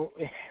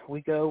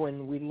 we go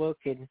and we look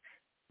and,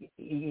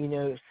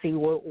 see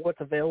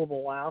what's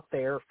available out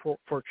there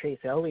for Chase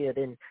Elliott.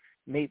 And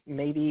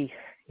maybe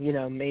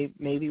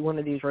one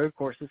of these road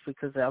courses,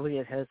 because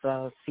Elliott has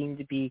seemed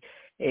to be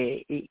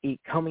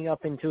coming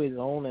up into his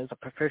own as a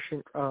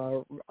proficient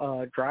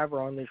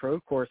driver on these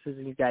road courses.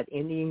 And you've got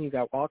Indy and you've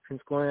got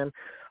Watkins Glen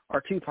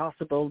are 2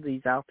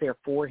 possibilities out there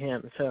for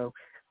him. So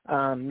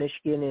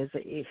Michigan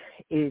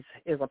is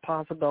a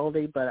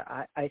possibility, but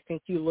I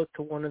think you look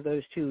to one of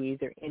those 2,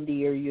 either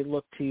Indy or you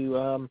look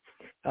to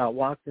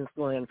Watkins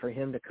Glen for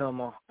him to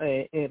come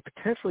and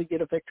potentially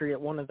get a victory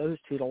at one of those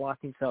 2 to lock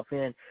himself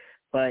in.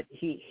 But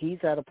he's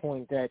at a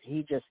point that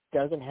he just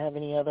doesn't have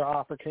any other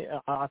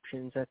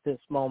options at this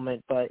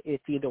moment, but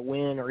it's either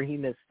win or he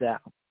misses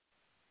out.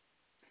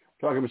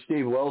 Talking with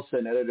Steve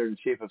Wilson,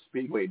 editor-in-chief of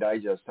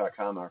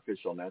SpeedwayDigest.com, our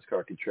official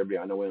NASCAR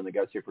contributor. I know we only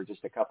got you for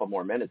just a couple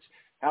more minutes.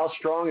 How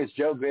strong is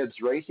Joe Gibbs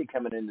Racing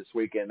coming in this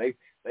weekend?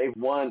 They've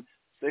won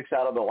 6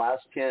 out of the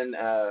last 10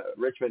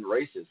 Richmond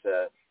races.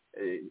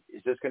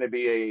 Is this going to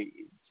be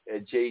a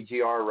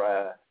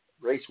JGR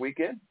race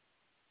weekend?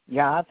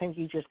 Yeah, I think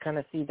you just kind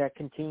of see that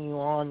continue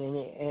on,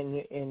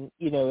 and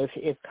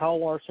if Kyle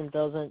Larson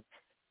doesn't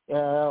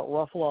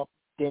ruffle up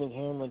Denny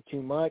Hamlin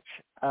too much,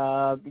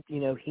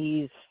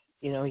 he's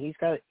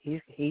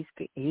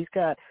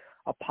got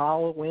a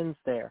pile of wins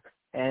there,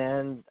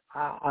 and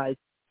I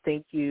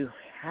think you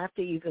have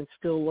to even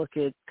still look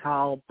at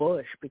Kyle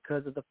Busch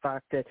because of the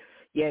fact that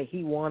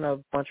he won a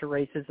bunch of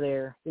races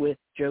there with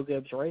Joe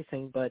Gibbs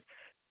Racing, but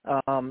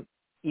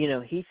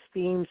he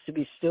seems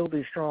to still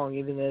be strong,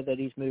 even though that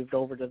he's moved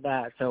over to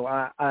that. So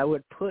I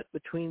would put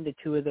between the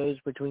 2 of those,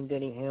 between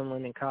Denny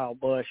Hamlin and Kyle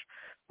Busch,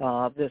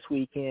 this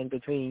weekend,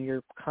 between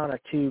your kind of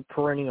 2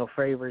 perennial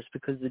favorites,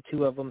 because the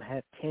 2 of them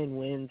have 10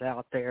 wins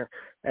out there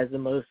as the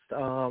most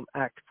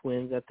active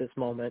wins at this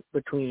moment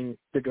between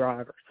the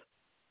drivers.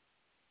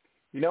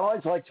 You know, I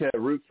always like to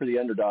root for the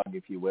underdog,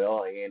 if you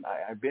will, and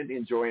I've been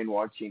enjoying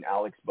watching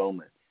Alex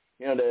Bowman.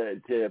 You know,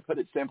 to put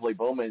it simply,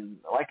 Bowman,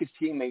 like his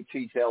teammate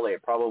Chase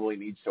Elliott, probably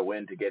needs to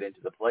win to get into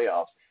the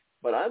playoffs.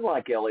 But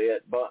unlike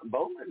Elliott,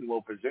 Bowman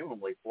will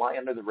presumably fly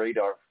under the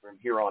radar from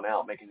here on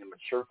out, making him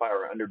a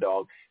surefire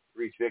underdog to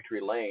reach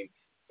victory lane.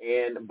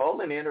 And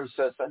Bowman enters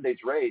Sunday's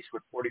race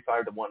with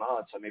 45 to 1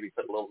 odds, so maybe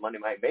put a little money,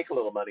 might make a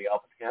little money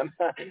off of him.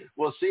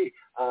 We'll see.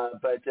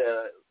 But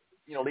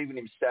you know, leaving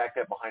him stacked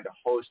up behind a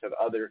host of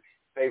other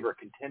favorite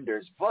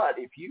contenders. But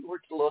if you were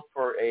to look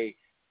for a,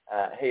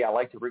 hey, I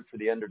like to root for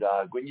the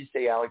underdog, wouldn't you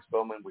say Alex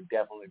Bowman would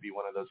definitely be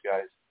one of those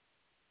guys?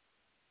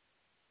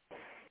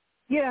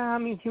 Yeah, I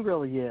mean, he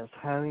really is.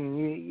 I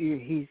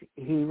mean,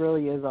 he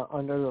really is an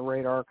under the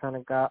radar kind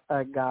of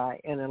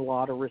guy in a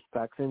lot of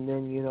respects. And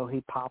then, you know,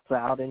 he pops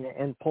out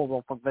and pulls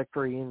off a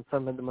victory in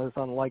some of the most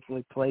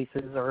unlikely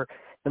places or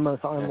the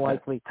most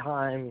unlikely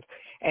times.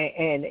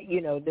 And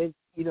you know,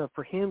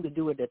 for him to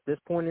do it at this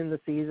point in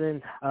the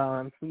season,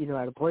 you know,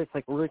 at a place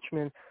like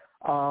Richmond,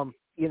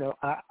 you know,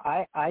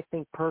 I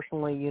think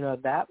personally, you know,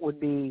 that would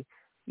be,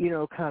 you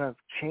know, kind of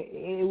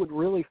it would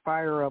really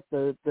fire up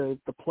the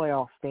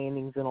playoff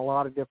standings in a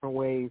lot of different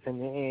ways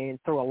and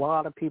throw a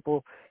lot of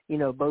people, you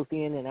know, both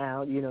in and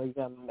out. You know, you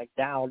got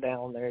McDowell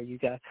down there, you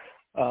got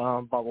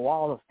Bubba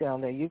Wallace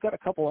down there, you've got a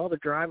couple other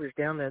drivers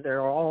down there that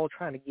are all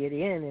trying to get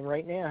in, and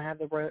right now have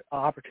the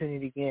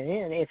opportunity to get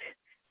in,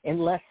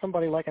 unless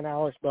somebody like an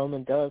Alex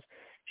Bowman does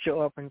show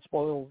up and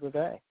spoil the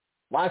day.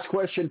 Last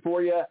question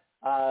for you.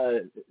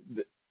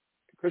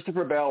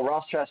 Christopher Bell,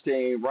 Ross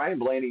Chastain, Ryan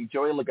Blaney,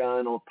 Joey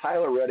Logano,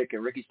 Tyler Reddick,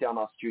 and Ricky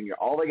Stenhouse Jr.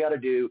 All they got to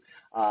do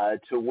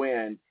to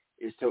win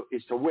is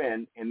to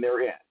win, and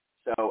they're in.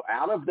 So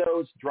out of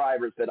those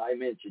drivers that I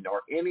mentioned,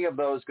 are any of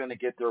those going to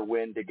get their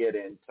win to get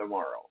in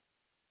tomorrow?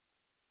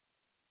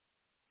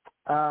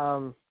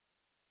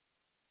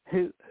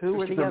 Who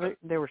were the other?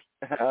 There were.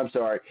 I'm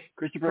sorry.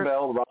 Christopher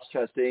Bell, Ross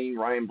Chastain,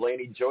 Ryan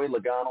Blaney, Joey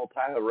Logano,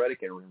 Tyler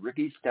Reddick, and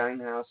Ricky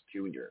Stenhouse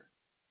Jr.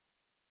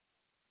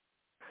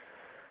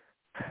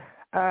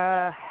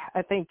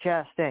 I think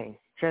Chastain.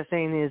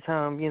 Chastain is,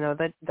 you know,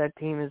 that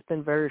team has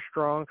been very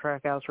strong.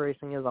 Trackhouse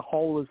Racing as a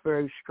whole is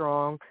very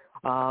strong.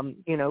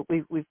 You know,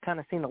 we've kind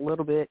of seen a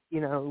little bit,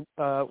 you know,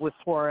 with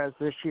Suarez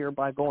this year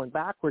by going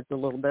backwards a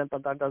little bit,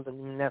 but that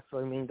doesn't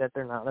necessarily mean that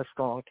they're not a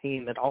strong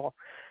team at all.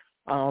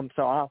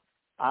 So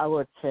I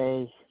would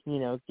say, you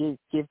know,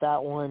 give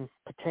that one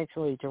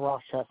potentially to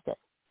Ross Chastain.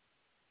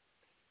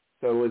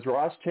 So is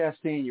Ross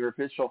Chastain your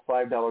official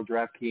 $5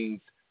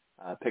 DraftKings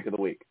pick of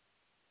the week?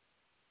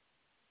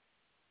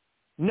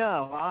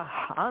 No,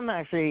 I'm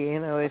actually, you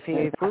know, if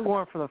we're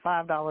going for the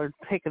 $5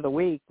 pick of the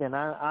week, then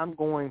I'm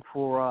going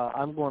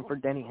for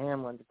Denny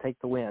Hamlin to take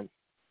the win.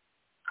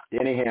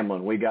 Denny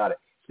Hamlin, we got it.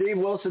 Steve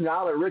Wilson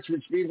out at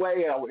Richmond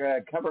Speedway,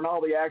 covering all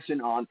the action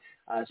on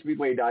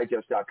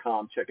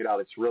SpeedwayDigest.com. Check it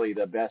out. It's really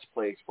the best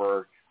place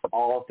for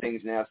all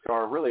things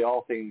NASCAR, really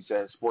all things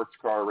sports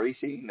car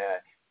racing,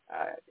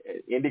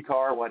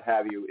 IndyCar, what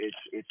have you.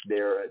 It's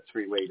there at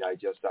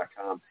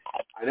SpeedwayDigest.com.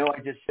 I know I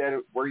just said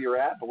where you're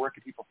at, but where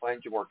can people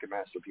find your work at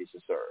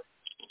Masterpieces, sir?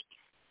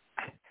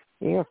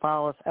 You can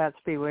follow us at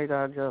Speedway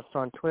Digest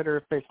on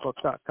Twitter,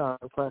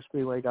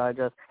 Facebook.com/Speedway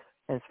Digest,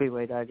 and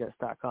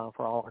SpeedwayDigest.com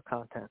for all our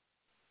content.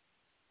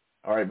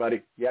 All right,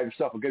 buddy. You have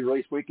yourself a good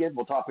race weekend.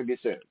 We'll talk with you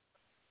soon.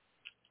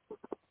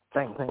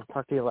 Thanks.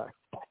 Talk to you later.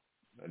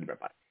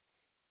 Bye-bye.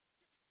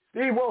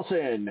 Steve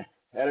Wilson,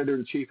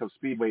 Editor-in-Chief of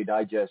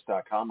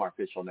SpeedwayDigest.com, our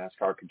official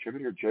NASCAR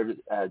contributor,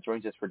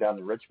 joins us for Down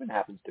in Richmond.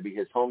 Happens to be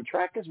his home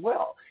track as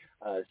well,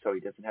 so he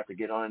doesn't have to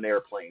get on an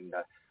airplane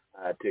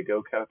to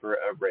go cover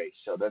a race.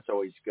 So that's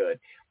always good.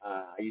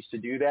 I used to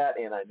do that,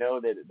 and I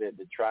know that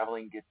the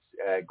traveling gets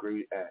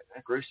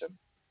gruesome,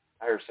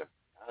 tiresome.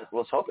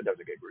 Let's hope it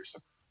doesn't get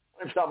gruesome.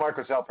 I'm Scott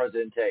Marcos, El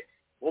Presidente.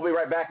 We'll be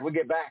right back. When we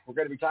get back, we're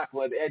going to be talking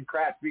with Ed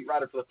Kratz, beat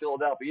writer for the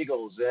Philadelphia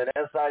Eagles, and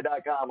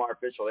SI.com, our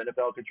official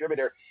NFL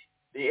contributor.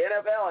 The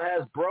NFL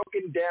has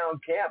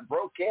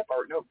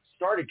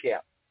started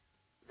camp.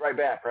 Right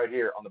back, right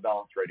here on the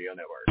Balance Radio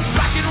Network.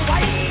 Black and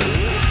white.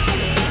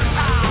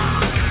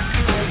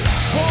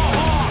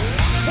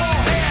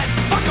 Warhead,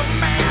 fuck a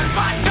man,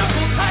 my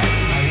knuckle tight.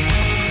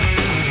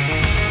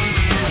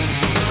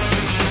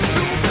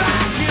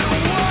 Black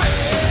and white.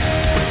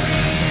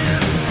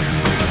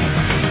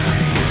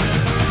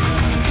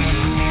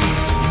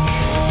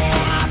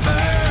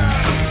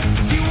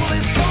 Fuel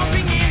is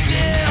pumping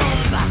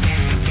engines,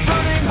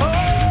 running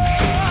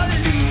hard,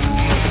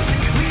 loose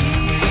and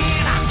clean.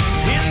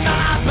 In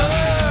my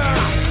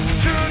bird,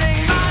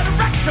 turning my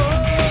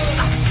direction.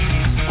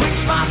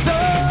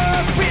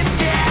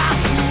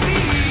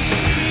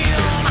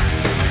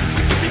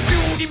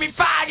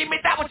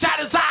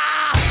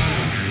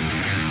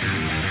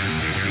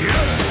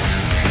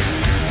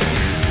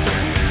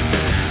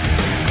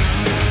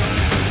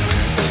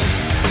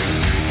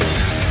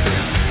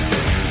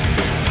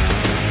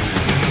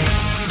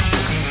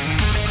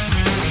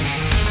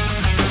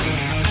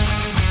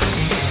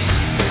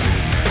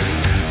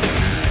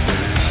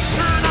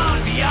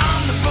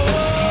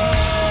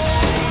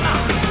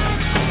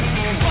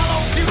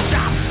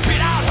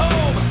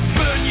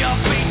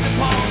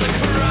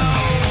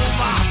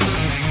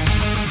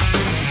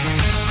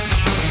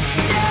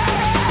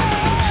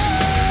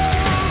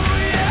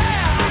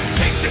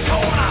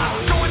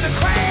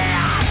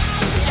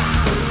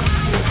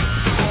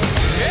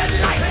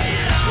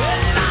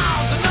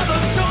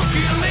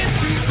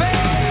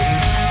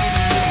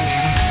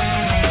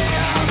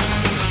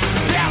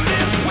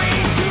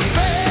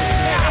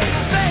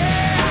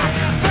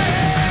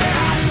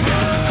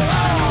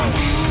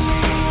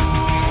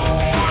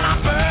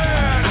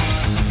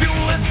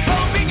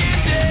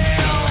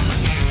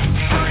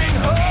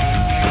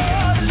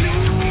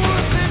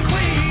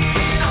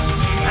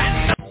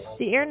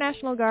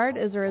 National Guard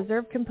is a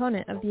reserve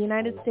component of the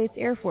United States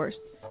Air Force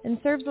and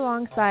serves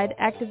alongside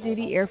active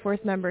duty Air Force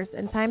members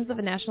in times of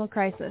a national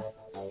crisis.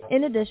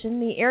 In addition,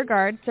 the Air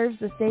Guard serves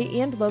the state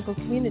and local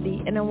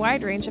community in a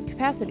wide range of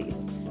capacities.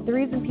 The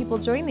reason people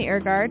join the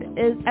Air Guard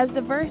is as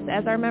diverse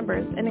as our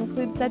members and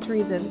includes such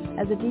reasons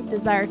as a deep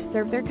desire to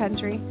serve their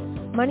country,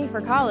 money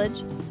for college,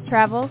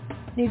 travel,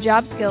 new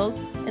job skills,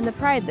 and the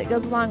pride that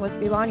goes along with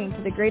belonging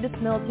to the greatest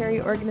military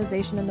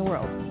organization in the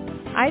world.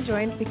 I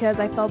joined because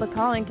I felt a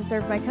calling to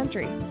serve my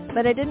country,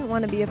 but I didn't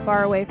want to be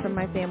far away from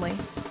my family,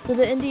 so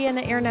the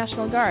Indiana Air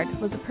National Guard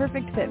was a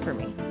perfect fit for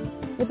me.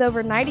 With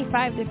over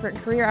 95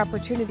 different career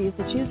opportunities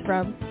to choose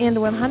from and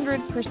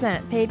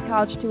 100% paid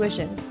college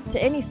tuition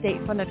to any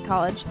state-funded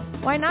college,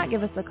 why not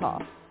give us a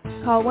call?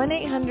 Call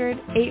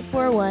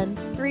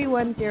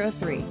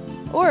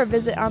 1-800-841-3103 or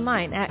visit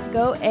online at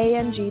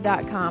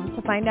goang.com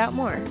to find out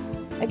more.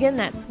 Again,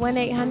 that's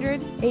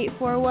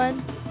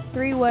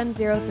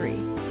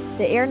 1-800-841-3103.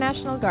 The Air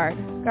National Guard,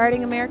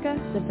 guarding America,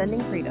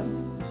 defending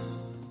freedom.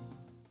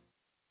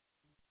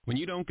 When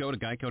you don't go to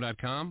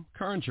Geico.com,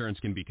 car insurance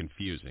can be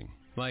confusing.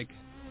 Like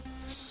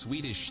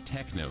Swedish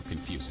techno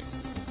confusing.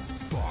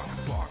 Bark,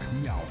 bark,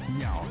 meow,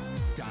 meow.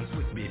 Dance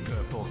with me,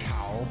 purple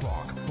cow.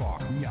 Bark,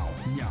 bark, meow,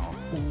 meow.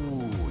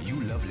 Ooh,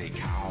 you lovely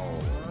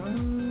cow.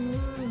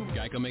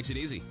 Geico makes it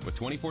easy. With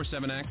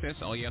 24/7 access,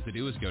 all you have to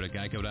do is go to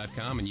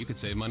Geico.com and you could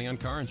save money on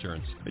car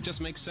insurance. It just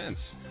makes sense.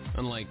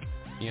 Unlike,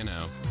 you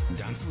know.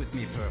 Dance with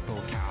me,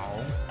 purple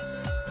cow.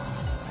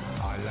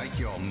 I like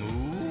your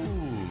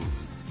moves.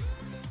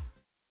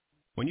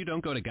 When you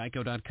don't go to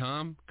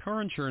Geico.com,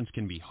 car insurance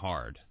can be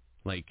hard.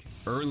 Like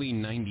early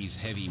 90s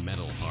heavy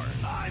metal hard.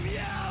 I'm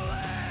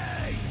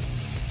yelling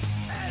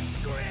and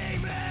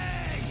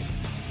screaming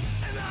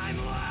and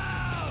I'm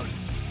loud.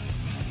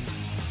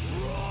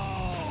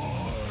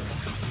 Roar.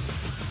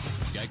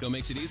 Geico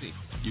makes it easy.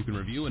 You can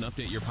review and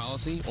update your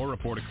policy or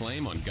report a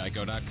claim on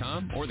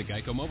Geico.com or the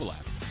Geico mobile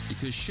app.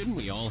 Because shouldn't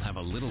we all have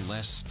a little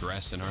less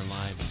stress in our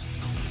lives?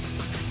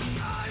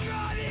 I'm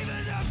not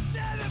even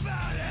upset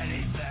about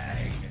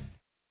anything.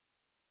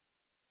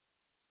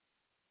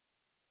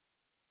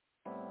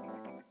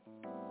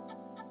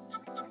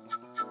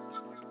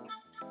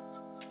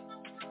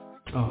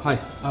 Oh, hi.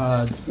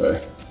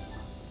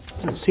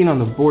 Seen on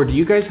the board, do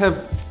you guys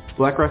have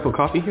Black Rifle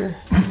coffee here?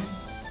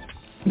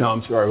 No,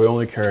 I'm sorry. We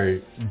only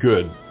carry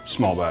good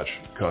small batch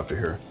coffee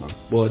here.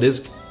 Well, it is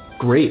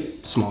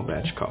great small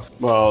batch coffee.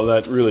 Well,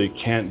 that really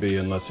can't be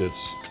unless it's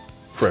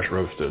fresh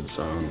roasted.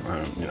 So,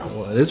 you know.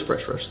 Well, it is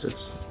fresh roasted.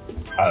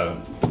 I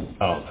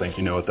don't think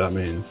you know what that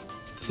means.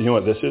 You know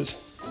what this is?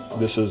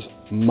 This is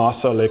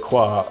Masa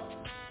Lekwa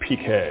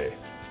Pique,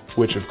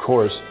 which, of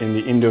course, in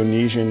the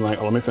Indonesian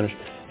language, let me finish.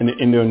 In the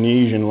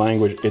Indonesian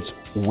language, it's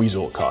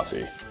weasel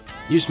coffee.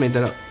 You just made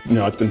that up.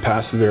 No, it's been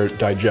passed through their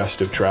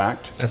digestive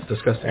tract. That's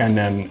disgusting. And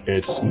then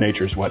it's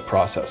nature's wet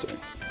processing.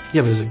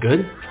 Yeah, but is it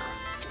good?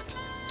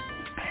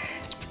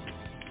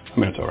 I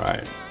mean, it's all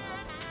right.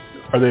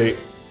 Are they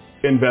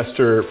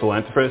investor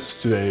philanthropists?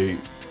 Do they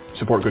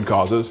support good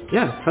causes?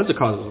 Yeah, tons of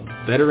causes.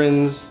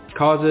 Veterans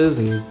causes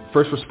and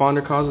first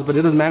responder causes, but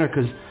it doesn't matter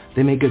because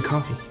they make good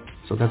coffee.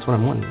 So that's what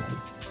I'm wondering.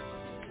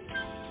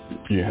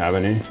 Do you have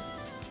any?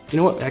 You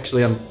know what?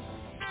 Actually, I'm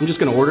just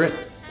going to order it.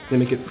 They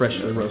make it fresh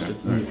roasted.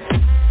 Right.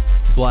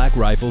 Black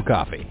Rifle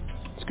Coffee.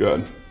 It's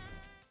good.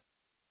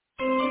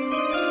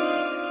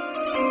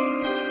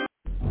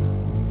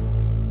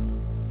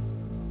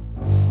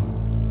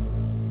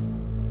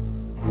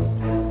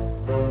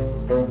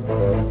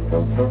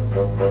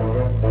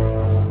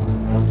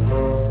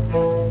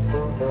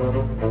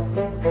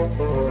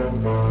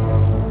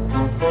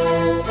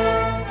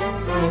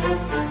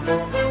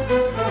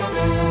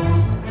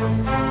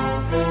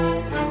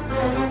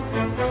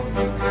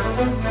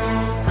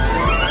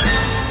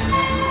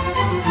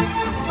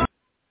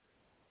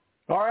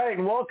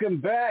 Welcome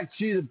back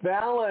to The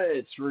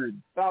Balance. We're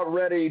about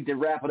ready to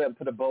wrap it up and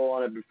put a bow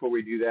on it. Before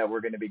we do that,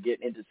 we're going to be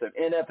getting into some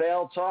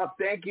NFL talk.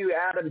 Thank you,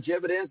 Adam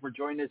Jimenez, for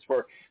joining us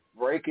for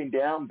breaking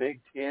down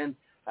Big Ten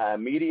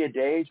Media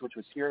Days, which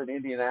was here in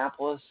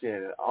Indianapolis.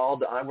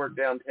 I work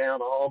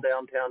downtown, all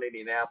downtown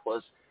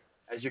Indianapolis.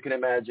 As you can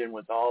imagine,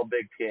 with all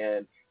Big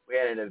Ten, we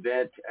had an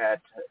event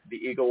at the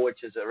Eagle,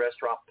 which is a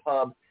restaurant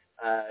pub,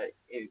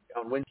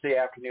 on Wednesday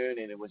afternoon,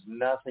 and it was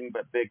nothing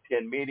but Big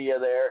Ten media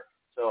there.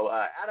 So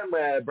Adam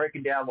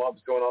breaking down what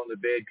was going on in the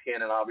Big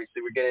Ten, and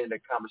obviously we're getting into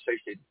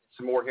conversation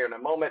some more here in a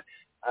moment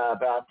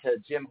about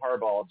Jim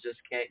Harbaugh just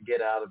can't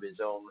get out of his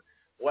own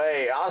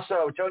way.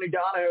 Also, Tony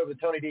Donahoe of the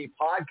Tony D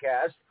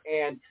podcast,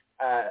 and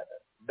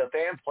the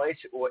fan place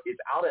is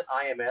out at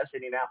IMS,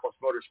 Indianapolis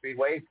Motor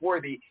Speedway,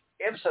 for the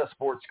IMSA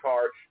sports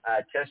car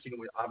testing,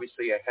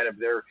 obviously ahead of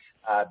their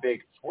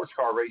big sports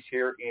car race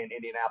here in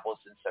Indianapolis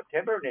in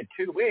September. And in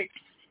 2 weeks,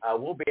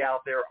 we'll be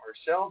out there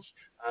ourselves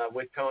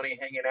with Tony,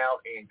 hanging out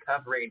and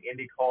covering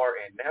IndyCar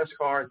and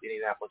NASCAR at the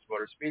Indianapolis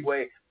Motor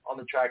Speedway on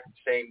the track the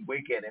same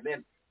weekend. And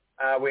then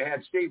we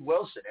had Steve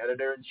Wilson,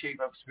 editor-in-chief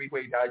of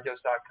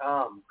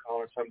SpeedwayDigest.com,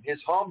 calling us from his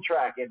home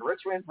track in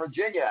Richmond,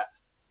 Virginia,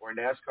 where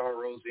NASCAR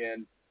rolls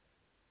in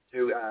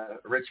to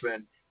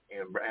Richmond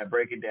and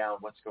breaking down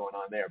what's going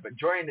on there. But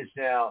joining us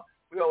now,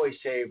 we always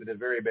save the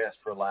very best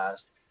for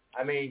last.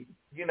 I mean,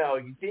 you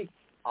think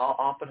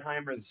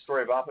Oppenheimer, the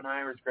story of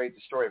Oppenheimer is great.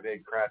 The story of Ed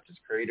Kracz is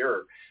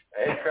greater.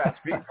 Ed Kracz,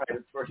 beat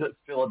writer for the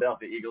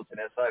Philadelphia Eagles and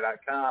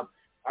SI.com.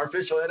 Our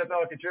official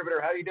NFL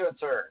contributor. How you doing,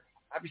 sir?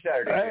 Happy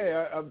Saturday.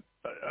 Hey,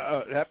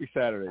 happy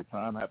Saturday,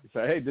 Tom. Happy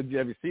Saturday. Hey,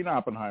 have you seen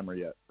Oppenheimer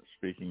yet?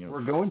 Speaking of,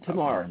 we're going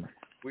tomorrow.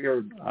 We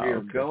are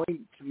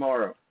going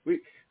tomorrow.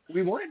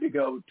 We wanted to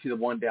go to the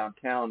one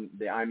downtown,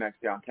 the IMAX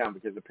downtown,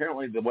 because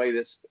apparently the way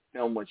this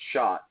film was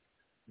shot,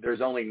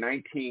 there's only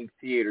 19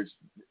 theaters.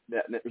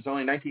 There's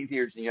only 19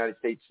 theaters in the United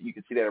States you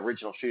can see that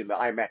original shooting, the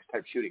IMAX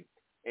type shooting.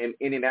 And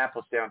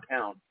Indianapolis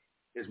downtown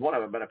is one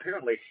of them. But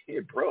apparently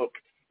it broke,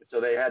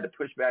 so they had to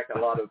push back a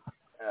lot of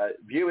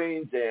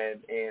viewings,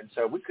 and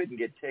so we couldn't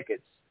get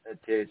tickets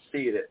to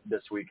see it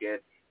this weekend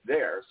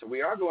there. So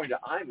we are going to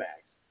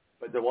IMAX,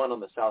 but the one on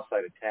the south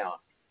side of town.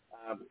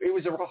 It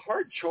was a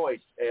hard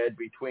choice, Ed,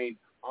 between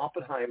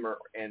Oppenheimer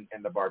and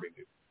the Barbie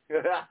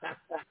movie.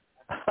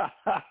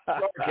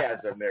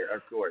 Sarcasm there,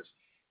 of course.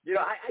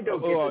 I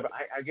don't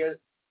get it.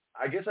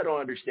 I guess I don't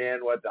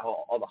understand what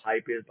all the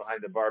hype is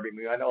behind the Barbie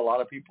movie. I know a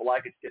lot of people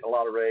like it. It's getting a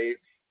lot of rave.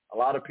 A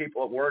lot of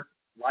people at work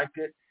liked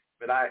it.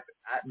 But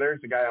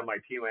there's a guy on my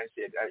team. I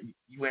said,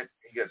 you went.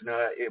 He goes,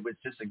 no, it was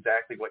just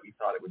exactly what you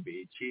thought it would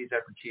be. Cheese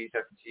after cheese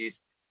after cheese.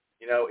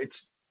 It's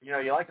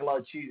you like a lot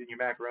of cheese in your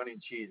macaroni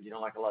and cheese. You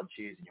don't like a lot of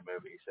cheese in your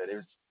movie. He said it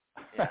was.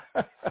 Yeah.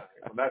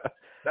 Well,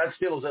 that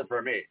steals it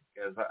for me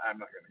because I'm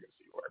not going to go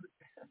see Barbie.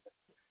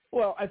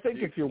 Well, I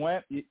think if you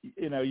went,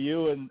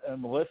 you and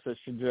Melissa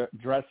should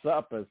dress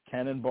up as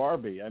Ken and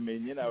Barbie. I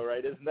mean,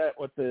 right? Isn't that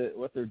what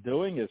they're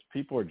doing? Is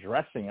people are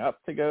dressing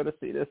up to go to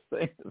see this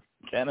thing,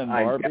 Ken and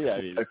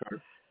Barbie?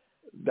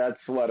 That's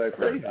what I've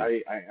heard.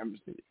 I'm.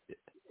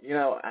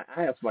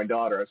 I asked my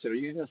daughter. I said, "Are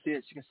you going to see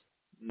it?" She goes,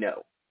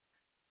 "No."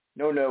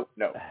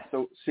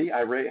 So see,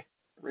 I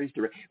raised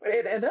her.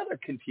 Another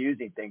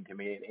confusing thing to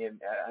me, and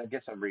I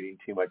guess I'm reading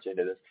too much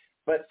into this.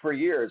 But for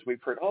years,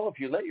 we've heard, if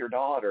you let your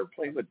daughter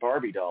play with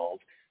Barbie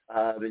dolls,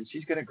 then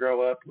she's going to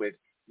grow up with,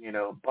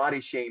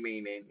 body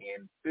shaming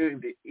and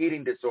food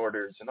eating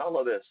disorders and all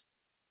of this.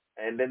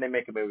 And then they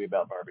make a movie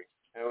about Barbie.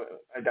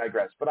 I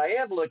digress. But I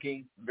am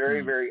looking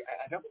very, very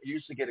 – I don't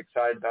usually get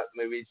excited about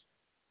movies.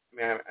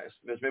 I mean,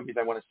 there's movies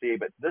I want to see,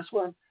 but this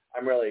one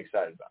I'm really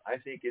excited about. I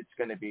think it's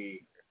going to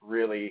be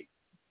really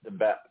the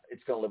best.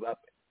 It's going to live up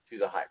to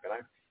the hype. And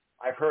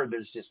I've heard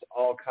there's just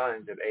all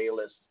kinds of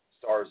A-list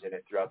stars in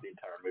it throughout the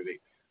entire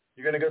movie.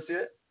 You're going to go see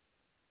it?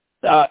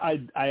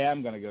 I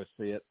am going to go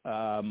see it,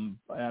 and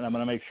I'm going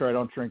to make sure I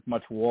don't drink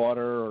much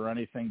water or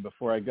anything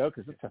before I go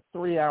because it's a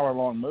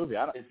 3-hour-long movie.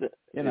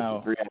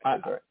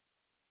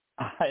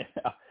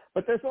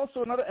 But there's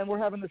also another, and we're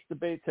having this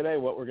debate today.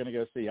 What we're going to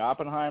go see,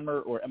 Oppenheimer,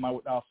 or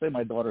I'll say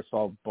my daughter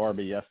saw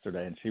Barbie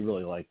yesterday, and she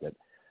really liked it.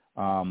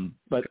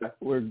 But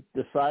we're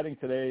deciding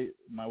today,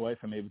 my wife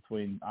and me,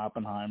 between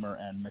Oppenheimer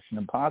and Mission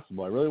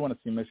Impossible. I really want to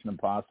see Mission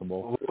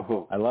Impossible.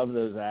 I love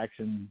those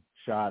action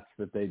shots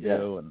that they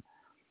do, and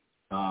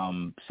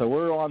so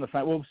we're on the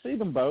fence. We'll see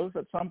them both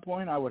at some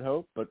point, I would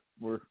hope, but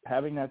we're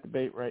having that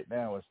debate right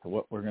now as to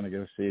what we're going to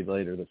go see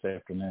later this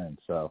afternoon.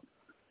 So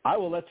I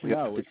will let you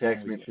know which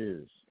one we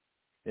choose.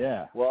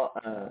 Yeah. Well,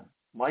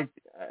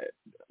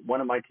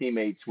 one of my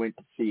teammates went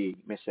to see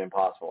Mission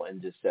Impossible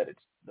and just said it's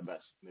the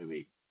best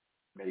movie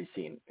that he's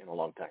seen in a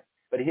long time.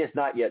 But he has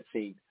not yet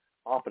seen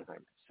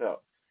Oppenheimer. So,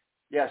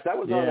 yes, that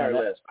was on our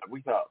list. But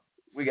we thought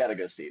we got to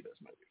go see this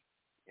movie.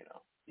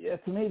 Yeah,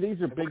 to me,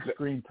 these are big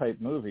screen type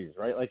movies,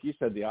 right? Like you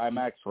said, the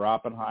IMAX for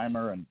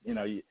Oppenheimer, and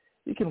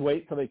you can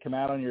wait till they come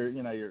out on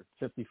your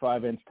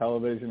 55-inch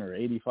television or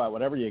 85,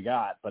 whatever you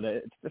got. But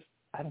it's just,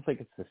 I don't think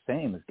it's the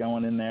same as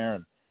going in there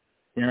and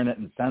hearing it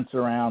in sense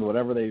around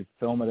whatever they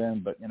film it in.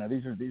 But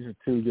these are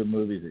two good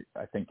movies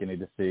that I think you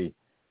need to see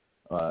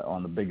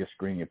on the biggest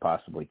screen you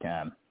possibly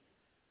can.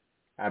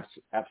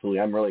 Absolutely,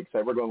 I'm really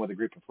excited. We're going with a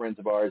group of friends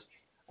of ours,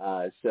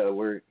 so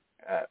we're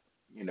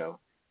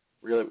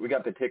really, we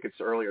got the tickets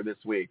earlier this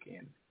week,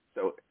 and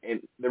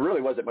there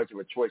really wasn't much of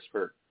a choice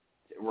we're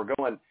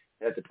going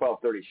at the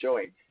 12:30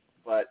 showing,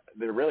 but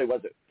there really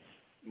wasn't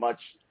much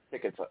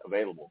tickets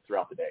available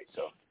throughout the day.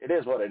 So it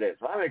is what it is.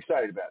 I'm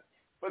excited about it.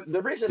 But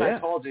the reason I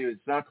called you is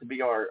not to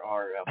be our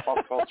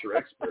pop culture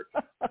expert,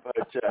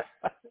 but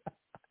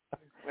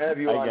have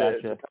you on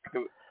to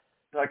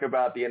talk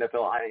about the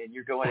NFL, and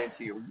you're going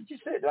into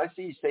did I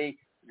see you say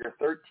your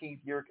 13th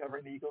year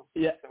covering the Eagles?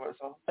 Yeah, is that what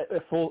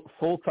I saw?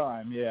 Full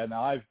time. Yeah.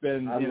 Now I've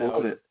been,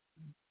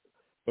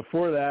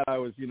 before that I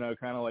was,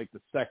 kind of like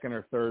the second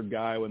or third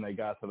guy when they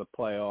got to the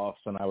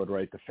playoffs, and I would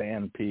write the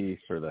fan piece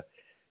or the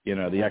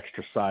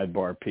extra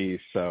sidebar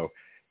piece. So,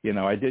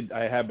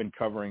 I have been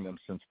covering them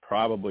since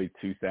probably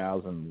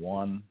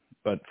 2001,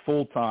 but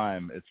full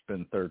time it's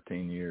been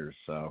 13 years.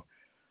 So,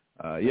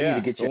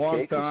 it's a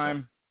long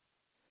time.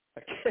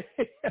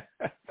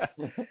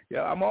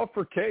 Yeah, I'm all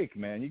for cake,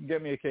 man. You can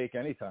get me a cake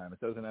anytime. It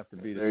doesn't have to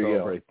be to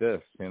celebrate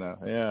this,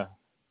 Yeah.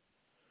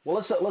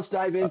 Well, let's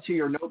dive into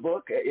your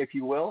notebook, if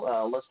you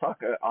will. Let's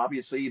talk.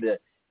 Obviously, the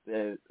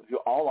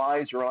all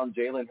eyes are on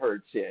Jalen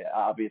Hurts,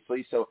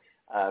 obviously. So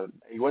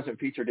he wasn't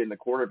featured in the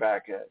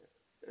quarterback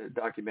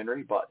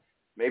documentary, but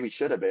maybe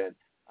should have been.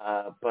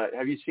 But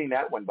have you seen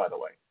that one, by the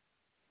way?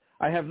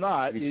 I have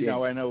not.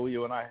 I know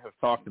you and I have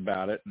talked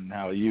about it and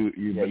how you've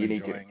been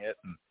enjoying it.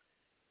 And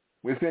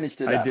we finished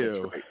it. I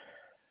do.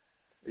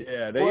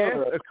 Yeah, they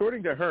asked,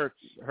 according to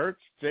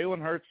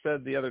Jalen Hurts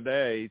said the other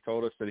day, he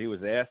told us that he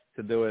was asked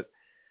to do it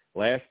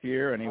last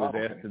year and he was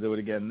asked to do it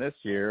again this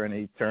year, and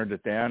he turned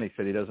it down. He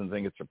said he doesn't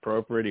think it's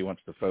appropriate. He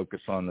wants to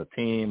focus on the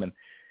team and,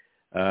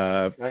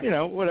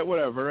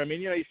 whatever. I mean,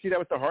 you see that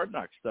with the Hard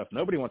Knocks stuff.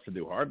 Nobody wants to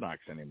do Hard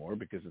Knocks anymore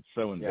because it's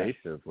so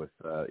invasive with,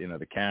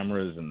 the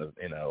cameras and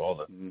all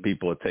the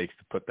people it takes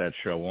to put that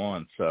show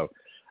on. So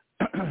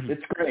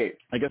it's great.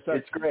 I guess that's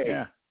it's great.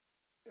 Yeah.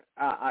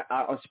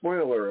 A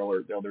spoiler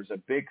alert, though, there's a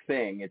big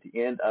thing at the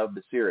end of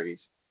the series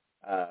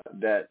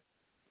that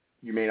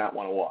you may not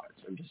want to watch.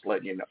 I'm just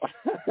letting you know.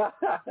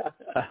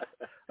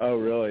 Oh,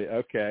 really?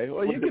 Okay.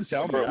 Well, you can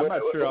tell me. I'm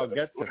not sure I'll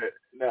get to it.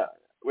 No,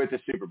 with the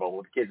Super Bowl,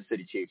 with the Kansas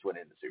City Chiefs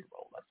winning the Super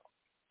Bowl. That's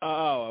Oh,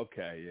 all.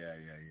 okay.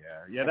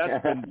 Yeah,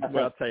 that's been,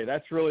 well, I'll tell you,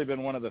 that's really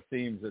been one of the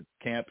themes at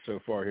camp so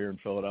far here in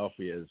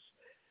Philadelphia is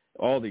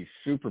all these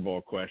Super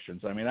Bowl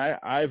questions. I mean,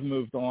 I've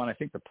moved on. I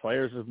think the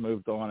players have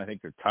moved on. I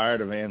think they're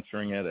tired of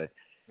answering it.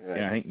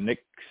 I think Nick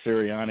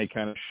Sirianni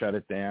kind of shut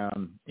it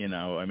down. You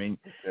can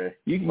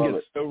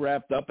get so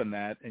wrapped up in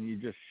that and you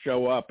just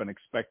show up and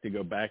expect to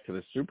go back to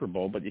the Super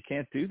Bowl, but you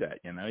can't do that.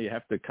 You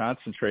have to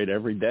concentrate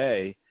every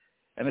day.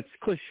 And it's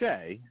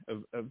cliche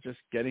of just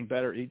getting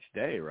better each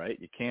day, right?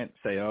 You can't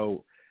say,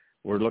 oh,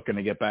 we're looking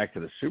to get back to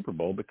the Super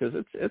Bowl because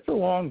it's a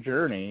long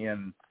journey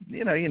and,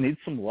 you need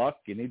some luck.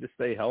 You need to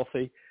stay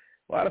healthy.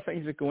 A lot of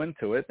things that go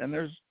into it, and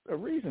there's a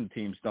reason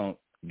teams don't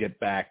get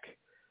back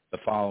the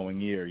following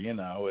year.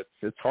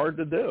 It's hard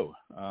to do.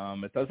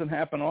 It doesn't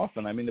happen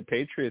often. I mean, the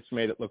Patriots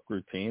made it look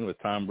routine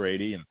with Tom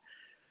Brady and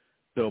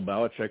Bill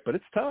Belichick, but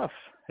it's tough.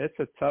 It's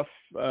a tough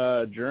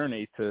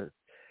journey to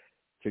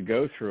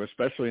go through,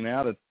 especially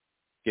now that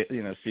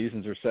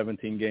seasons are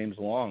 17 games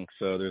long,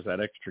 so there's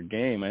that extra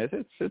game.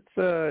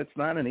 It's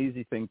not an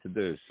easy thing to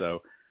do.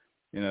 So,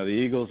 the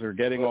Eagles are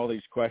getting all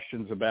these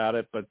questions about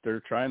it, but they're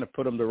trying to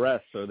put them to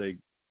rest so they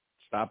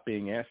stop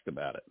being asked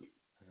about it.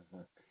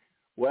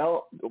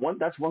 Well,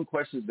 that's one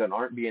question that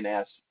aren't being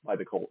asked by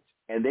the Colts,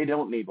 and they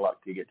don't need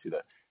luck to get to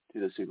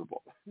the Super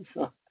Bowl.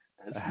 So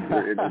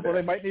well,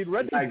 they might need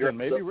Richardson.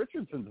 Maybe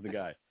Richardson's the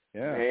guy.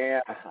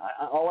 Yeah.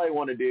 All I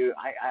want to do,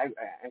 I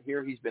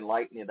hear he's been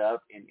lighting it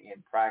up in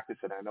practice,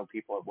 and I know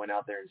people have went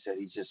out there and said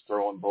he's just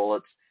throwing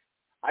bullets.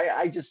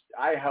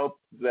 I hope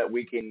that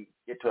we can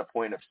get to a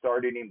point of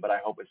starting him, but I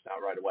hope it's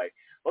not right away.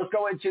 Let's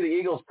go into the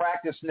Eagles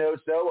practice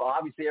notes, though.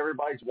 Obviously,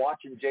 everybody's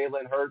watching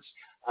Jalen Hurts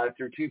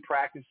through 2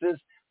 practices.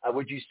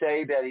 Would you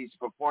say that he's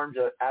performed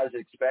as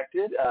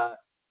expected,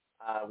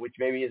 which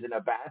maybe isn't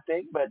a bad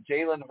thing, but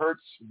Jalen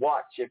Hurts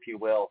watch, if you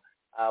will.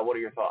 What are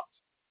your thoughts?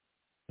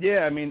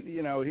 Yeah, I mean,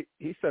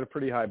 he set a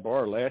pretty high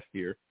bar last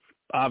year,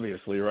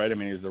 obviously, right? I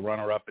mean, he's the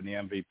runner-up in the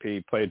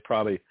MVP, played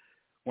probably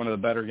one of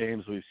the better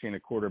games we've seen a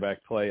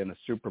quarterback play in the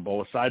Super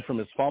Bowl, aside from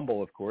his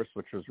fumble, of course,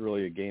 which was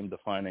really a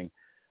game-defining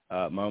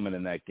moment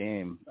in that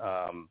game,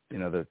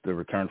 the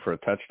return for a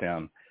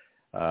touchdown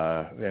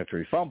after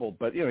he fumbled.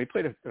 But, he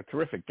played a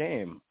terrific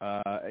game.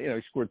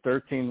 He scored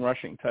 13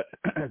 rushing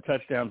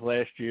touchdowns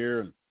last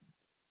year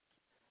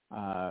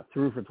and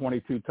threw for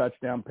 22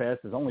 touchdown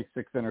passes, only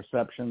 6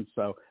 interceptions.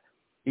 So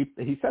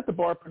he set the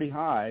bar pretty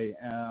high.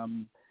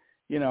 And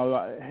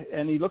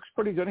he looks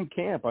pretty good in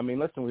camp. I mean,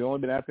 listen, we've only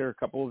been out there a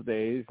couple of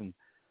days, and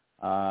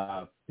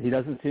he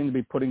doesn't seem to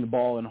be putting the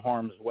ball in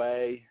harm's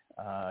way.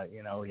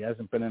 He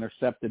hasn't been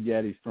intercepted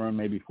yet. He's thrown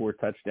maybe 4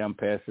 touchdown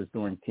passes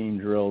during team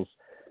drills.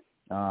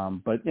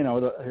 But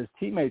his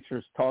teammates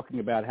are talking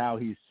about how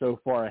he's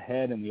so far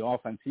ahead in the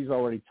offense. He's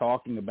already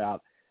talking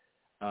about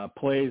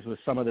plays with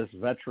some of this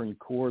veteran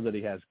core that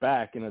he has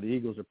back. The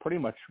Eagles are pretty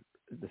much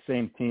the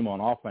same team on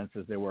offense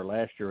as they were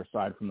last year,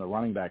 aside from the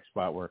running back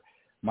spot where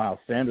Miles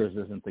Sanders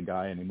isn't the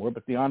guy anymore,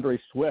 but DeAndre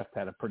Swift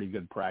had a pretty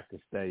good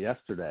practice day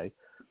yesterday.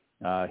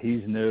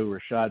 He's new.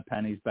 Rashad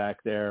Penny's back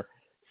there.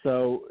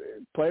 So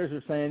players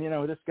are saying,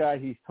 this guy,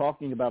 he's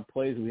talking about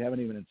plays we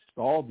haven't even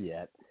installed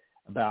yet,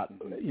 about,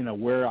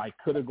 where I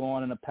could have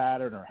gone in a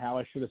pattern or how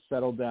I should have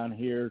settled down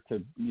here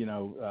to,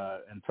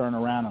 and turn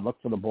around and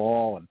look for the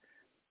ball. And,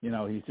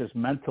 he's just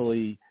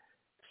mentally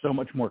so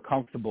much more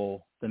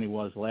comfortable than he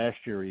was last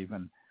year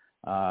even.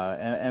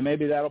 And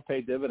maybe that'll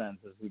pay dividends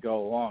as we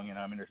go along.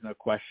 There's no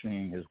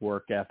questioning his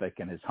work ethic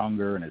and his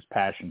hunger and his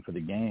passion for the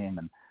game.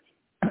 And,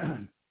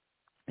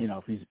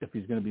 if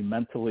he's going to be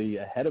mentally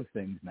ahead of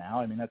things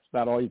now, that's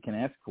about all you can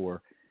ask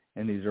for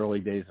in these early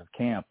days of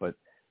camp. But,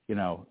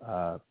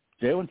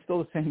 Jalen's still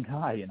the same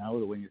guy,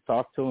 when you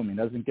talk to him, he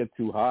doesn't get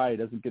too high, he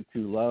doesn't get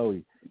too low.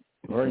 He's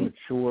very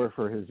mature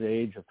for his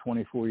age of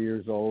 24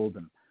 years old.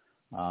 And,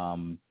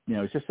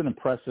 he's just an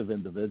impressive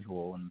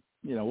individual. And,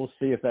 we'll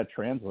see if that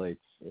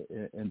translates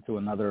into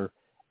another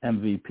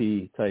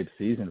MVP type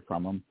season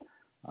from him.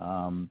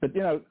 But,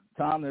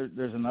 Tom,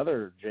 there's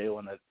another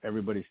Jalen that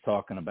everybody's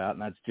talking about,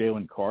 and that's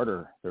Jalen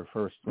Carter, their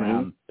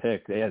first-round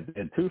pick. They had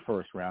 2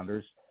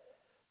 first-rounders,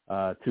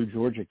 2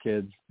 Georgia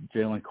kids.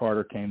 Jalen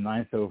Carter came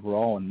 9th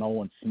overall, and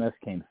Nolan Smith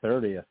came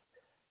 30th.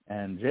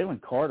 And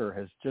Jalen Carter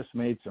has just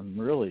made some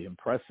really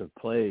impressive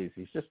plays.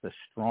 He's just a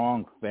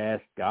strong,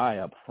 fast guy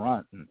up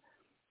front, and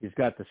he's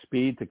got the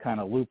speed to kind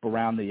of loop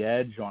around the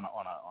edge on a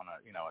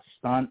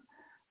stunt.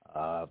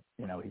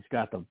 He's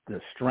got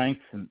the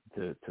strength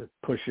to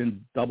push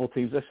in double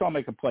teams. I saw him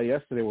make a play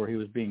yesterday where he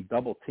was being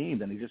double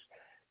teamed, and he just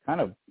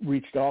kind of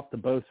reached off to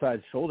both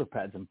sides shoulder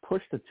pads and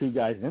pushed the 2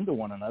 guys into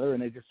one another,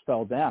 and they just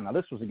fell down. Now,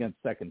 this was against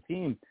second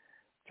team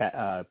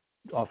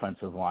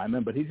offensive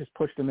linemen, but he just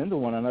pushed them into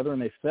one another,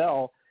 and they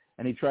fell,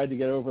 and he tried to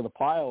get over the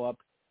pile up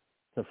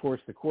to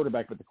force the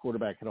quarterback, but the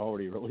quarterback had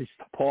already released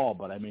the ball.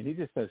 But, I mean, he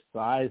just has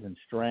size and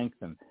strength,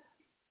 and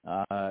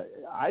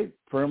I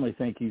firmly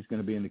think he's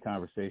going to be in the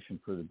conversation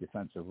for the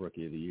Defensive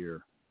Rookie of the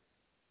Year.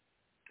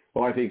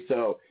 Well, I think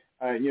so.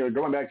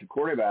 Going back to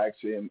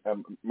quarterbacks,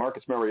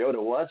 Marcus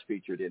Mariota was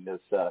featured in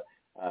this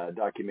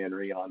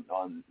documentary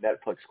on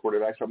Netflix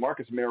quarterbacks. So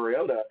Marcus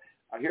Mariota,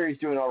 I hear he's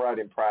doing all right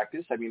in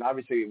practice. I mean,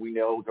 obviously we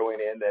know going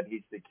in that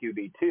he's the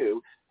QB2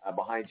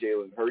 behind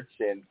Jalen Hurts,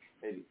 and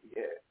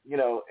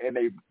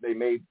they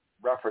made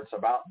reference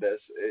about this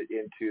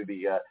into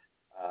the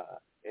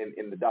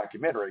in the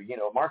documentary.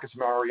 Marcus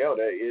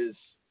Mariota is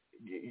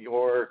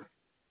your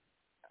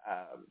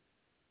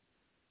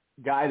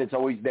guy that's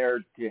always there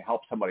to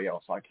help somebody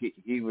else. Like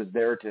he was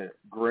there to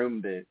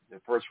groom the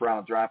first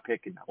round draft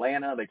pick in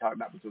Atlanta. They talked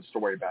about the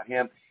story about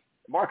him.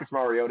 Marcus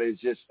Mariota is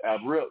just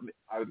real.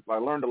 I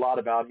learned a lot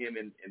about him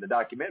in the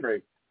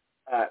documentary.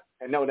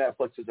 And no,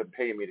 Netflix isn't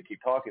paying me to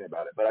keep talking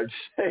about it, but I'm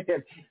just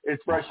saying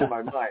it's fresh in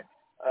my mind.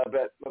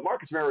 But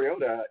Marcus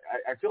Mariota,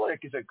 I feel like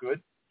he's a good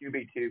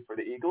QB2 for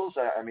the Eagles.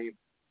 I mean,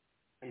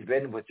 he's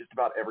been with just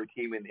about every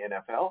team in the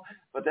NFL,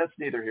 but that's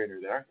neither here nor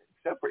there.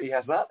 Except for he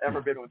has not ever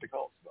been with the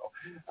Colts, though.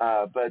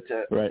 But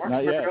right,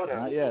 Marcus Mariota,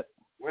 not yet.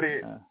 What do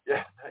you?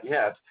 Yeah, not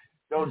yet.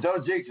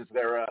 Don't jinx us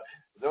there.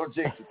 Don't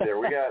jinx us there.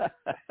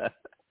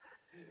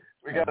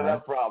 We got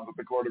enough problem with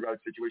the quarterback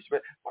situation.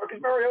 But Marcus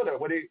Mariota,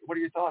 what are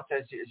your thoughts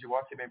as you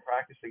watch him in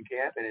practice in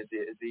camp and as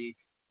he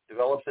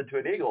develops into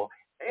an Eagle?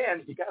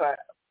 And you gotta,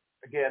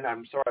 again,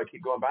 I'm sorry I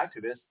keep going back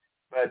to this,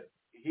 but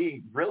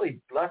he really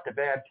left a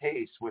bad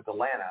taste with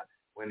Atlanta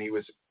when he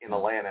was in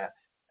Atlanta,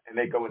 and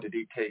they go into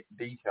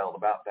detail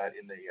about that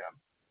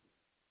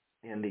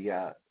in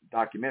the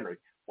documentary.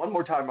 One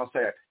more time, I'll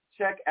say it.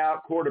 Check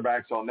out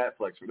Quarterbacks on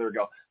Netflix. There we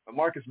go. But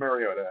Marcus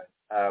Mariota,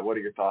 what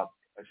are your thoughts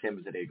of him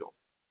as an Eagle?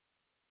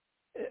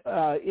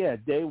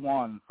 Day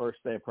one, first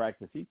day of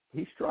practice,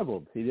 he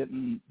struggled. He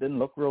didn't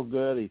look real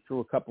good. He threw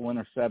a couple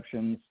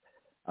interceptions.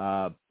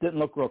 Didn't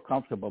look real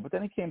comfortable. But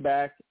then he came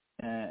back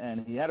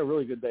and he had a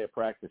really good day of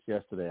practice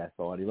yesterday. I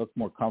thought he looked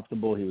more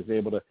comfortable. He was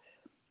able to,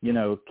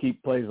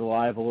 keep plays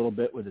alive a little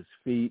bit with his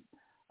feet.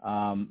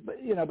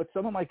 But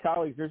some of my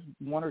colleagues, there's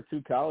 1 or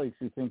 2 colleagues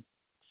who think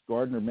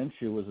Gardner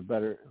Minshew is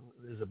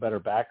a better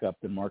backup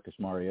than Marcus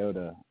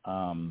Mariota.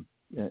 And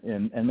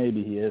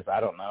maybe he is.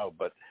 I don't know,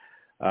 but.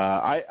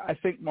 I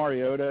think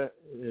Mariota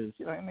is,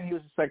 he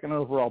was the 2nd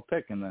overall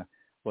pick in the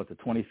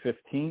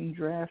 2015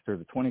 draft or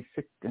the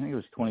 26, I think it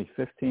was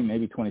 2015,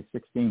 maybe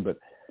 2016. But,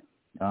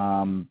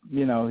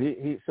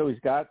 so he's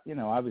got,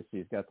 obviously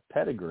he's got the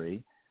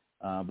pedigree,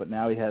 but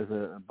now he has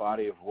a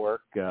body of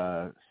work,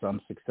 some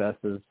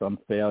successes, some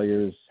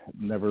failures,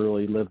 never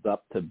really lived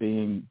up to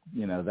being,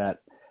 that,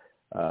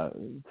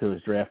 to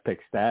his draft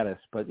pick status.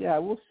 But yeah,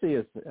 we'll see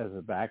as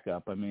a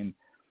backup. I mean,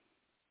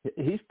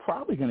 he's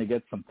probably going to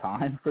get some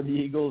time for the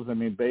Eagles. I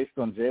mean, based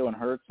on Jalen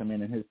Hurts, in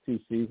his 2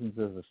 seasons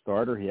as a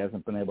starter, he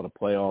hasn't been able to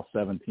play all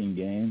 17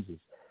 games. He's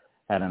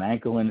had an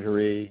ankle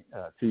injury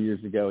 2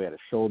 years ago. He had a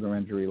shoulder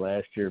injury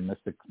last year,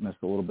 missed a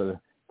little bit of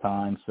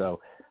time.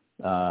 So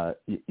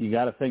you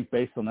got to think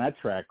based on that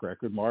track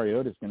record,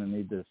 Mariota's going to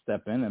need to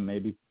step in and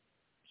maybe,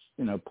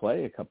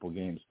 play a couple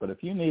games. But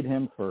if you need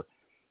him for,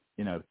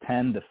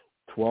 10 to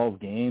 12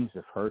 games,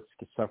 if Hurts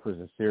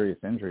suffers a serious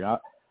injury,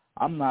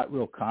 I'm not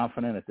real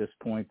confident at this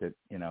point that,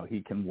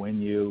 he can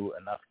win you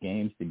enough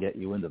games to get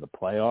you into the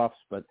playoffs,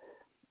 but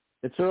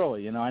it's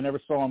early. I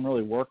never saw him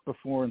really work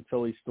before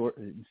until he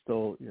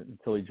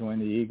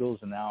joined the Eagles,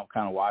 and now I'm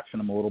kind of watching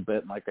him a little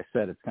bit. And like I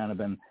said, it's kind of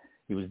been,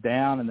 he was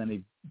down and then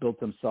he built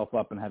himself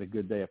up and had a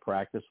good day of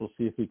practice. We'll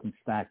see if he can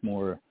stack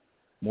more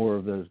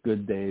of those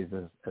good days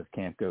as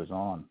camp goes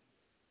on.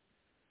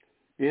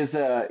 Is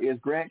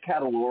Grant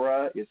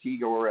Catalora, is he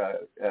your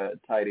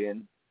tight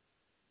end?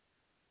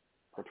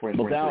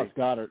 Well, Dallas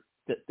Goedert's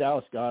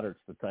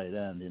the tight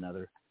end.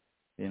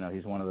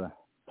 He's one of the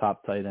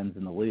top tight ends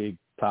in the league.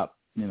 Top,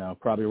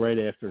 probably right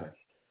after,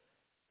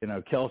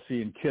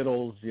 Kelsey and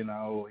Kittles.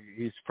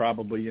 He's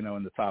probably in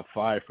the top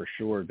 5 for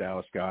sure.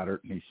 Dallas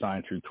Goedert, and he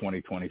signed through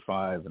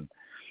 2025. And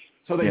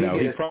so they did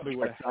get his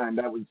contract signed.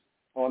 That was.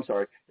 Oh, I'm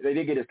sorry. They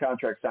did get his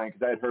contract signed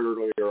because I had heard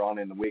earlier on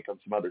in the week on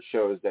some other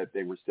shows that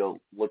they were still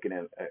looking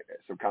at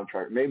some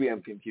contract. Maybe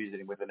I'm confusing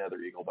him with another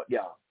Eagle, but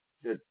yeah.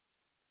 Good.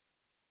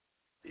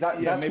 That's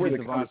maybe where the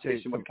Devontae,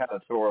 conversation with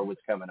Calatora was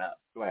coming up.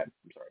 Go ahead.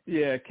 I'm sorry.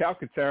 Yeah,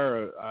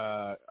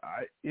 Calcaterra.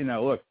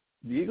 Look,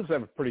 the Eagles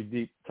have a pretty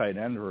deep tight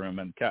end room,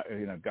 and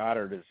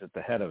Goddard is at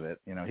the head of it.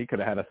 He could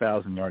have had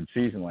 1,000-yard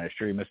season last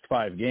year. He missed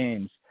 5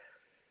 games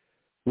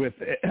with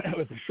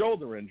a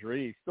shoulder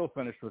injury. He still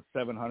finished with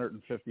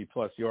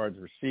 750-plus yards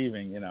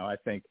receiving. I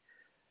think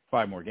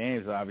 5 more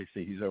games,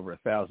 obviously he's over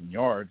 1,000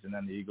 yards, and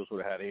then the Eagles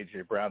would have had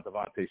A.J. Brown,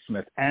 Devontae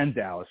Smith, and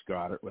Dallas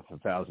Goedert with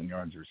 1,000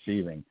 yards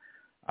receiving.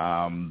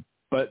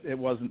 But it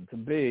wasn't to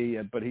be.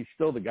 But he's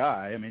still the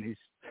guy. I mean,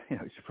 he's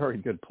a very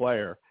good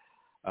player,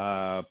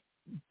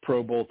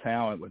 Pro Bowl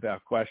talent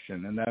without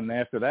question. And then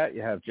after that,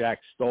 you have Jack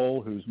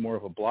Stoll, who's more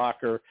of a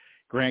blocker,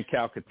 Grant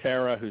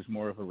Calcaterra, who's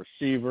more of a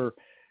receiver,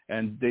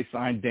 and they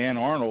signed Dan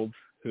Arnold,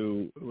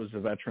 who was a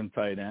veteran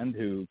tight end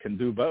who can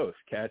do both,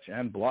 catch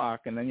and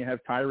block. And then you have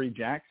Tyree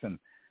Jackson,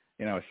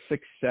 a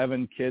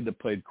 6'7" kid that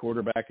played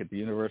quarterback at the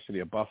University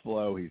of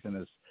Buffalo. He's in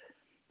his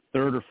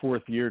 3rd or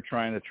 4th year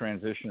trying to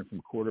transition from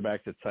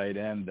quarterback to tight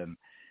end, and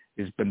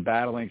he's been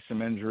battling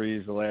some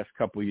injuries the last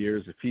couple of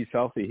years. If he's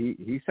healthy,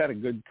 he's had a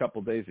good couple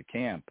of days of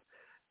camp.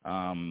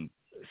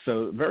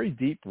 So very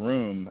deep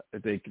room.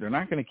 They're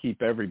not going to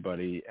keep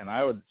everybody, and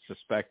I would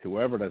suspect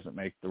whoever doesn't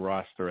make the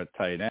roster at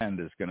tight end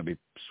is going to be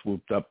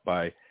swooped up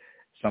by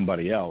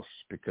somebody else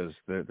because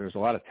there's a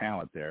lot of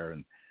talent there.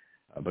 And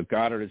but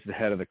Goddard is the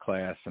head of the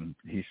class, and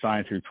he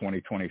signed through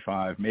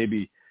 2025.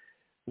 Maybe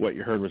what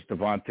you heard was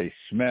Devontae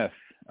Smith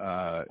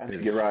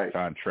You're right.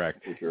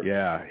 contract. Sure.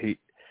 Yeah,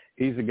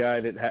 he's a guy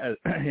that has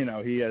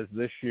he has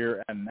this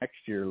year and next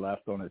year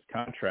left on his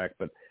contract,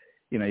 but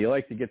you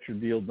like to get your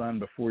deal done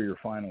before your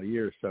final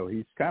year. So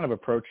he's kind of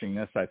approaching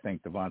this, I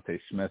think, Devontae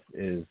Smith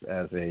is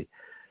as a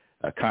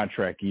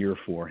contract year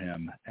for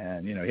him.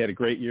 And, he had a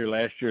great year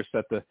last year,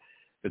 set the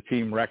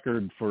team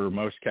record for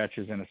most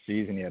catches in a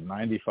season. He had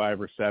 95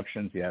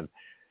 receptions. He had,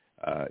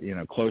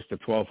 close to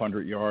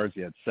 1,200 yards.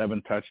 He had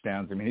 7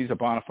 touchdowns. I mean, he's a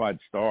bona fide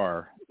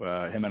star,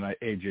 him and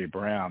A.J.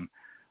 Brown.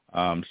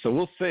 So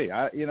we'll see.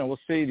 We'll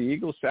see. The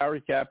Eagles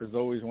salary cap is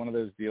always one of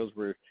those deals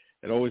where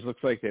it always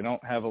looks like they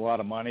don't have a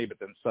lot of money, but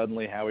then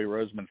suddenly Howie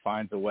Roseman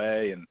finds a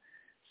way and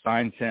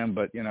signs him.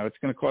 But, it's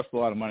going to cost a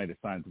lot of money to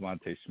sign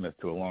Devontae Smith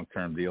to a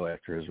long-term deal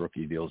after his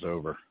rookie deal's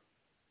over.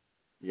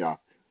 Yeah.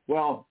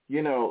 Well,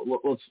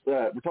 let's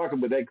we're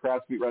talking with Ed Krause,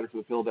 beat writer for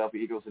the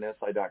Philadelphia Eagles and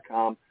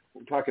SI.com.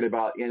 We're talking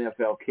about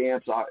NFL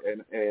camps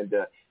and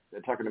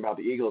talking about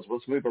the Eagles.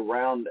 Let's move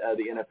around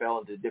the NFL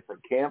into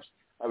different camps.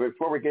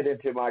 Before we get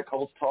into my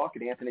Colts talk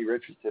and Anthony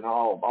Richardson,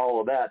 all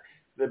of that,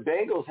 the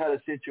Bengals had a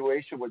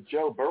situation with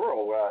Joe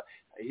Burrow.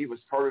 He was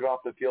carted off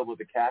the field with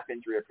a calf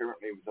injury.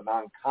 Apparently it was a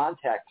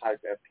non-contact type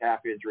of calf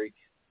injury.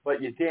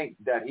 But you think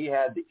that he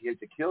had his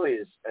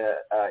Achilles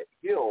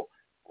heel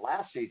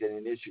last season,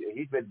 and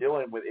he's been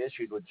dealing with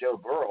issues with Joe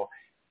Burrow.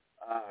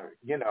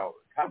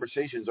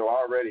 Conversations are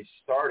already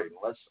starting.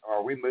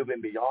 Are we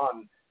moving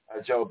beyond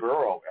Joe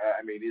Burrow?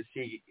 I mean, is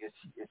he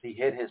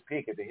hit his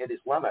peak? Has he hit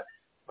his limit?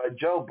 But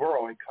Joe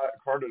Burrow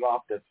carted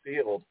off the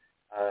field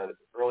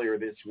earlier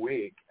this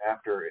week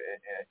after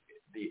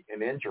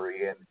an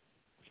injury,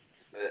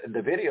 and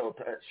the video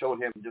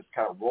showed him just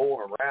kind of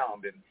rolling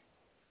around, and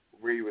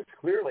where he was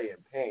clearly in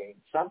pain.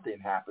 Something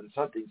happened,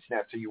 something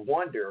snapped. So you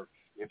wonder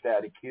if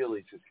that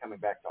Achilles is coming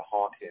back to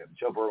haunt him.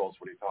 Joe Burrow's,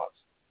 what are your thoughts?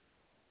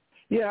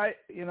 Yeah,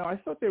 I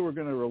thought they were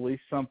going to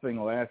release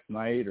something last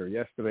night or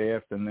yesterday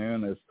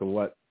afternoon as to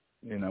what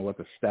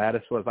the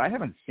status was. I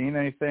haven't seen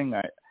anything.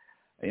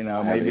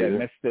 Maybe I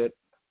missed it.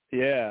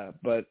 Yeah,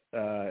 but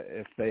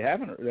if they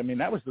haven't,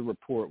 that was the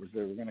report, was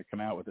they were going to come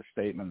out with a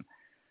statement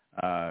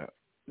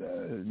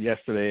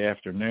yesterday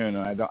afternoon,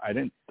 and I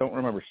don't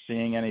remember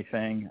seeing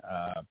anything.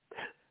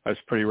 I was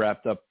pretty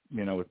wrapped up,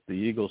 with the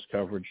Eagles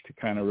coverage to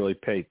kind of really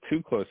pay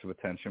too close of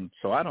attention.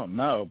 So I don't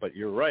know, but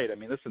you're right. I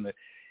mean, listen,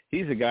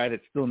 he's a guy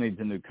that still needs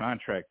a new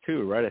contract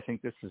too, right? I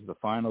think this is the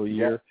final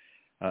year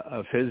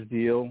of his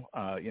deal.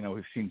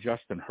 We've seen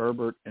Justin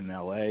Herbert in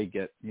L.A.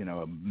 get,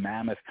 a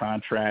mammoth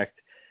contract.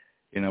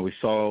 We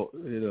saw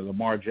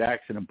Lamar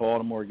Jackson in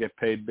Baltimore get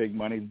paid big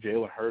money.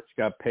 Jalen Hurts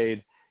got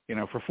paid.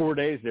 For 4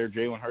 days there,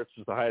 Jalen Hurts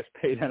was the highest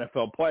paid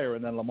NFL player,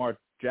 and then Lamar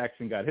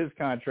Jackson got his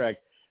contract.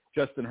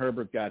 Justin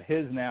Herbert got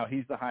his now.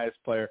 He's the highest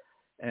player,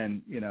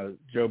 and,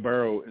 Joe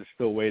Burrow is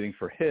still waiting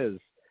for his.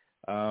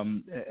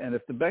 And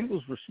if the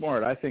Bengals were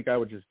smart, I think I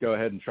would just go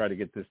ahead and try to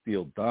get this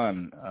deal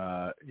done.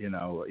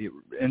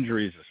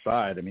 Injuries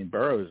aside,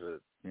 Burrow's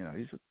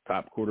he's a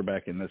top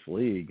quarterback in this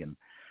league, and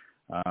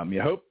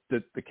you hope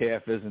that the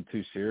calf isn't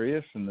too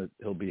serious and that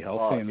he'll be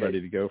healthy and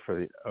ready to go for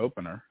the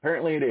opener.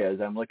 Apparently it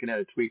is. I'm looking at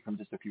a tweet from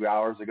just a few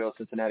hours ago.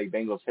 Cincinnati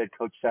Bengals head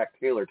coach Zach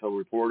Taylor told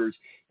reporters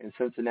in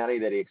Cincinnati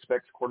that he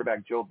expects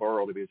quarterback Joe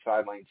Burrow to be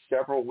sidelined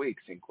several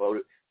weeks in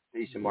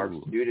quotation marks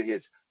due to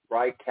his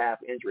right calf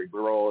injury.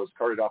 Burrow was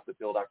carted off the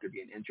field after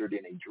being injured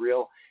in a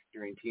drill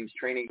during team's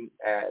training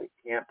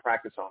camp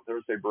practice on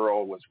Thursday.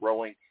 Burrow was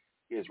rolling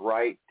his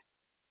right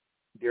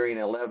during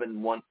an 11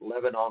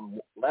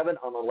 on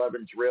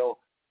 11 drill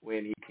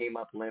when he came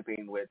up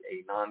limping with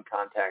a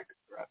non-contact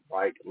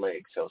right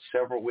leg. So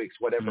several weeks,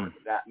 whatever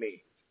that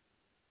means.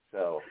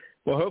 So,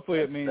 well, hopefully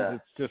it means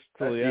it's just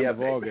till the end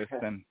of August.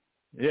 And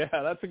yeah,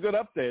 that's a good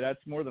update.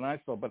 That's more than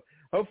I saw. But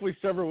hopefully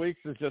several weeks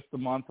is just the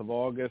month of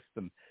August,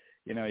 and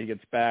he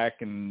gets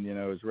back and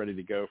is ready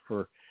to go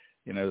for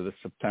the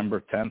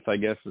September 10th, I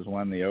guess, is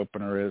when the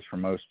opener is for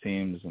most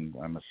teams, and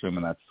I'm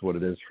assuming that's what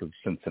it is for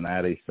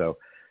Cincinnati. So,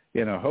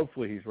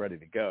 hopefully he's ready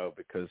to go,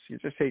 because you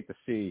just hate to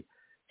see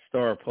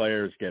star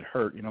players get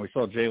hurt. We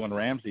saw Jalen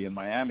Ramsey in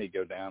Miami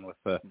go down with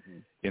a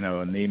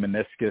knee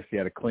meniscus. He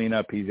had a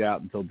cleanup. He's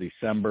out until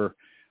December.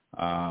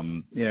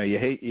 You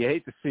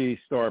hate to see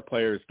star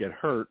players get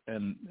hurt,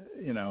 and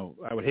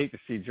I would hate to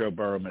see Joe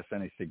Burrow miss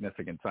any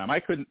significant time. I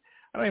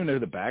don't even know who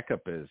the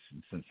backup is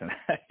in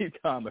Cincinnati,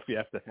 Tom, if you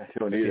have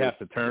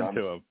to turn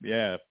to him.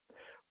 Yeah.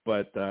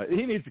 But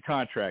he needs a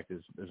contract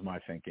is my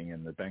thinking,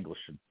 and the Bengals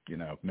should,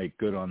 make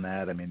good on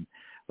that. I mean,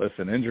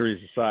 listen,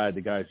 injuries aside,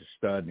 the guy's a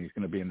stud, and he's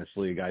going to be in this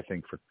league, I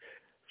think, for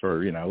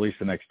at least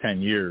the next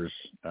 10 years.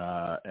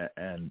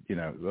 And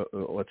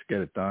let's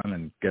get it done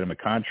and get him a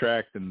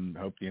contract and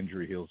hope the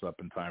injury heals up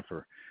in time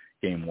for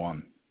game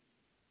 1.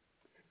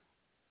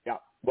 Yeah.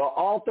 Well,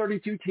 all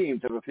 32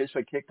 teams have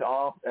officially kicked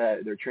off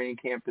their training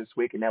camp this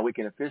week, and now we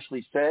can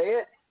officially say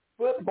it.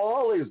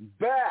 Football is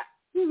back.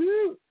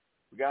 Woo-hoo!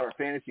 We got our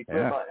fantasy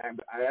football. Yeah.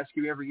 I ask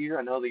you every year.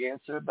 I know the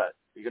answer, but are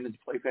you going to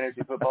play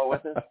fantasy football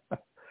with us? Tom,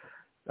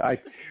 I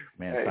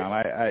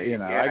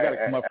got to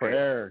come up for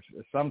air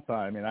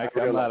sometime. I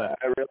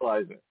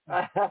realize it.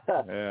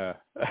 Yeah.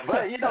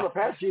 But the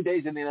past few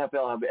days in the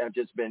NFL have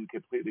just been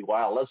completely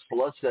wild. Let's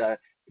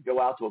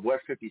go out to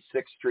West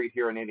 56th Street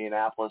here in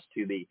Indianapolis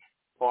to the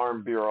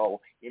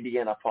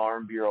Indiana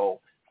Farm Bureau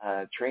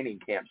Training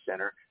Camp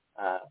Center.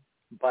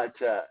 But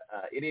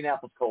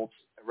Indianapolis Colts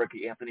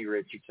rookie Anthony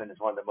Richardson is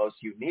one of the most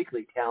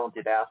uniquely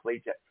talented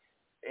athletes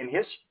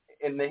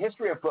in the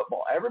history of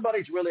football.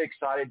 Everybody's really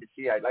excited to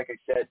see. Like I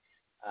said,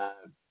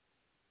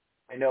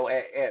 I know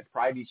at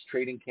Friday's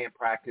training camp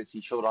practice,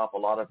 he showed off a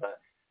lot of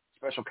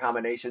special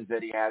combinations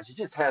that he has. He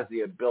just has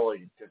the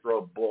ability to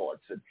throw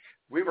bullets. And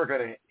we were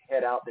going to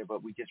head out there,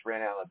 but we just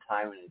ran out of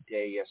time in a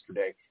day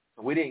yesterday,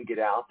 so we didn't get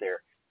out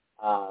there.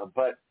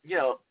 But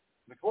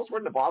the Colts were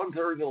in the bottom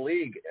third of the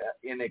league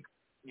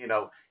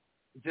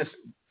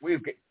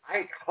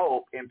I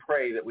hope and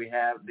pray that we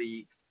have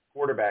the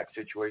quarterback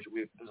situation.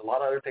 There's a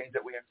lot of other things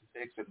that we have to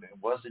fix, and it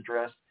was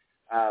addressed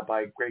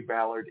by Greg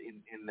Ballard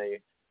in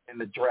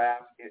the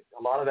draft.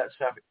 A lot of that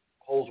stuff,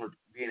 holes are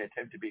being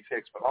attempted to be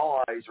fixed, but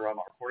all eyes are on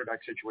our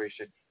quarterback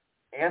situation.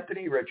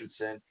 Anthony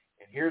Richardson,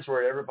 and here's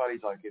where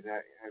everybody's like,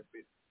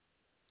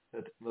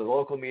 the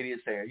local media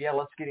is saying, yeah,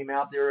 let's get him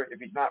out there. If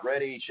he's not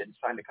ready, he shouldn't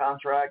sign the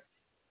contract,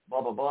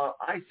 blah, blah, blah.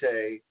 I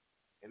say,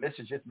 and this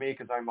is just me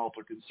because I'm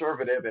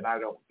ultra-conservative and I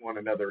don't want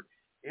another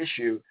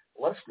issue,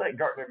 let's let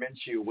Gardner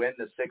Minshew win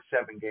the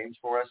 6-7 games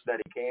for us that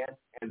he can,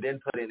 and then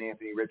put in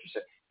Anthony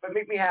Richardson. But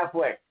meet me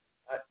halfway.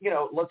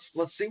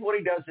 Let's see what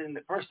he does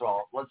first of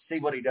all, let's see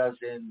what he does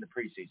in the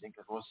preseason,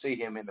 because we'll see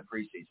him in the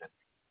preseason.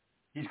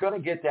 He's going to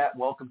get that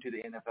welcome to the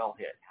NFL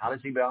hit. How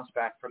does he bounce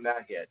back from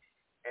that hit?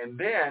 And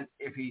then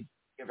if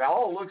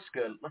all looks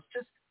good, let's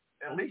just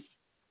at least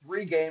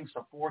 3 games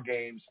to 4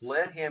 games,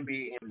 let him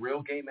be in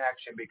real game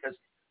action, because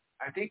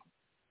I think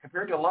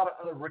compared to a lot of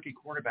other rookie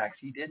quarterbacks,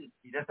 he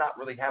does not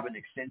really have an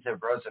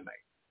extensive resume.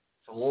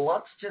 So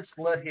let's just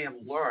let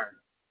him learn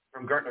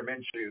from Gardner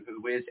Minshew,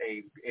 who is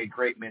a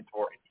great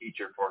mentor and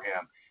teacher for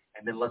him.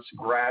 And then let's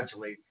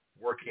gradually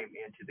work him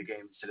into the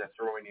game instead of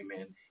throwing him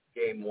in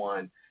game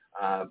 1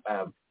 of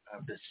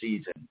the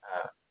season.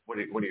 What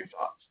are your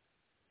thoughts?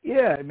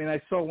 Yeah,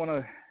 I saw one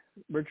of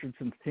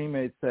Richardson's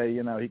teammates say,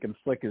 he can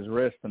flick his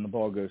wrist and the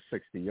ball goes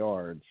 60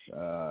 yards.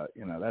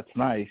 That's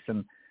nice.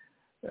 And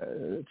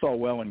it's all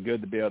well and good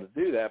to be able to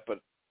do that,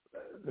 but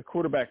the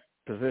quarterback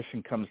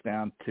position comes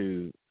down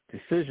to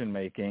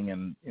decision-making,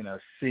 and,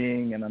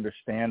 seeing and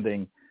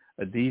understanding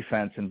a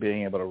defense and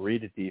being able to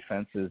read a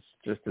defense is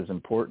just as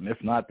important,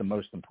 if not the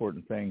most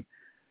important thing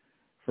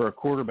for a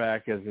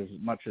quarterback, as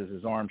much as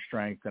his arm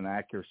strength and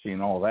accuracy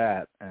and all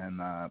that. And,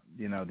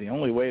 the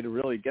only way to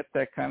really get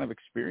that kind of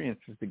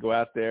experience is to go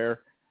out there,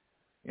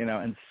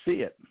 and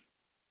see it,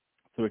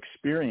 to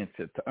experience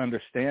it, to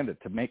understand it,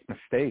 to make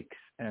mistakes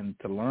and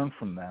to learn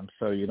from them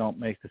so you don't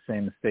make the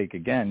same mistake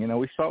again.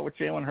 We saw it with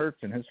Jalen Hurts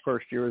in his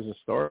first year as a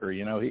starter.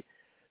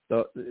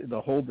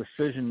 The whole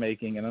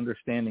decision-making and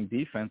understanding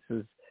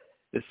defenses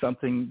is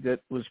something that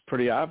was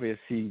pretty obvious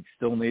he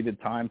still needed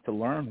time to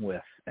learn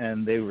with.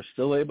 And they were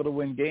still able to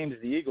win games,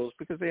 the Eagles,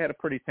 because they had a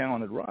pretty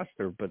talented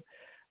roster. But,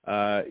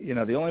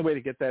 the only way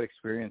to get that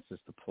experience is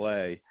to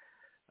play.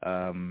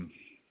 It's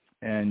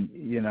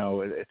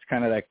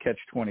kind of that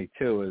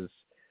catch-22 is,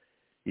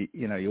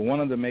 you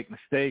want them to make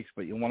mistakes,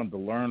 but you want them to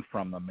learn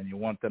from them, and you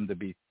want them to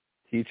be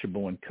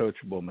teachable and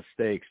coachable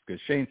mistakes,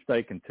 because Shane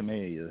Steichen, to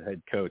me, the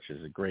head coach,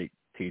 is a great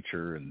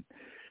teacher, and,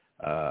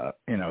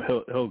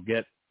 he'll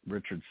get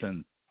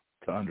Richardson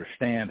to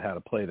understand how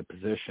to play the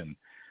position.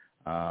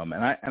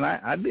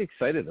 I'd be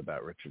excited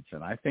about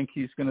Richardson. I think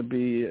he's going to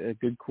be a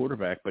good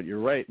quarterback, but you're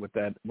right with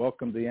that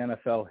welcome to the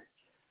NFL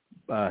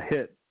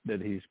hit.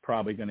 that he's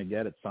probably going to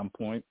get at some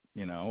point.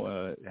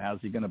 How's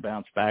he going to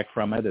bounce back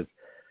from it? Is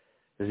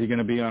he going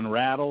to be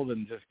unrattled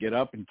and just get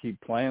up and keep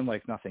playing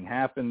like nothing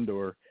happened,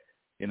 or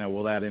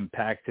will that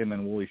impact him,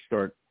 and will he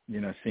start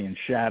seeing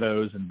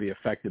shadows and be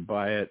affected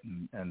by it,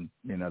 and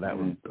that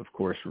would of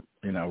course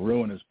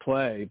ruin his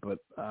play. But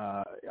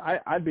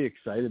I'd be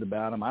excited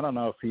about him. I don't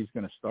know if he's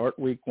going to start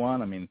week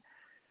 1. I mean,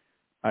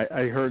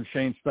 I heard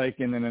Shane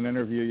Steichen in an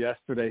interview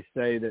yesterday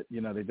say that,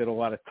 they did a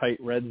lot of tight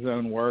red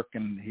zone work,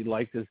 and he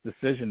liked his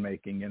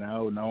decision-making,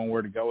 knowing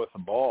where to go with the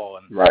ball.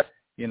 And, right.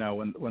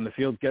 When the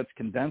field gets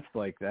condensed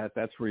like that,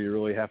 that's where you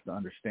really have to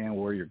understand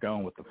where you're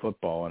going with the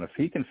football. And if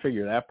he can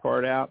figure that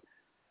part out,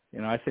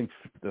 I think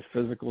the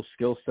physical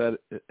skill set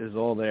is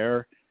all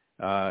there.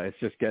 It's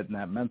just getting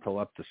that mental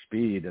up to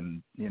speed.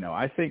 And,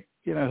 I think,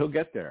 he'll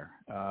get there,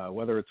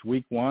 whether it's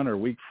week 1 or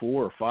week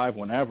 4 or 5,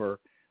 whenever.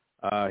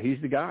 He's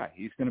the guy.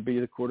 He's going to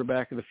be the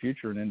quarterback of the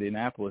future in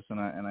Indianapolis,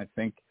 and I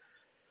think,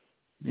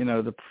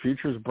 the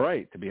future's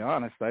bright. To be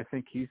honest, I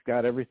think he's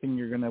got everything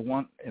you're going to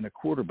want in a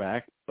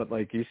quarterback. But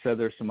like you said,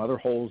 there's some other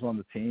holes on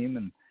the team,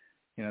 and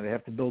they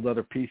have to build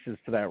other pieces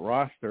to that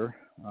roster.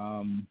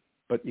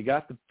 But you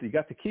got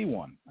the key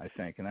one, I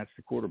think, and that's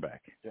the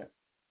quarterback. Yeah,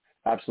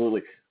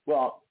 absolutely.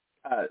 Well,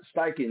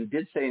 Steichen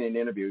did say in an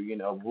interview,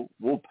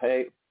 we'll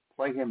play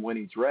him when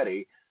he's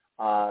ready.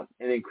 And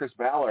then Chris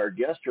Ballard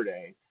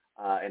yesterday.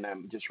 And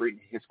I'm just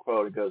reading his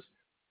quote. It goes,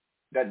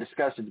 that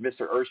discussions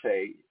Mr.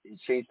 Irsay,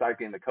 Shane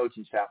Steichen, and the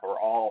coaching staff, are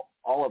all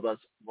of us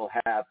will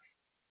have.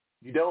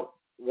 You don't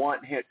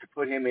want him to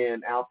put him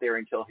in out there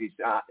until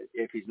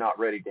if he's not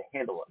ready to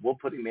handle it. We'll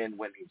put him in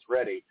when he's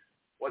ready.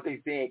 What they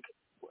think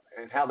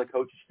and how the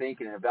coaches think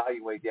and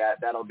evaluate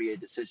that'll be a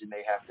decision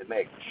they have to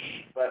make.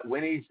 But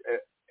when he's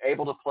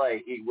able to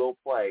play, he will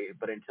play.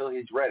 But until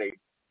he's ready,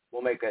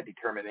 we'll make that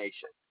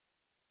determination.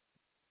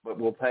 But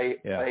we'll pay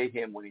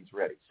him when he's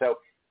ready. So,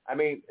 I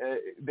mean,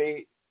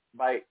 they're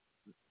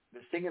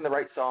singing the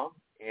right song,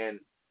 and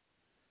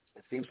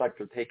it seems like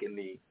they're taking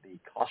the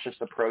cautious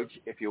approach,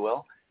 if you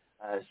will.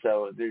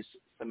 So there's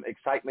some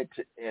excitement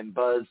and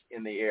buzz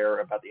in the air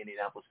about the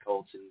Indianapolis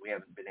Colts, and we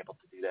haven't been able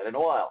to do that in a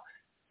while.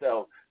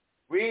 So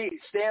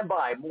we stand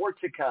by. More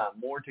to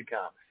come.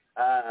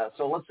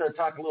 So let's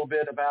talk a little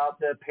bit about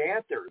the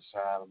Panthers,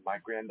 my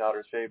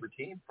granddaughter's favorite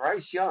team.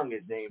 Bryce Young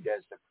is named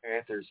as the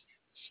Panthers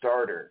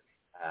starter.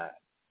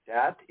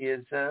 That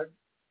is a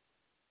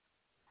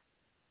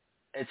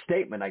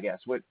statement, I guess.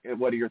 What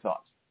are your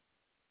thoughts?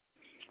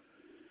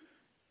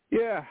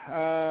 Yeah,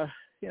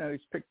 he's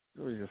picked.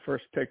 He was the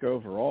first pick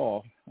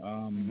overall.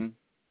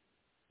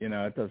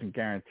 It doesn't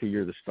guarantee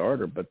you're the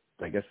starter, but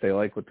I guess they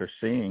like what they're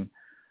seeing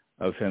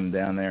of him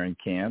down there in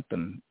camp.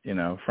 And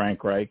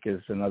Frank Reich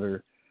is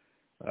another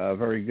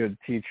very good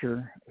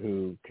teacher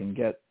who can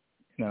get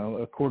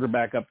a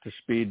quarterback up to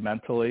speed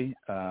mentally.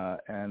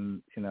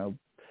 And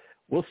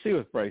we'll see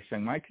with Bryce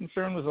Young. My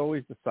concern was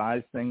always the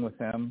size thing with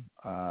him.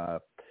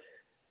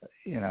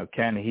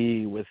 Can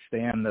he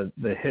withstand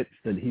the hits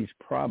that he's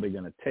probably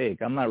going to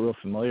take? I'm not real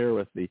familiar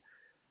with the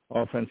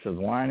offensive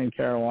line in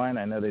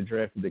Carolina. I know they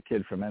drafted the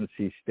kid from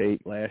NC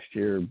State last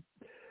year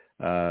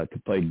to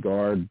play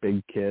guard,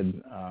 big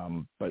kid.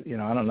 But,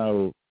 I don't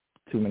know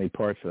too many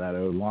parts of that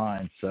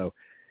O-line. So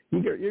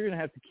you're going to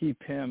have to keep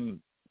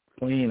him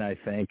clean, I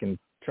think, and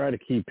try to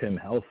keep him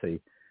healthy.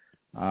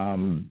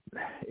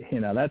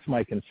 That's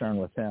my concern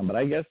with him. But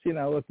I guess,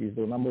 look, he's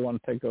the number 1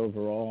 pick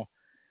overall.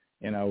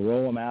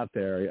 Roll him out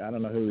there. I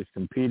don't know who he's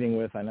competing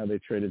with. I know they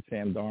traded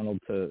Sam Darnold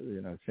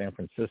to, San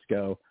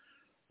Francisco.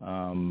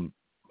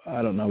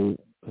 I don't know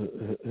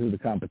who the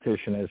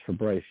competition is for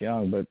Bryce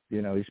Young, but,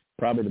 he's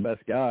probably the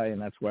best guy,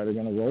 and that's why they're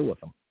going to roll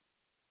with him.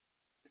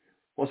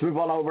 Let's move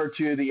on over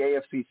to the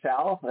AFC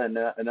South, and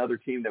another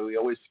team that we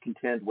always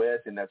contend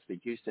with, and that's the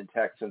Houston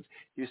Texans.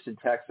 Houston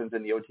Texans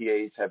and the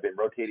OTAs have been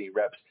rotating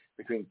reps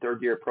between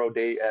third-year pro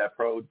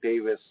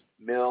Davis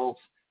Mills,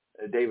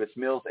 and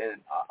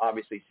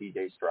obviously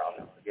C.J.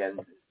 Stroud. Again,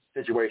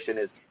 the situation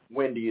is,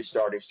 when do you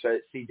start? If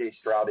C.J.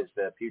 Stroud is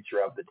the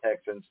future of the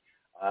Texans.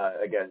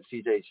 Again,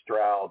 C.J.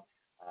 Stroud,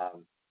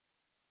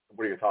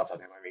 what are your thoughts on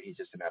him? I mean, he's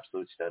just an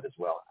absolute stud as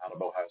well, out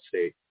of Ohio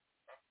State.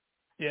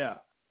 Yeah.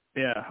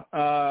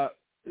 I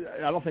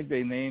don't think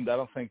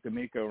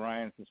DeMeco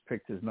Ryans has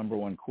picked his number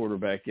 1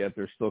 quarterback yet.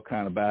 They're still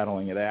kind of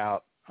battling it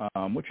out,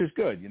 which is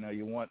good. You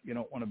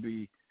don't want to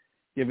be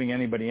giving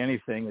anybody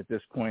anything at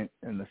this point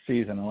in the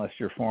season unless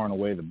you're far and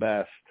away the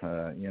best,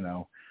 But,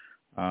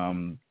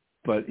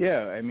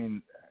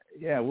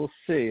 we'll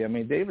see. I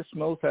mean, Davis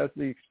Mills has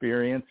the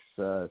experience.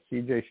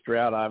 C.J.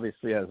 Stroud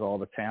obviously has all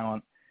the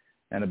talent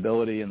and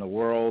ability in the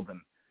world. And,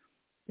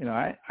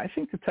 I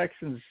think the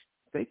Texans,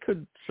 they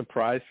could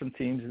surprise some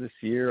teams this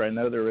year. I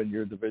know they're in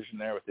your division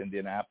there with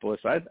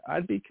Indianapolis.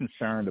 I'd be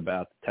concerned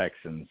about the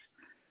Texans.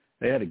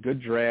 They had a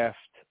good draft.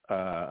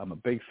 I'm a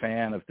big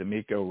fan of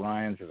DeMeco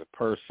Ryans as a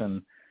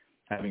person,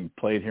 having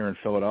played here in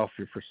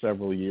Philadelphia for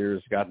several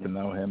years, got to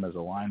know him as a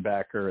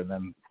linebacker, and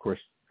then, of course,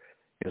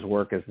 his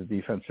work as the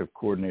defensive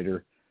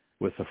coordinator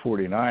with the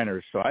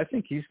 49ers. So I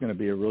think he's going to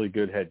be a really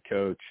good head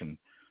coach. And,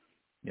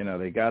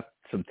 they got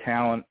some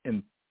talent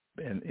in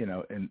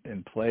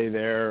in play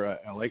there.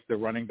 I like the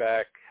running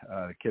back,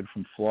 the kid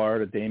from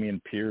Florida,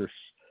 Damian Pierce,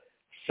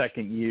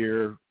 second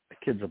year. The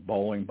kid's a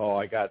bowling ball.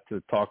 I got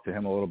to talk to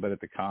him a little bit at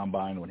the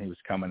combine when he was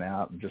coming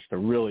out, and just a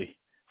really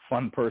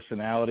fun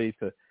personality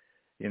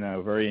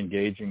very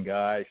engaging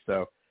guy.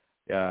 So,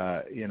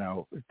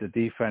 the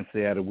defense,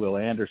 they added Will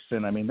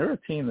Anderson. I mean, they're a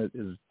team that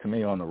is, to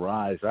me, on the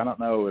rise. I don't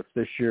know if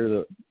this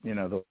year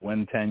they'll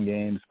win 10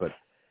 games, but,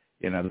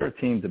 they're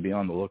a team to be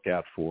on the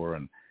lookout for.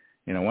 And,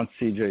 once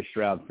C.J.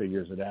 Stroud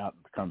figures it out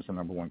and becomes the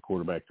number one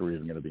quarterback, they're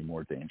even going to be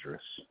more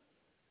dangerous.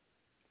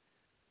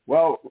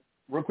 Well,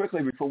 real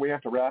quickly before we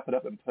have to wrap it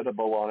up and put a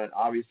bow on it,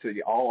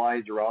 obviously all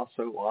eyes are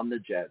also on the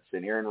Jets,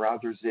 and Aaron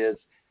Rodgers is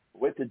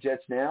with the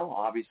Jets now.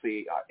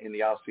 Obviously, in the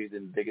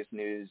offseason, biggest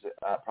news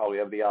probably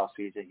of the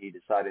offseason, he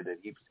decided that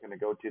he was going to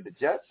go to the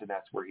Jets, and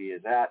that's where he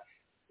is at.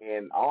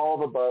 And all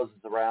the buzz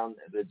is around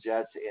the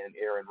Jets and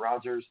Aaron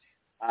Rodgers.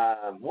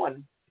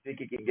 One, I think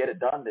he can get it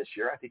done this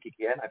year. I think he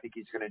can. I think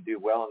he's going to do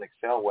well and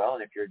excel well.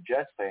 And if you're a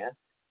Jets fan,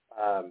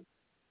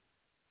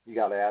 you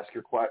got to ask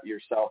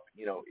yourself,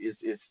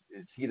 is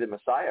he the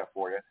Messiah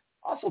for you?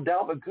 Also,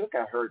 Dalvin Cook,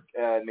 I heard,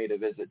 made a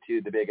visit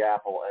to the Big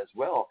Apple as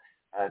well.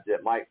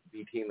 That might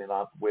be teaming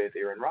up with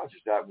Aaron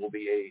Rodgers. That will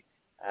be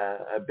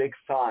a big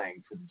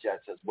sign for the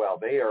Jets as well.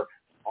 They are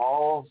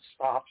all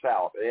stops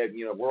out.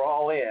 We're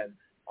all in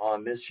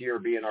on this year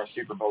being our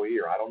Super Bowl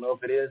year. I don't know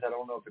if it is. I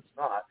don't know if it's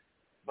not.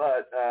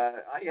 But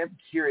I am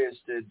curious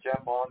to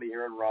jump on the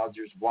Aaron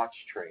Rodgers watch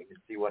train and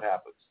see what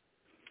happens.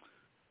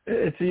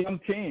 It's a young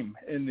team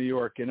in New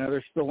York.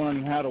 They're still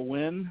learning how to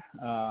win,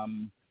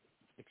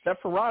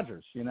 except for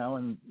Rodgers,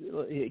 and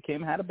he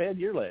had a bad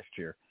year last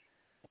year.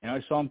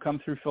 I saw him come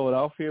through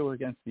Philadelphia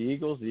against the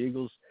Eagles. The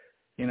Eagles,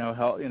 they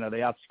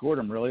outscored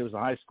him, really. It was a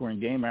high-scoring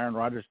game. Aaron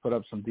Rodgers put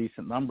up some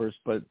decent numbers,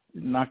 but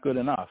not good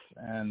enough.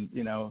 And,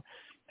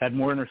 had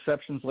more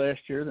interceptions last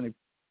year than he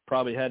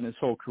probably had in his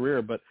whole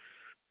career. But,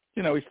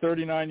 he's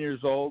 39 years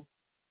old.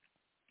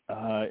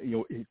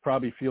 He's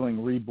probably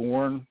feeling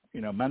reborn,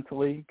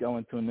 mentally,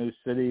 going to a new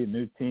city, a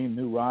new team,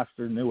 new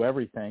roster, new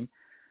everything.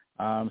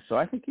 So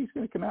I think he's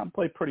going to come out and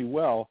play pretty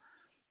well.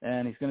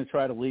 And he's going to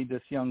try to lead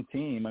this young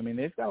team. I mean,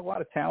 they've got a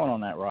lot of talent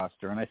on that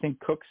roster. And I think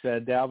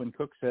Dalvin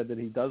Cook said that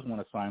he does want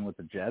to sign with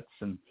the Jets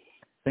and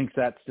thinks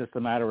that's just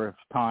a matter of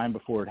time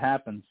before it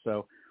happens.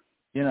 So,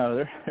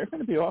 they're going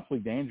to be awfully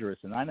dangerous.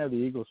 And I know the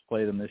Eagles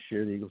played them this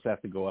year. The Eagles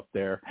have to go up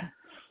there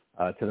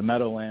to the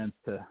Meadowlands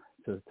to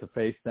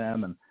face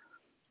them. And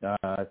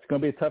it's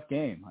going to be a tough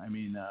game. I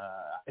mean,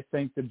 I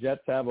think the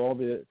Jets have all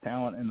the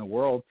talent in the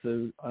world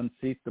to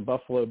unseat the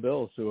Buffalo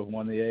Bills, who have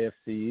won the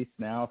AFC East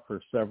now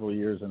for several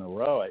years in a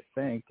row, I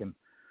think. And,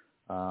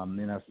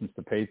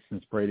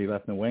 since Brady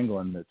left New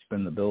England, it's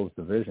been the Bills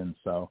division.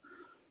 So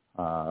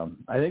I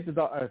think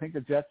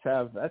the Jets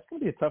that's going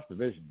to be a tough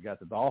division. You got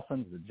the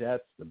Dolphins, the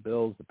Jets, the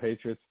Bills, the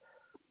Patriots,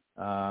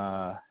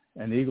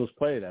 and the Eagles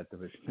play that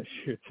division this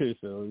year too.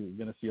 So you're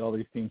going to see all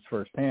these teams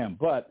firsthand.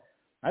 But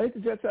I think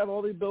the Jets have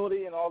all the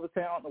ability and all the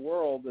talent in the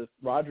world. If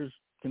Rodgers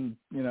can,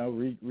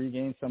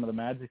 regain some of the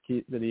magic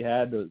that he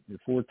had, the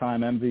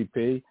four-time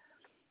MVP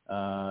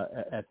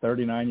at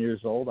 39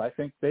 years old, I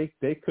think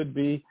they could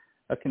be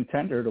a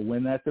contender to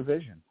win that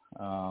division.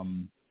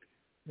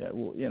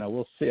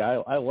 We'll see.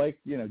 I like,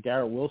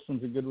 Garrett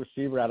Wilson's a good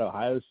receiver out of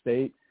Ohio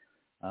State.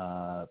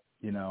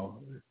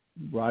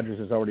 Rodgers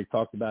has already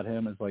talked about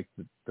him as like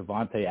the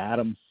Devontae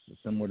Adams,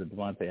 similar to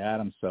Devontae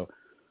Adams. So,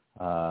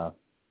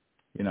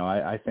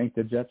 I think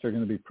the Jets are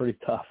going to be pretty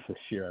tough this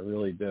year. I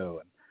really do.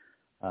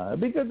 And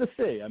it'd be good to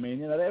see. I mean,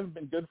 they haven't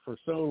been good for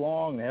so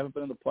long. They haven't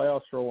been in the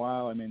playoffs for a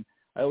while. I mean,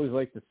 I always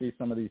like to see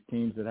some of these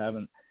teams that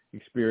haven't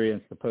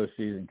experienced the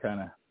postseason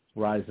kind of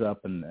rise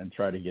up and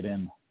try to get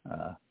in,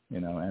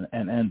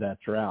 and end that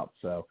drought.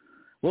 So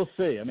we'll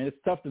see. I mean, it's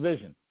a tough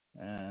division.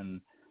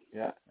 And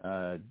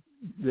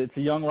it's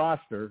a young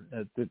roster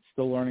that's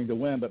still learning to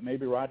win, but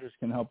maybe Rodgers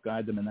can help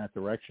guide them in that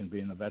direction,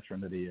 being the veteran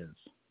that he is.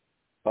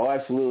 Oh,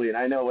 absolutely. And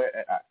I know,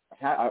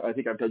 I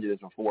think I've told you this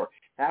before,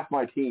 half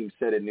my team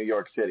sit in New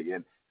York City,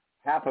 and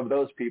half of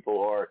those people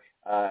are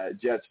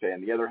Jets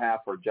fans. The other half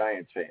are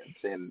Giants fans.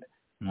 And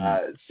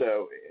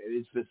so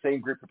it's the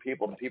same group of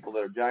people. The people that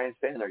are Giants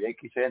fans are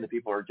Yankees fans. The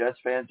people who are Jets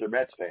fans are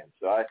Mets fans.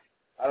 So I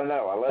don't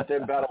know. I let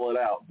them battle it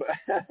out. But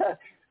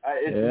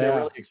they're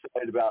really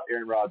excited about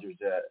Aaron Rodgers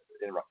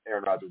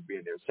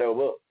being there.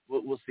 So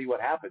we'll see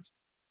what happens.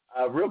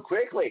 Real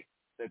quickly,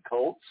 the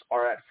Colts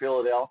are at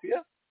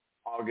Philadelphia,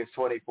 August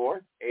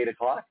 24th, 8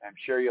 o'clock. I'm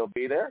sure you'll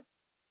be there.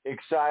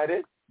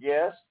 Excited?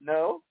 Yes?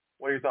 No?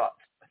 What are your thoughts?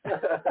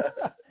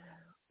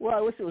 Well,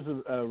 I wish it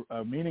was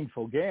a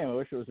meaningful game. I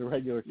wish it was a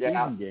regular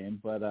season game,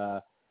 but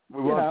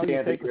we won't see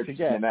anything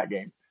in that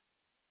game.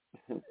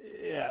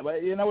 Yeah,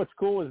 but what's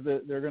cool is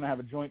that they're going to have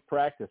a joint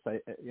practice. I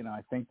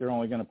think they're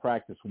only going to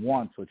practice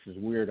once, which is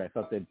weird. I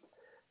thought they'd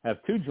have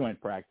two joint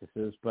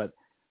practices, but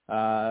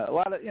a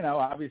lot of,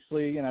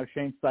 obviously,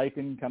 Shane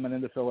Steichen coming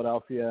into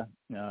Philadelphia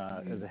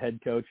as a head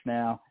coach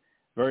now,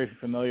 very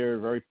familiar,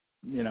 very,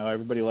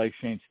 everybody likes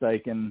Shane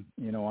Steichen,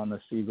 on the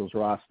Eagles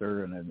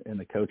roster and in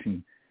the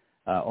coaching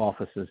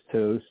offices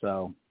too.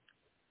 So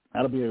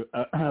that'll be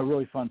a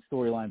really fun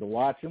storyline to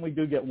watch. And we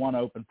do get one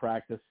open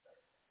practice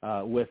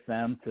with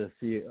them to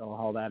see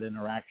how that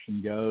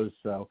interaction goes.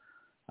 So,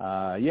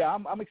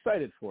 I'm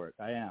excited for it.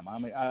 I am.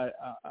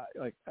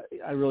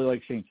 I really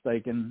like Shane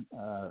Steichen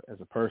as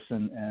a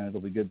person, and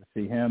it'll be good to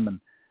see him and,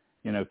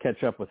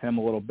 catch up with him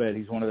a little bit.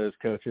 He's one of those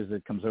coaches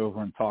that comes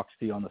over and talks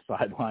to you on the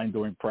sideline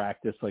during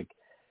practice, like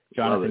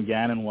Jonathan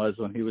Gannon was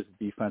when he was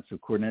a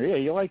defensive coordinator. Yeah,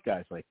 you like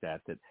guys like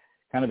that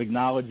kind of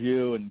acknowledge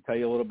you and tell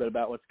you a little bit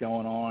about what's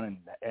going on and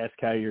ask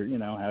how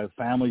how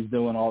family's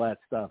doing, all that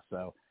stuff.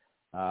 So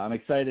I'm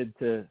excited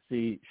to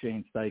see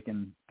Shane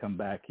Steichen come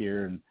back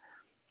here and,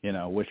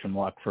 wish him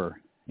luck for,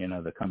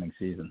 the coming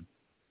season.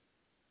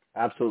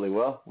 Absolutely.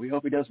 Well, we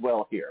hope he does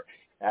well here.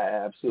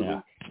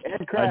 Absolutely. Yeah.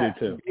 Ed Kracz, I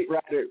do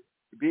too.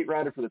 Beat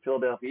writer for the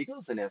Philadelphia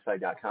Eagles and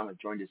SI.com has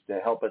joined us to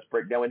help us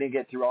break down. We didn't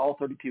get through all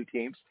 32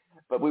 teams,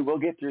 but we will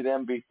get through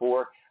them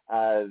before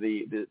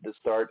the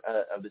start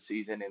of the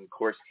season. And of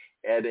course,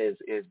 Ed is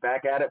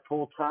back at it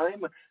full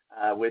time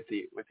with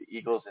the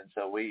Eagles, and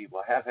so we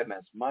will have him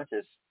as much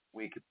as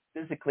we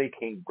physically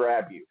can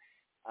grab you.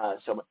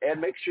 So Ed,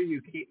 make sure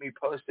you keep me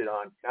posted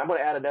on. I'm going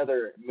to add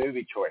another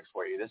movie choice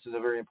for you. This is a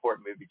very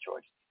important movie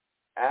choice.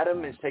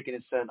 Adam is taking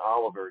his son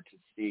Oliver to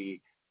see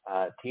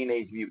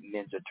Teenage Mutant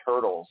Ninja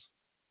Turtles.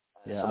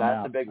 Yeah, so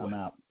that's a big one. I'm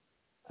out.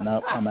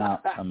 Nope, I'm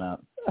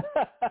out.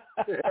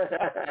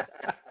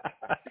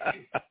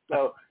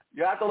 So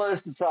you have to let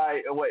us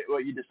decide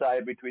what you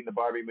decide between the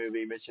Barbie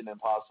movie, Mission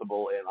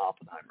Impossible, and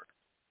Oppenheimer.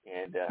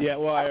 And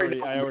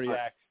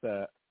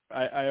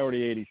I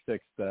already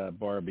 86'd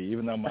Barbie,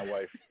 even though my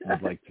wife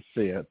would like to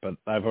see it, but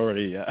I've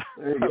already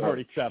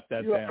chopped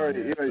that down.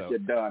 You already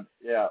done.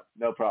 Yeah,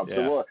 no problem.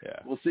 So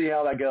we'll see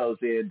how that goes,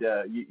 and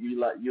you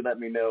let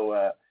me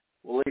know.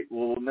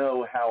 We'll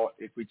know how,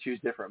 if we choose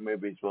different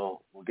movies,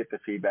 we'll get the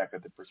feedback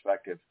of the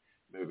prospective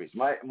movies.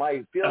 My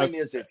feeling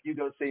is if you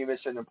go see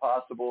Mission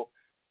Impossible,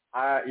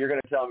 you're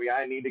going to tell me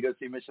I need to go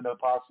see Mission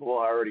Impossible.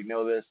 I already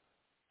know this.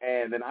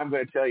 And then I'm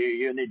going to tell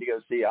you need to go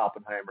see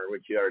Oppenheimer,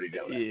 which you already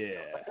know.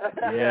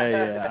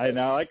 Yeah. I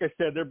know. Like I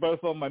said, they're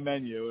both on my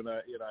menu, and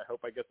I hope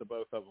I get to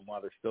both of them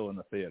while they're still in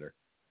the theater.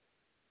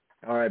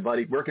 All right,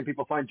 buddy. Where can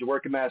people find your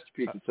work and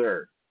masterpieces,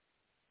 sir?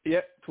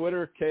 Yep,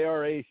 Twitter,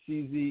 KRACZE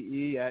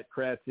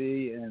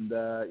 @Kratzy, and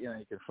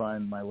you can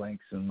find my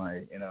links and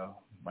my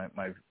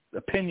my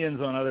opinions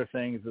on other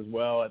things as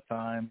well at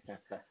times.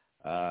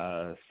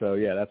 So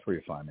that's where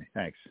you find me.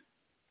 Thanks.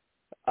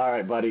 All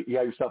right, buddy. You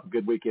have yourself a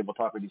good weekend. We'll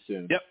talk with you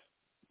soon. Yep.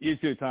 You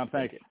too, Tom.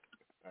 Thank you.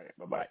 All right.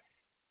 Bye-bye.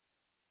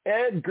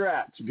 Ed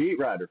Kracz, beat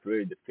writer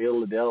for the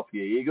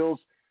Philadelphia Eagles,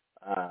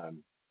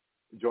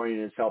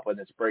 joining us, helping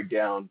us break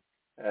down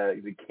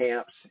the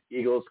camps,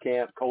 Eagles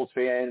camp, Colts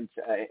fans,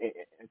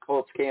 and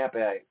Colts camp.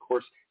 Of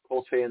course,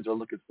 Colts fans are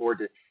looking forward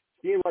to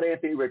seeing what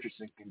Anthony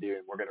Richardson can do,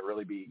 and we're going to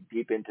really be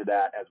deep into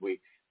that as we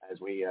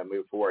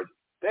move forward.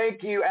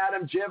 Thank you,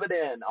 Adam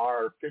Jividen,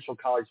 our official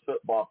college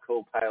football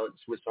co-pilot,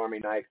 Swiss Army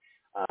knife.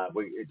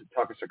 We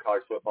talk us through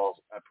college football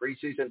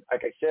preseason.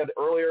 Like I said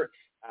earlier,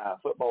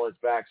 football is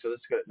back, so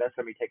that's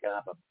going to be taking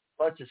up a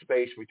bunch of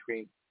space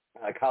between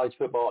college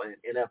football and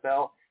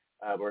NFL.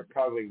 We're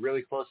probably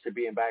really close to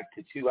being back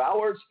to 2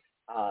 hours,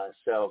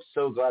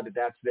 so glad that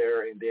that's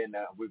there. And then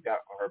we've got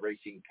our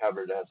racing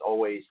covered, as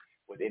always,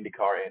 with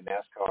IndyCar and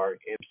NASCAR,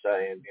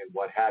 IMSA, and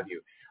what have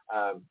you.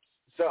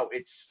 So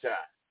it's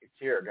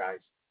here, guys.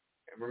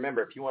 And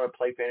remember, if you want to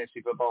play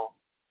fantasy football,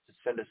 just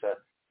send us a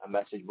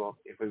message.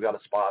 If we've got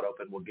a spot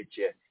open, we'll get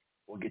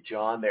you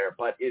on there.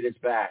 But it is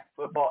back.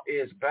 Football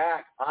is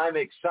back. I'm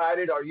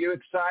excited. Are you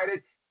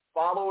excited?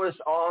 Follow us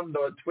on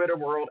the Twitter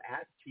world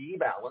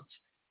 @TBalance,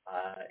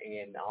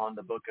 and on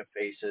the Book of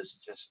Faces,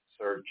 just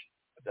search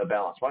The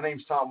Balance. My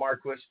name's Tom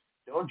Marquis.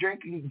 Don't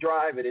drink and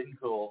drive. It isn't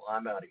cool.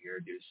 I'm out of here.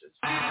 Deuces.